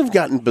 Things have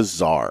gotten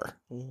bizarre.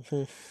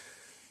 Mm-hmm.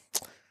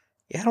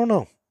 Yeah, I don't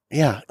know.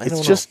 Yeah,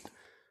 it's just,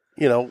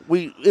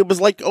 it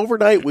was like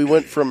overnight we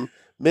went from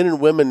men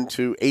and women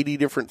to 80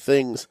 different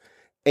things,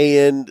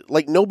 and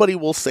like nobody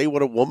will say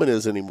what a woman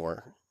is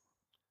anymore.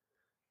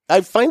 I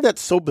find that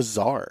so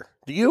bizarre.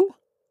 Do you?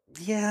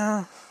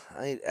 Yeah,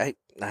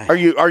 Are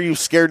you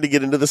scared to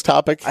get into this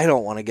topic? I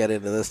don't want to get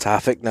into this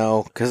topic,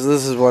 no, because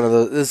this is one of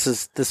the.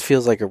 This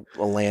feels like a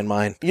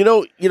landmine. I'm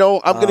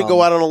going to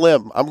go out on a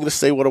limb. I'm going to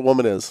say what a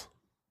woman is.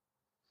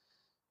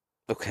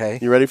 Okay,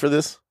 you ready for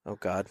this? Oh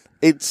God,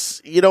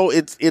 it's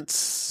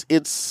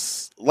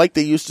like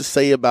they used to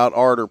say about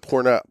art or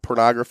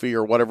pornography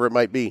or whatever it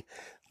might be.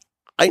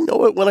 I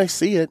know it when I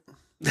see it.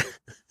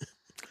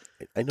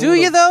 Do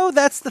you though?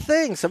 That's the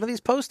thing. Some of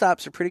these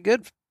post-ops are pretty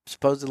good,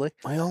 supposedly.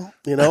 Well,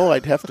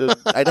 I'd have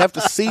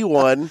to see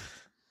one.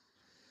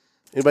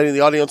 Anybody in the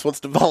audience wants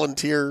to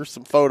volunteer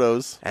some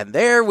photos? And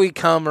there we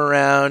come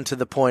around to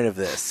the point of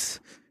this.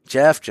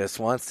 Jeff just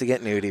wants to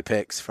get nudie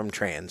pics from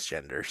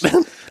transgenders.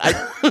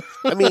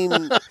 I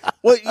mean,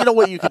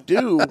 what you could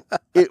do?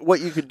 What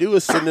you could do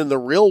is send in the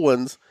real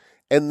ones,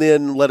 and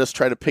then let us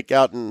try to pick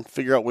out and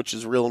figure out which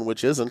is real and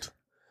which isn't.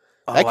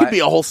 That could be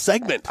a whole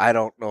segment. I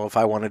don't know if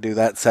I want to do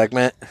that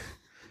segment.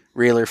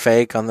 Real or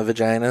fake on the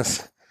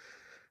vaginas.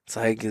 It's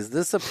like, is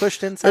this a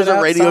pushed inside? There's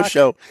a radio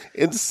show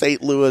in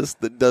St. Louis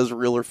that does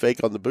real or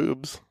fake on the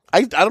boobs.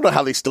 I don't know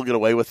how they still get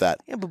away with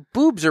that. Yeah, but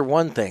boobs are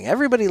one thing.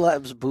 Everybody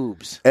loves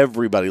boobs.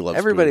 Everybody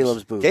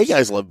loves boobs. Gay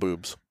guys love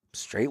boobs.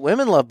 Straight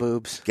women love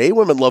boobs. Gay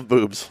women love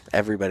boobs.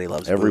 Everybody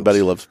loves boobs.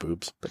 Everybody loves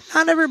boobs. But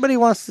not everybody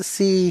wants to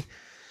see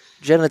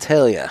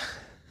genitalia.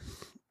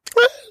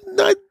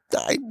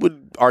 I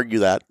would argue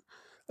that.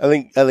 I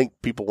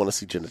think people want to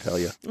see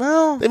genitalia.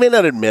 No. They may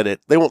not admit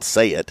it. They won't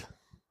say it.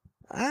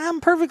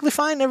 I'm perfectly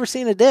fine never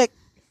seeing a dick.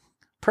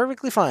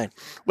 Perfectly fine.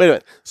 Wait a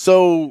minute.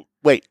 So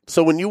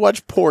when you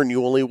watch porn,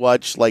 you only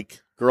watch, like,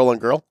 girl on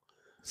girl?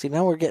 See,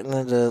 now we're getting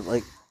into,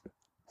 like,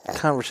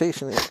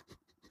 conversation.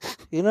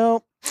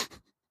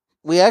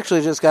 We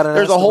actually just got an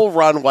There's a whole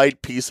Ron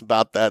White piece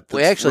about that that's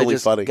we actually really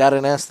just funny. Got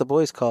an Ask the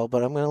Boys call,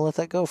 but I'm going to let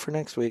that go for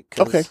next week.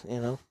 Okay.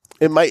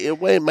 It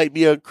might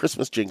be a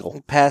Christmas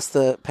jingle. Past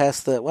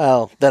the.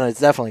 Well, then it's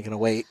definitely going to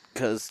wait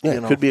because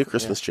it could be a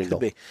Christmas jingle.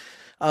 Could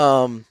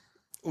be.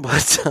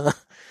 But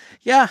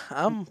yeah,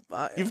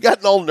 you've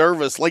gotten all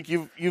nervous, like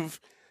you've.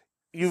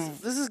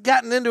 This has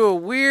gotten into a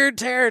weird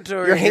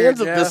territory. Your hands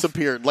have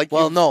disappeared. Like,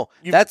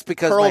 that's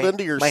because curled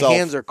into yourself. My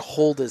hands are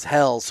cold as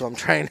hell, so I'm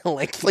trying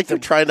to you're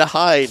trying to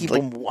hide.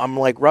 I'm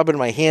like rubbing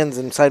my hands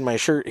inside my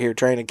shirt here,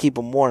 trying to keep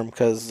them warm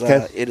because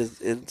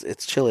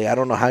it's chilly. I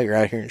don't know how you're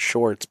out here in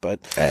shorts, but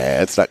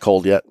it's not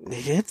cold yet.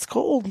 It's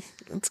cold.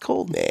 It's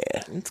cold.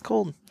 Nah. It's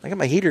cold. I got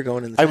my heater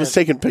going in. I was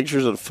taking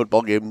pictures of a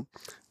football game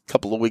a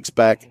couple of weeks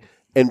back,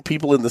 and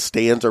people in the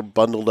stands are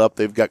bundled up.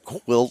 They've got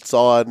quilts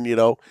on,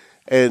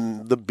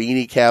 and the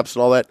beanie caps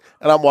and all that.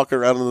 And I'm walking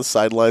around on the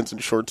sidelines in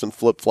shorts and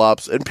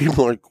flip-flops, and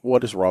people are like,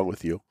 what is wrong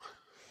with you?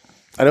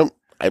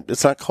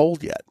 It's not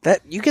cold yet.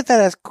 You get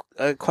that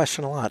as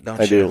question a lot, don't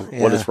you? I do.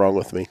 Yeah. What is wrong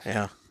with me?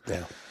 Yeah.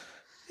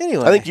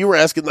 Anyway. I think you were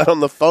asking that on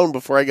the phone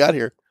before I got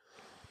here.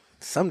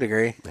 Some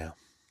degree. Yeah.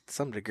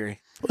 Some degree.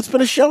 Well, it's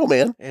been a show,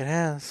 man. It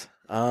has.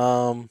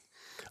 I'm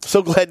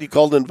so glad you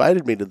called and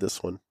invited me to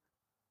this one.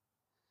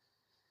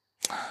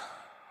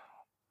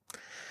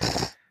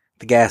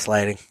 The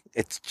gaslighting.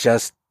 It's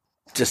just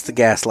the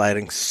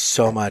gaslighting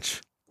so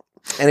much.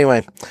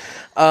 Anyway,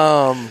 we're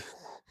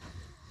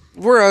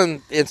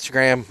on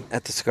Instagram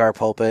at the Cigar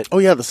Pulpit. Oh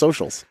yeah, the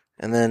socials.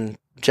 And then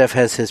Jeff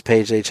has his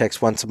page that he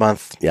checks once a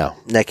month. Yeah.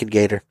 Naked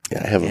Gator.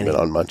 Yeah, I haven't been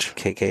on much.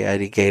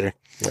 KKID Gator.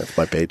 Yeah, that's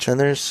my page. And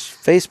there's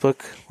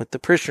Facebook with the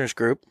Parishioners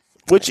Group,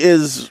 which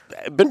is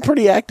been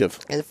pretty active.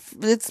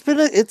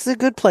 It's a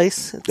good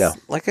place. Yeah.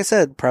 Like I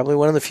said, probably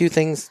one of the few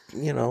things,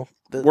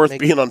 worth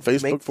being on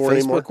Facebook for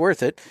anymore. Facebook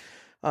worth it.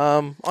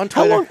 On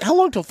Twitter. How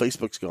long till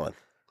Facebook's gone?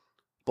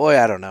 Boy,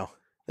 I don't know.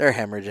 They're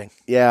hemorrhaging.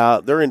 Yeah,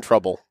 they're in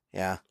trouble.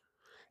 Yeah.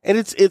 And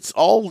it's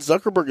all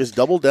Zuckerberg has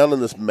doubled down on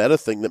this meta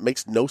thing that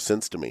makes no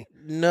sense to me.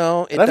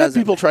 No, it And I've had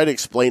doesn't. people try to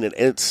explain it,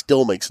 and it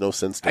still makes no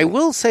sense to me. I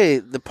will say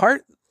the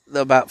part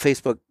about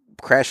Facebook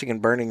crashing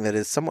and burning that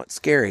is somewhat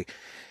scary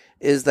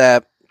is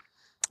that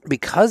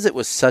because it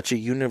was such a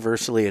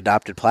universally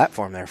adopted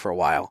platform there for a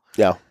while.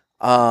 Yeah.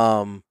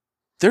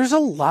 There's a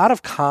lot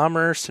of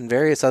commerce and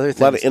various other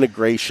things. A lot of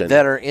integration.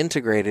 That are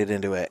integrated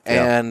into it.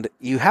 Yeah. And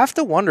you have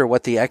to wonder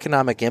what the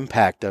economic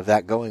impact of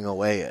that going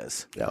away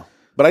is. Yeah.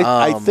 But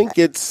I think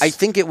I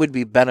think it would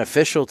be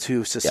beneficial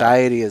to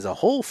society as a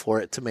whole for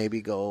it to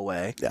maybe go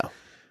away. Yeah.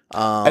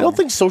 I don't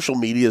think social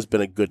media has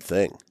been a good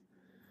thing.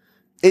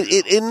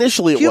 It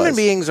initially Human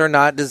beings are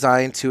not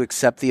designed to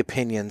accept the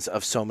opinions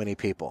of so many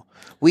people.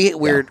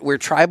 We're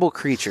tribal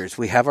creatures.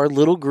 We have our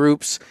little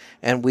groups,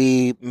 and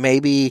we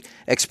maybe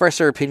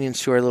express our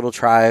opinions to our little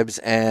tribes,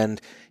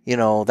 and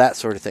that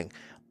sort of thing.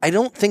 I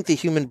don't think the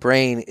human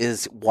brain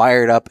is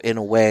wired up in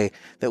a way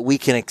that we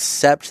can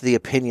accept the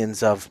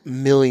opinions of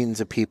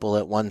millions of people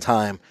at one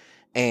time.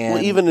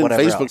 And even in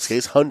Facebook's else.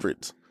 case,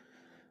 hundreds.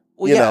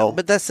 Well,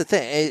 but that's the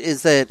thing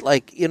is that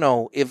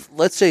if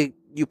let's say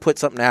you put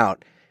something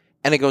out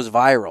and it goes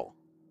viral,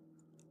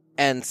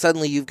 and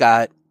suddenly you've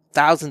got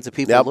thousands of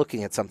people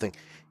looking at something,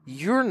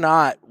 you're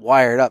not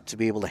wired up to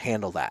be able to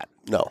handle that.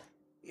 No,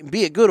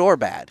 be it good or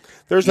bad.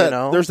 There's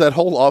that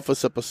whole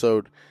Office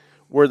episode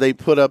where they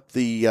put up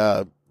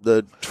the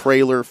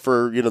trailer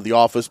for The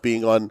Office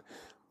being on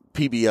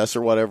PBS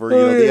or whatever.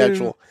 The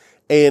actual,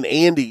 and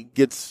Andy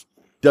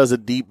does a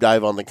deep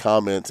dive on the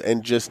comments,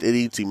 and it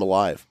eats him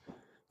alive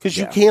because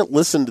you can't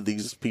listen to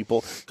these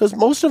people because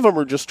most of them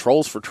are just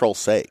trolls for troll's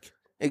sake.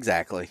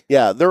 Exactly.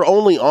 Yeah, they're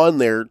only on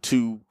there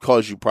to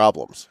cause you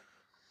problems.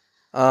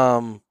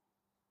 And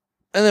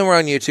then we're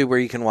on YouTube where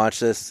you can watch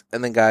this.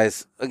 And then,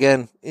 guys,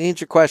 again, you need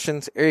your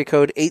questions. Area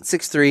code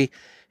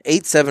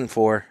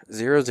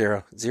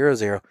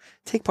 863-874-0000.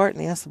 Take part in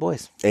the Ask the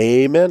Boys.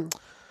 Amen.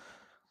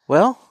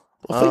 Well,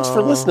 thanks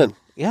for listening.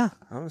 Yeah,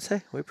 I'm going to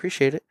say we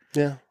appreciate it.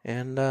 Yeah.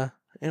 And,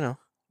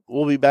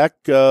 we'll be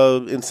back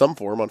in some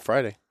form on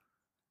Friday.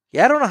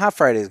 Yeah, I don't know how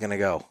Friday is going to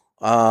go.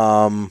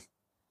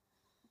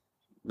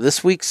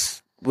 This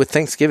week's with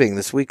Thanksgiving.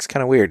 This week's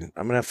kind of weird.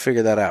 I'm going to have to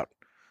figure that out.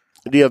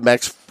 Do you have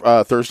Max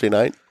Thursday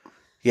night?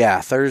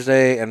 Yeah,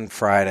 Thursday and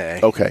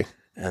Friday. Okay.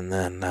 And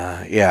then,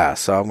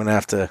 so I'm going to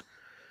have to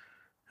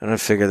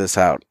figure this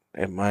out.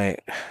 It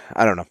might,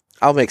 I don't know.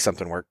 I'll make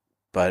something work,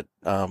 but,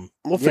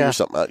 we'll figure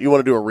something out. You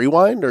want to do a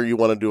rewind or you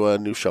want to do a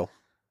new show?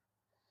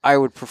 I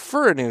would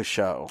prefer a new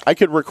show. I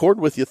could record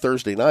with you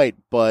Thursday night,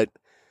 but,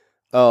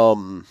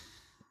 I'm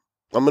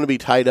going to be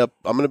tied up.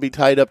 I'm going to be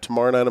tied up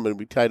tomorrow night. I'm going to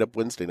be tied up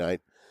Wednesday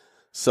night.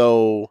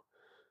 So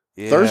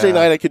Thursday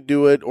night I could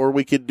do it, or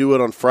we could do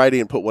it on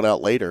Friday and put one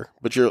out later.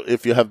 But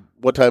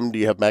what time do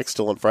you have Max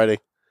still on Friday?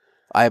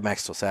 I have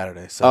Max till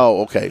Saturday. So.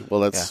 Oh, okay.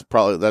 Well, that's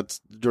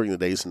during the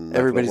days. And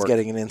everybody's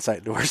getting an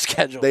insight to our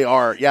schedule. They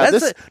are. Yeah.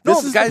 This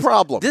is the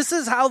problem. This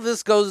is how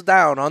this goes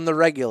down on the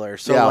regular.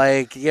 So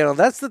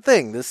that's the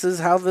thing. This is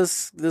how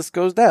this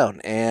goes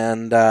down.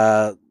 And,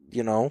 we're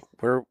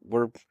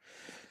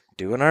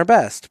doing our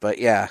best, but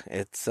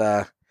it's,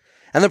 and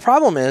the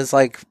problem is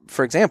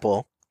for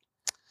example,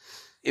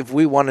 if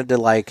we wanted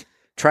to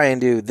try and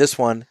do this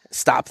one,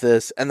 stop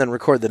this, and then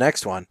record the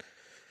next one,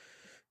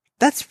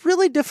 that's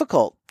really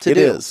difficult to do.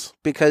 It is.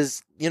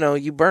 Because,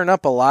 you burn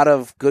up a lot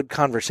of good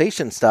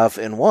conversation stuff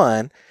in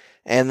one,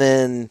 and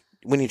then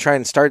when you try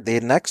and start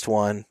the next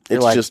one,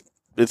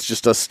 it's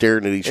just us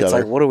staring at each other. It's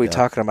like, what are we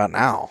talking about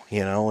now?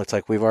 It's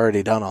like we've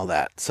already done all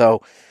that.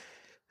 So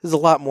there's a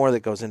lot more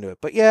that goes into it.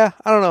 But I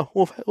don't know.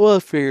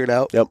 We'll figure it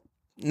out. Yep.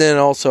 And then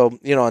also,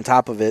 on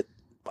top of it,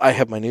 I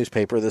have my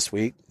newspaper this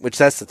week, which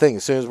that's the thing.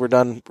 As soon as we're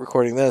done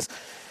recording this,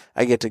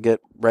 I get to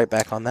get right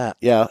back on that.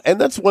 Yeah, and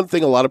that's one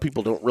thing a lot of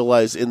people don't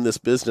realize in this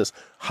business.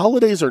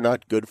 Holidays are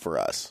not good for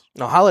us.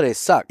 No, holidays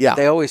suck. Yeah.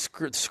 They always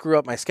screw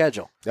up my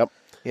schedule. Yep.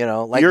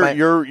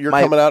 You're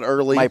coming out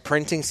early. My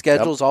printing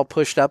schedule's all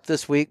pushed up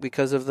this week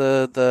because of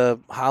the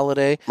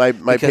holiday.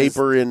 My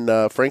paper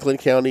in Franklin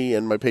County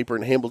and my paper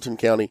in Hamilton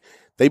County,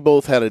 they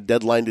both had a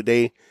deadline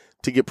today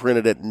to get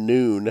printed at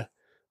noon,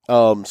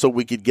 so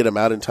we could get them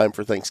out in time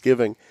for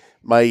Thanksgiving.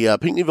 My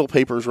Pinckneyville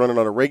paper is running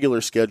on a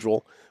regular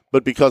schedule,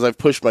 but because I've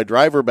pushed my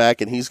driver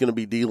back and he's going to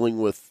be dealing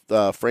with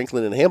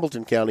Franklin and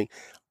Hamilton County,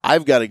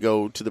 I've got to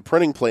go to the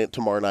printing plant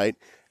tomorrow night.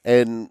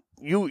 And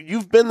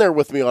you've been there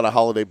with me on a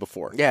holiday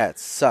before. Yeah, it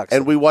sucks.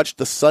 And we watched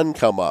the sun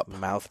come up,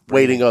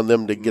 waiting on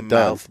them to get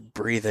done. Mouth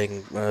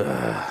breathing.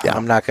 Yeah.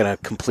 I'm not going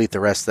to complete the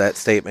rest of that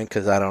statement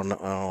because I don't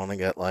want to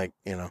get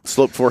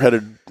slope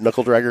four-headed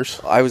knuckle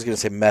draggers. I was going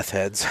to say meth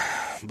heads,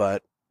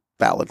 but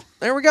valid.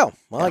 There we go.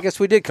 Well, I guess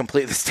we did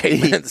complete the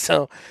statement.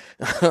 So,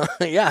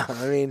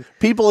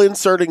 people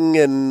inserting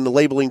and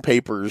labeling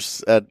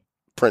papers at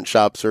print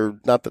shops are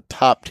not the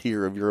top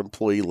tier of your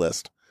employee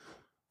list.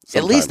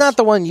 Sometimes. At least not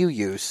the one you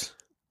use.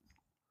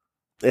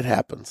 It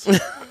happens.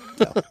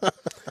 But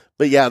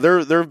there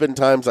have been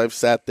times I've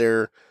sat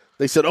there.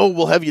 They said, "Oh,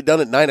 we'll have you done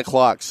at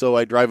 9:00." So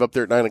I drive up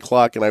there at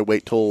 9:00 and I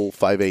wait till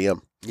 5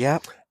 a.m.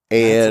 Yep,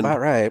 and that's about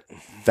right.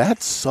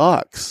 That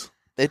sucks.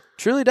 It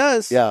truly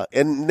does. Yeah,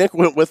 and Nick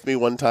went with me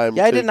one time.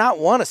 Yeah, I did not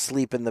want to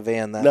sleep in the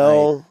van that night.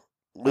 No,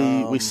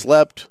 we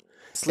slept.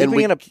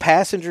 Sleeping in a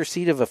passenger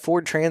seat of a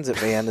Ford Transit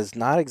van is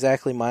not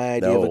exactly my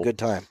idea of a good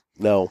time.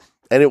 No,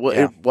 and it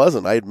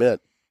wasn't. I admit.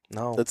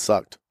 No, it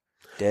sucked.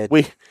 Dead.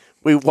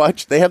 We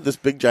watched. They have this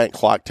big giant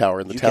clock tower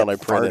in the town I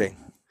printed.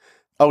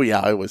 Oh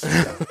yeah, I was.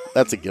 Yeah,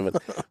 that's a given.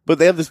 But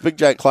they have this big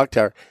giant clock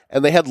tower,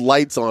 and they had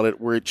lights on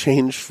it where it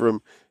changed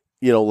from,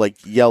 like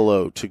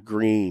yellow to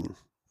green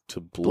to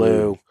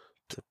blue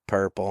to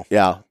purple.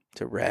 Yeah,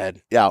 to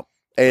red. Yeah,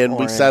 and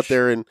we sat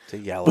there and to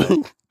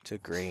yellow to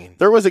green.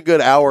 There was a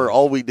good hour.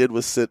 All we did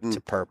was sit and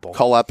to purple.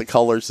 Call out the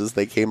colors as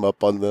they came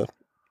up on the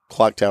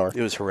clock tower.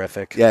 It was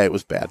horrific. Yeah, it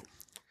was bad.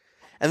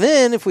 And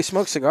then if we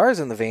smoke cigars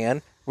in the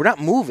van, we're not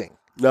moving.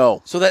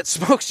 No. So that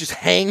smoke's just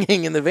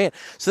hanging in the van.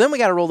 So then we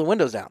got to roll the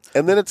windows down.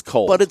 And then it's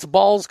cold. But it's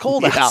balls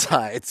cold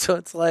outside. So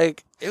it's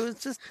like, it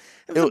was a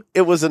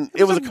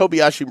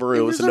Kobayashi Maru.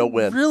 It was a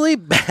no-win. Really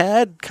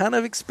bad kind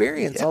of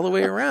experience all the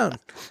way around.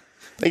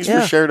 Thanks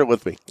for sharing it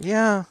with me.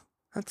 Yeah,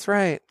 that's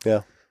right.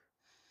 Yeah.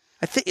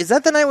 I think is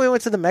that the night we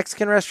went to the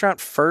Mexican restaurant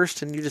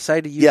first, and you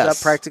decided to use up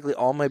practically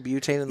all my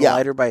butane in the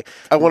lighter by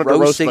I wanted to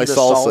roast my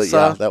salsa.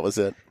 Yeah, that was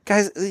it.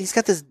 Guys, he's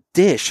got this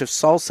dish of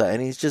salsa,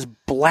 and he's just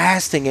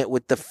blasting it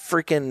with the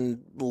freaking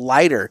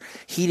lighter,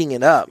 heating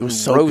it up. It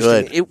was so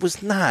roasting good. It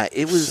was not.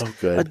 It was so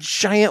good. A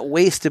giant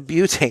waste of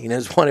butane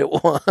is what it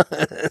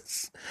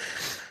was.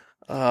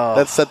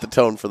 That set the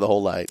tone for the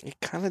whole night. It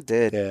kind of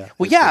did. Yeah.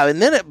 Well, yeah, and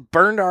then it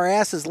burned our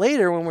asses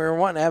later when we were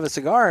wanting to have a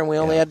cigar, and we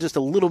only had just a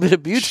little bit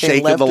of butane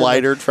shaking left the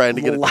lighter, trying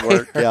to get it to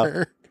work.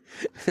 Yeah.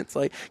 It's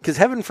like, because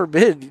heaven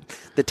forbid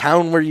the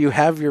town where you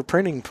have your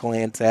printing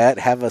plants at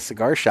have a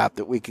cigar shop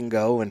that we can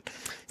go and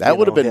that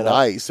would have been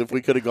nice if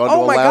we could have gone to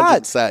a my lounge God.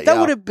 and sat. That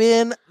would have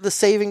been the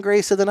saving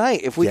grace of the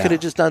night if we could have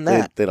just done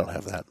that. They don't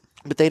have that.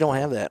 But they don't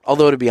have that.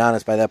 Although, to be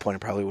honest, by that point, it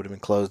probably would have been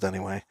closed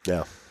anyway.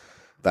 Yeah.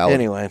 Valid.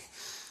 Anyway.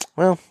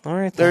 Well, all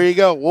right. There you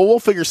go. Well, we'll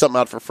figure something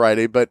out for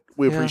Friday, but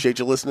we appreciate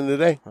you listening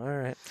today. All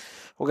right.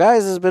 Well,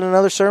 guys, this has been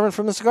another sermon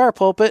from the Cigar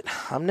Pulpit.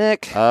 I'm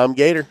Nick. I'm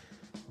Gator.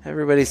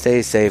 Everybody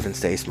stay safe and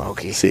stay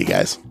smoky. See you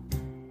guys.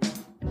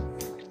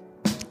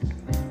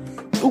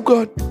 Oh,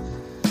 God.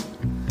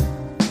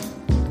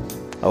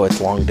 Oh,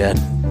 it's long dead.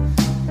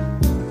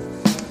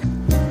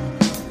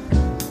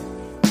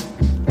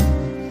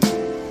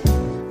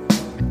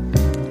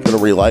 Gonna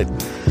relight.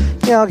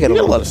 Yeah, I'll get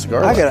a lot of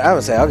cigar. I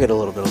would say I'll get a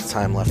little bit of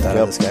time left out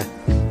of this guy.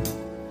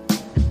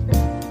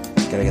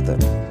 Gotta get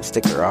the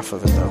sticker off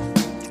of it, though.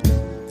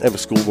 I have a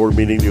school board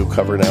meeting to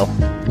cover now.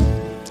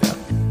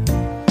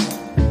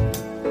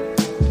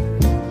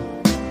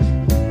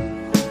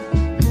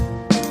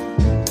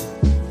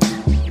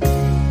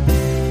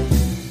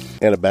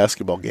 And a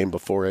basketball game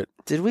before it.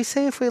 Did we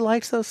say if we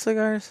liked those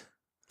cigars?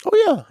 Oh,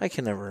 yeah. I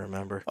can never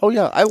remember. Oh,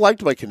 yeah. I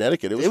liked my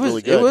Connecticut. It was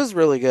really good. It was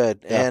really good.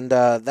 Yeah. And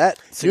that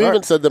cigar... You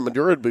even said that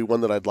Maduro would be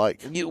one that I'd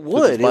like. You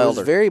would. It was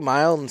very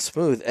mild and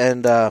smooth.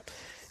 And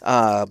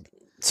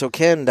so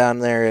Ken down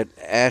there at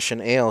Ash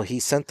and Ale,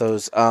 he sent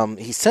those.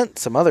 He sent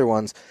some other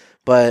ones,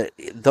 but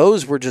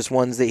those were just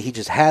ones that he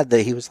just had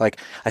that he was like,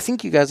 I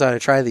think you guys ought to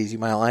try these. You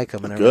might like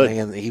them and everything.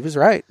 And he was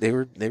right. They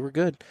were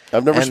good.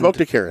 I've never smoked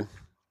a Karen.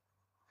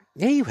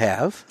 Yeah, you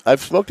have.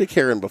 I've smoked a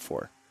Karen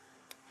before.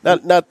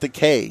 Not the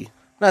K.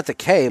 Not the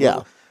K, but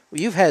yeah.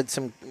 You've had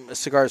some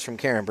cigars from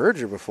Karen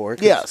Berger before.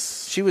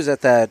 Yes. She was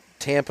at that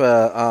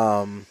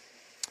Tampa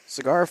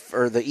cigar,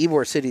 or the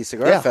Ybor City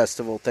Cigar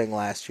Festival thing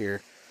last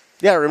year.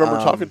 Yeah, I remember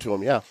talking to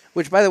him, yeah.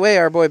 Which, by the way,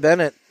 our boy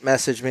Bennett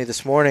messaged me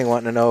this morning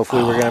wanting to know if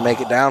we were going to make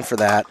it down for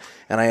that,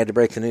 and I had to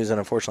break the news, and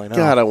unfortunately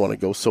no. God, I want to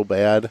go so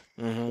bad.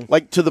 Mm-hmm.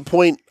 Like, to the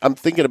point, I'm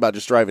thinking about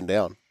just driving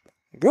down.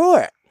 Do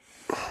it.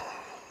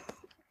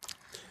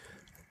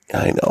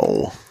 I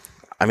know.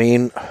 I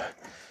mean...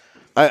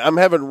 I'm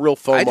having real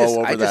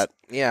FOMO over that.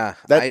 Yeah.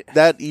 That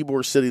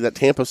Ybor City, that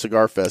Tampa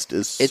Cigar Fest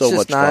is so much fun.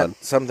 It's just not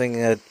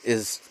something that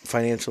is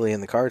financially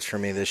in the cards for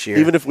me this year.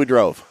 Even if we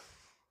drove.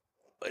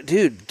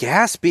 Dude,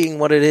 gas being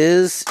what it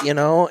is,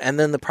 and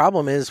then the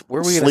problem is,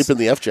 where are we going to sleep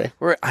in the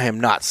FJ? I am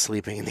not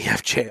sleeping in the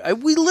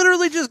FJ. We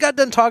literally just got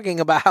done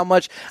talking about how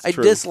much I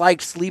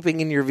disliked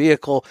sleeping in your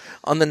vehicle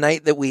on the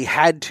night that we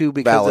had to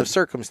because of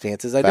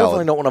circumstances. I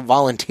definitely don't want to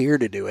volunteer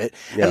to do it.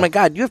 Yeah. And my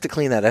God, you have to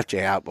clean that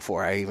FJ out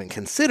before I even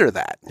consider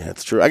that. Yeah,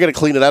 that's true. I got to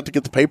clean it out to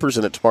get the papers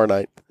in it tomorrow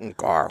night.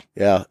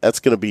 Yeah, that's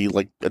going to be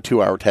like a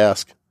 2-hour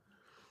task.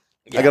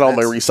 Yeah, I got all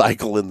my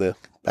recycle in the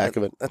back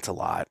of it. That's a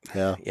lot.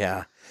 Yeah.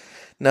 Yeah.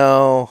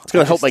 No. It's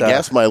going to help my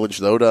gas mileage,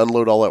 though, to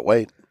unload all that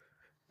weight.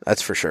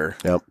 That's for sure.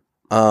 Yep.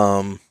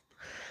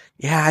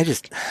 Yeah,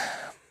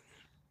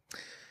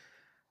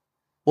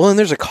 well, and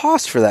there's a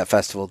cost for that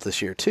festival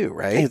this year, too,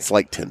 right? It's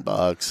like $10,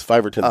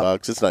 $5 or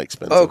 $10. It's not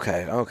expensive.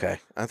 Okay.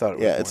 I thought it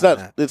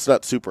was it's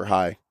not super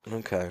high.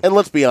 Okay. And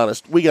let's be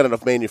honest, we got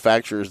enough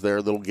manufacturers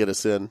there that'll get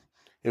us in.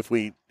 If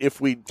we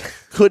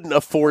couldn't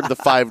afford the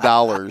 $5,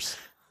 or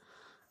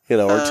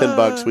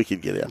 $10, we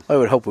could get in. I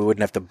would hope we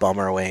wouldn't have to bum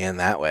our way in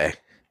that way.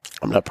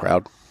 I'm not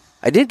proud.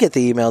 I did get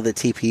the email that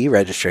TPE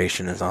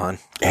registration is on.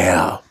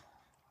 Yeah.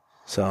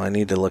 So I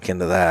need to look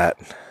into that.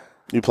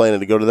 You planning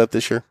to go to that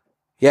this year?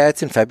 Yeah,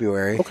 it's in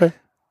February. Okay.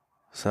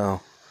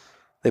 So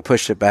they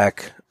pushed it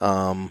back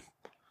about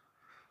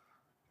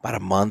a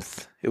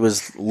month. It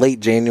was late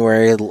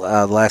January the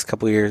last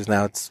couple of years.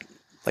 Now it's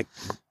like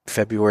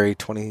February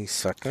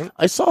 22nd.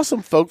 I saw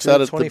some folks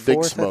out at the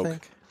Big Smoke. I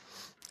think.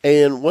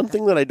 And one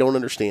thing that I don't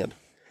understand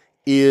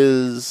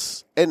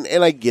is, and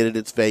I get it,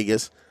 it's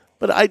Vegas,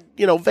 but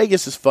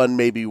Vegas is fun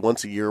maybe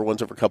once a year,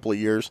 once every couple of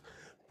years.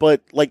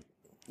 But like,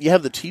 you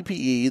have the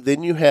TPE,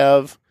 then you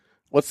have,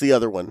 what's the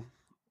other one?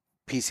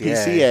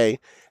 PCA.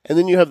 And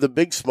then you have the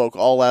Big Smoke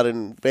all out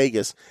in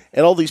Vegas.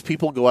 And all these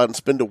people go out and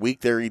spend a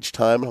week there each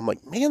time. And I'm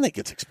like, man, that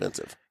gets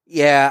expensive.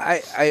 Yeah,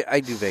 I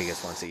do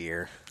Vegas once a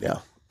year. Yeah.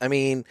 I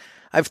mean,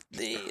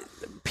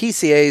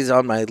 PCA's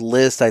on my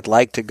list. I'd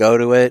like to go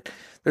to it.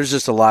 There's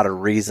just a lot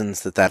of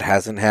reasons that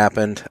hasn't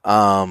happened.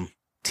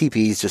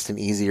 TP is just an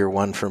easier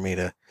one for me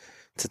to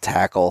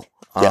tackle.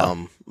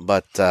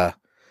 But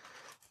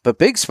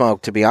Big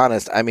Smoke, to be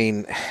honest, I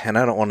mean, and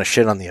I don't want to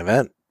shit on the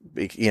event.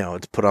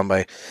 It's put on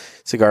by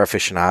Cigar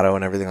Aficionado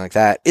and everything like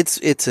that.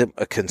 It's a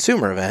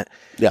consumer event.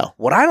 Yeah.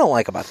 What I don't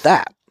like about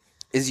that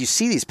is you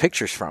see these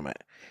pictures from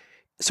it.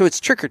 So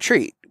it's trick or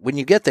treat. When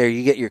you get there,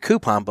 you get your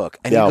coupon book,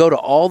 and you go to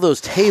all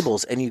those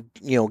tables, and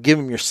you give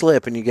them your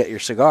slip, and you get your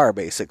cigar,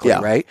 basically,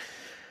 right?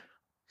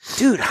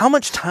 Dude, how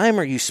much time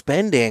are you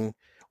spending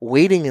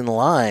waiting in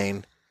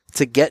line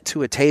to get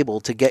to a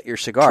table to get your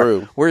cigar?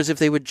 True. Whereas if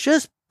they would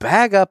just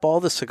bag up all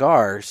the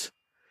cigars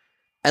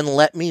and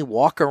let me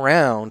walk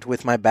around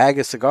with my bag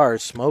of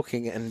cigars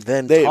smoking and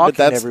then talking but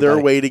that's to everybody.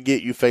 their way to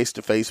get you face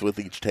to face with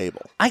each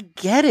table. I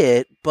get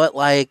it, but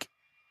like,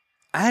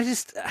 I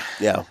just...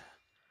 Yeah.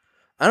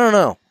 I don't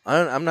know.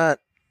 I'm not...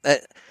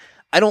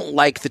 I don't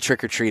like the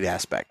trick-or-treat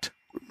aspect.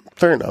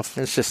 Fair enough.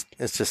 It's just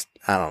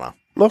I don't know.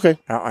 Okay.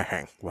 I don't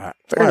think.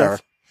 Fair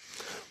enough.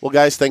 Well,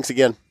 guys, thanks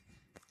again.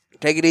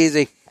 Take it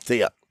easy.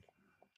 See ya.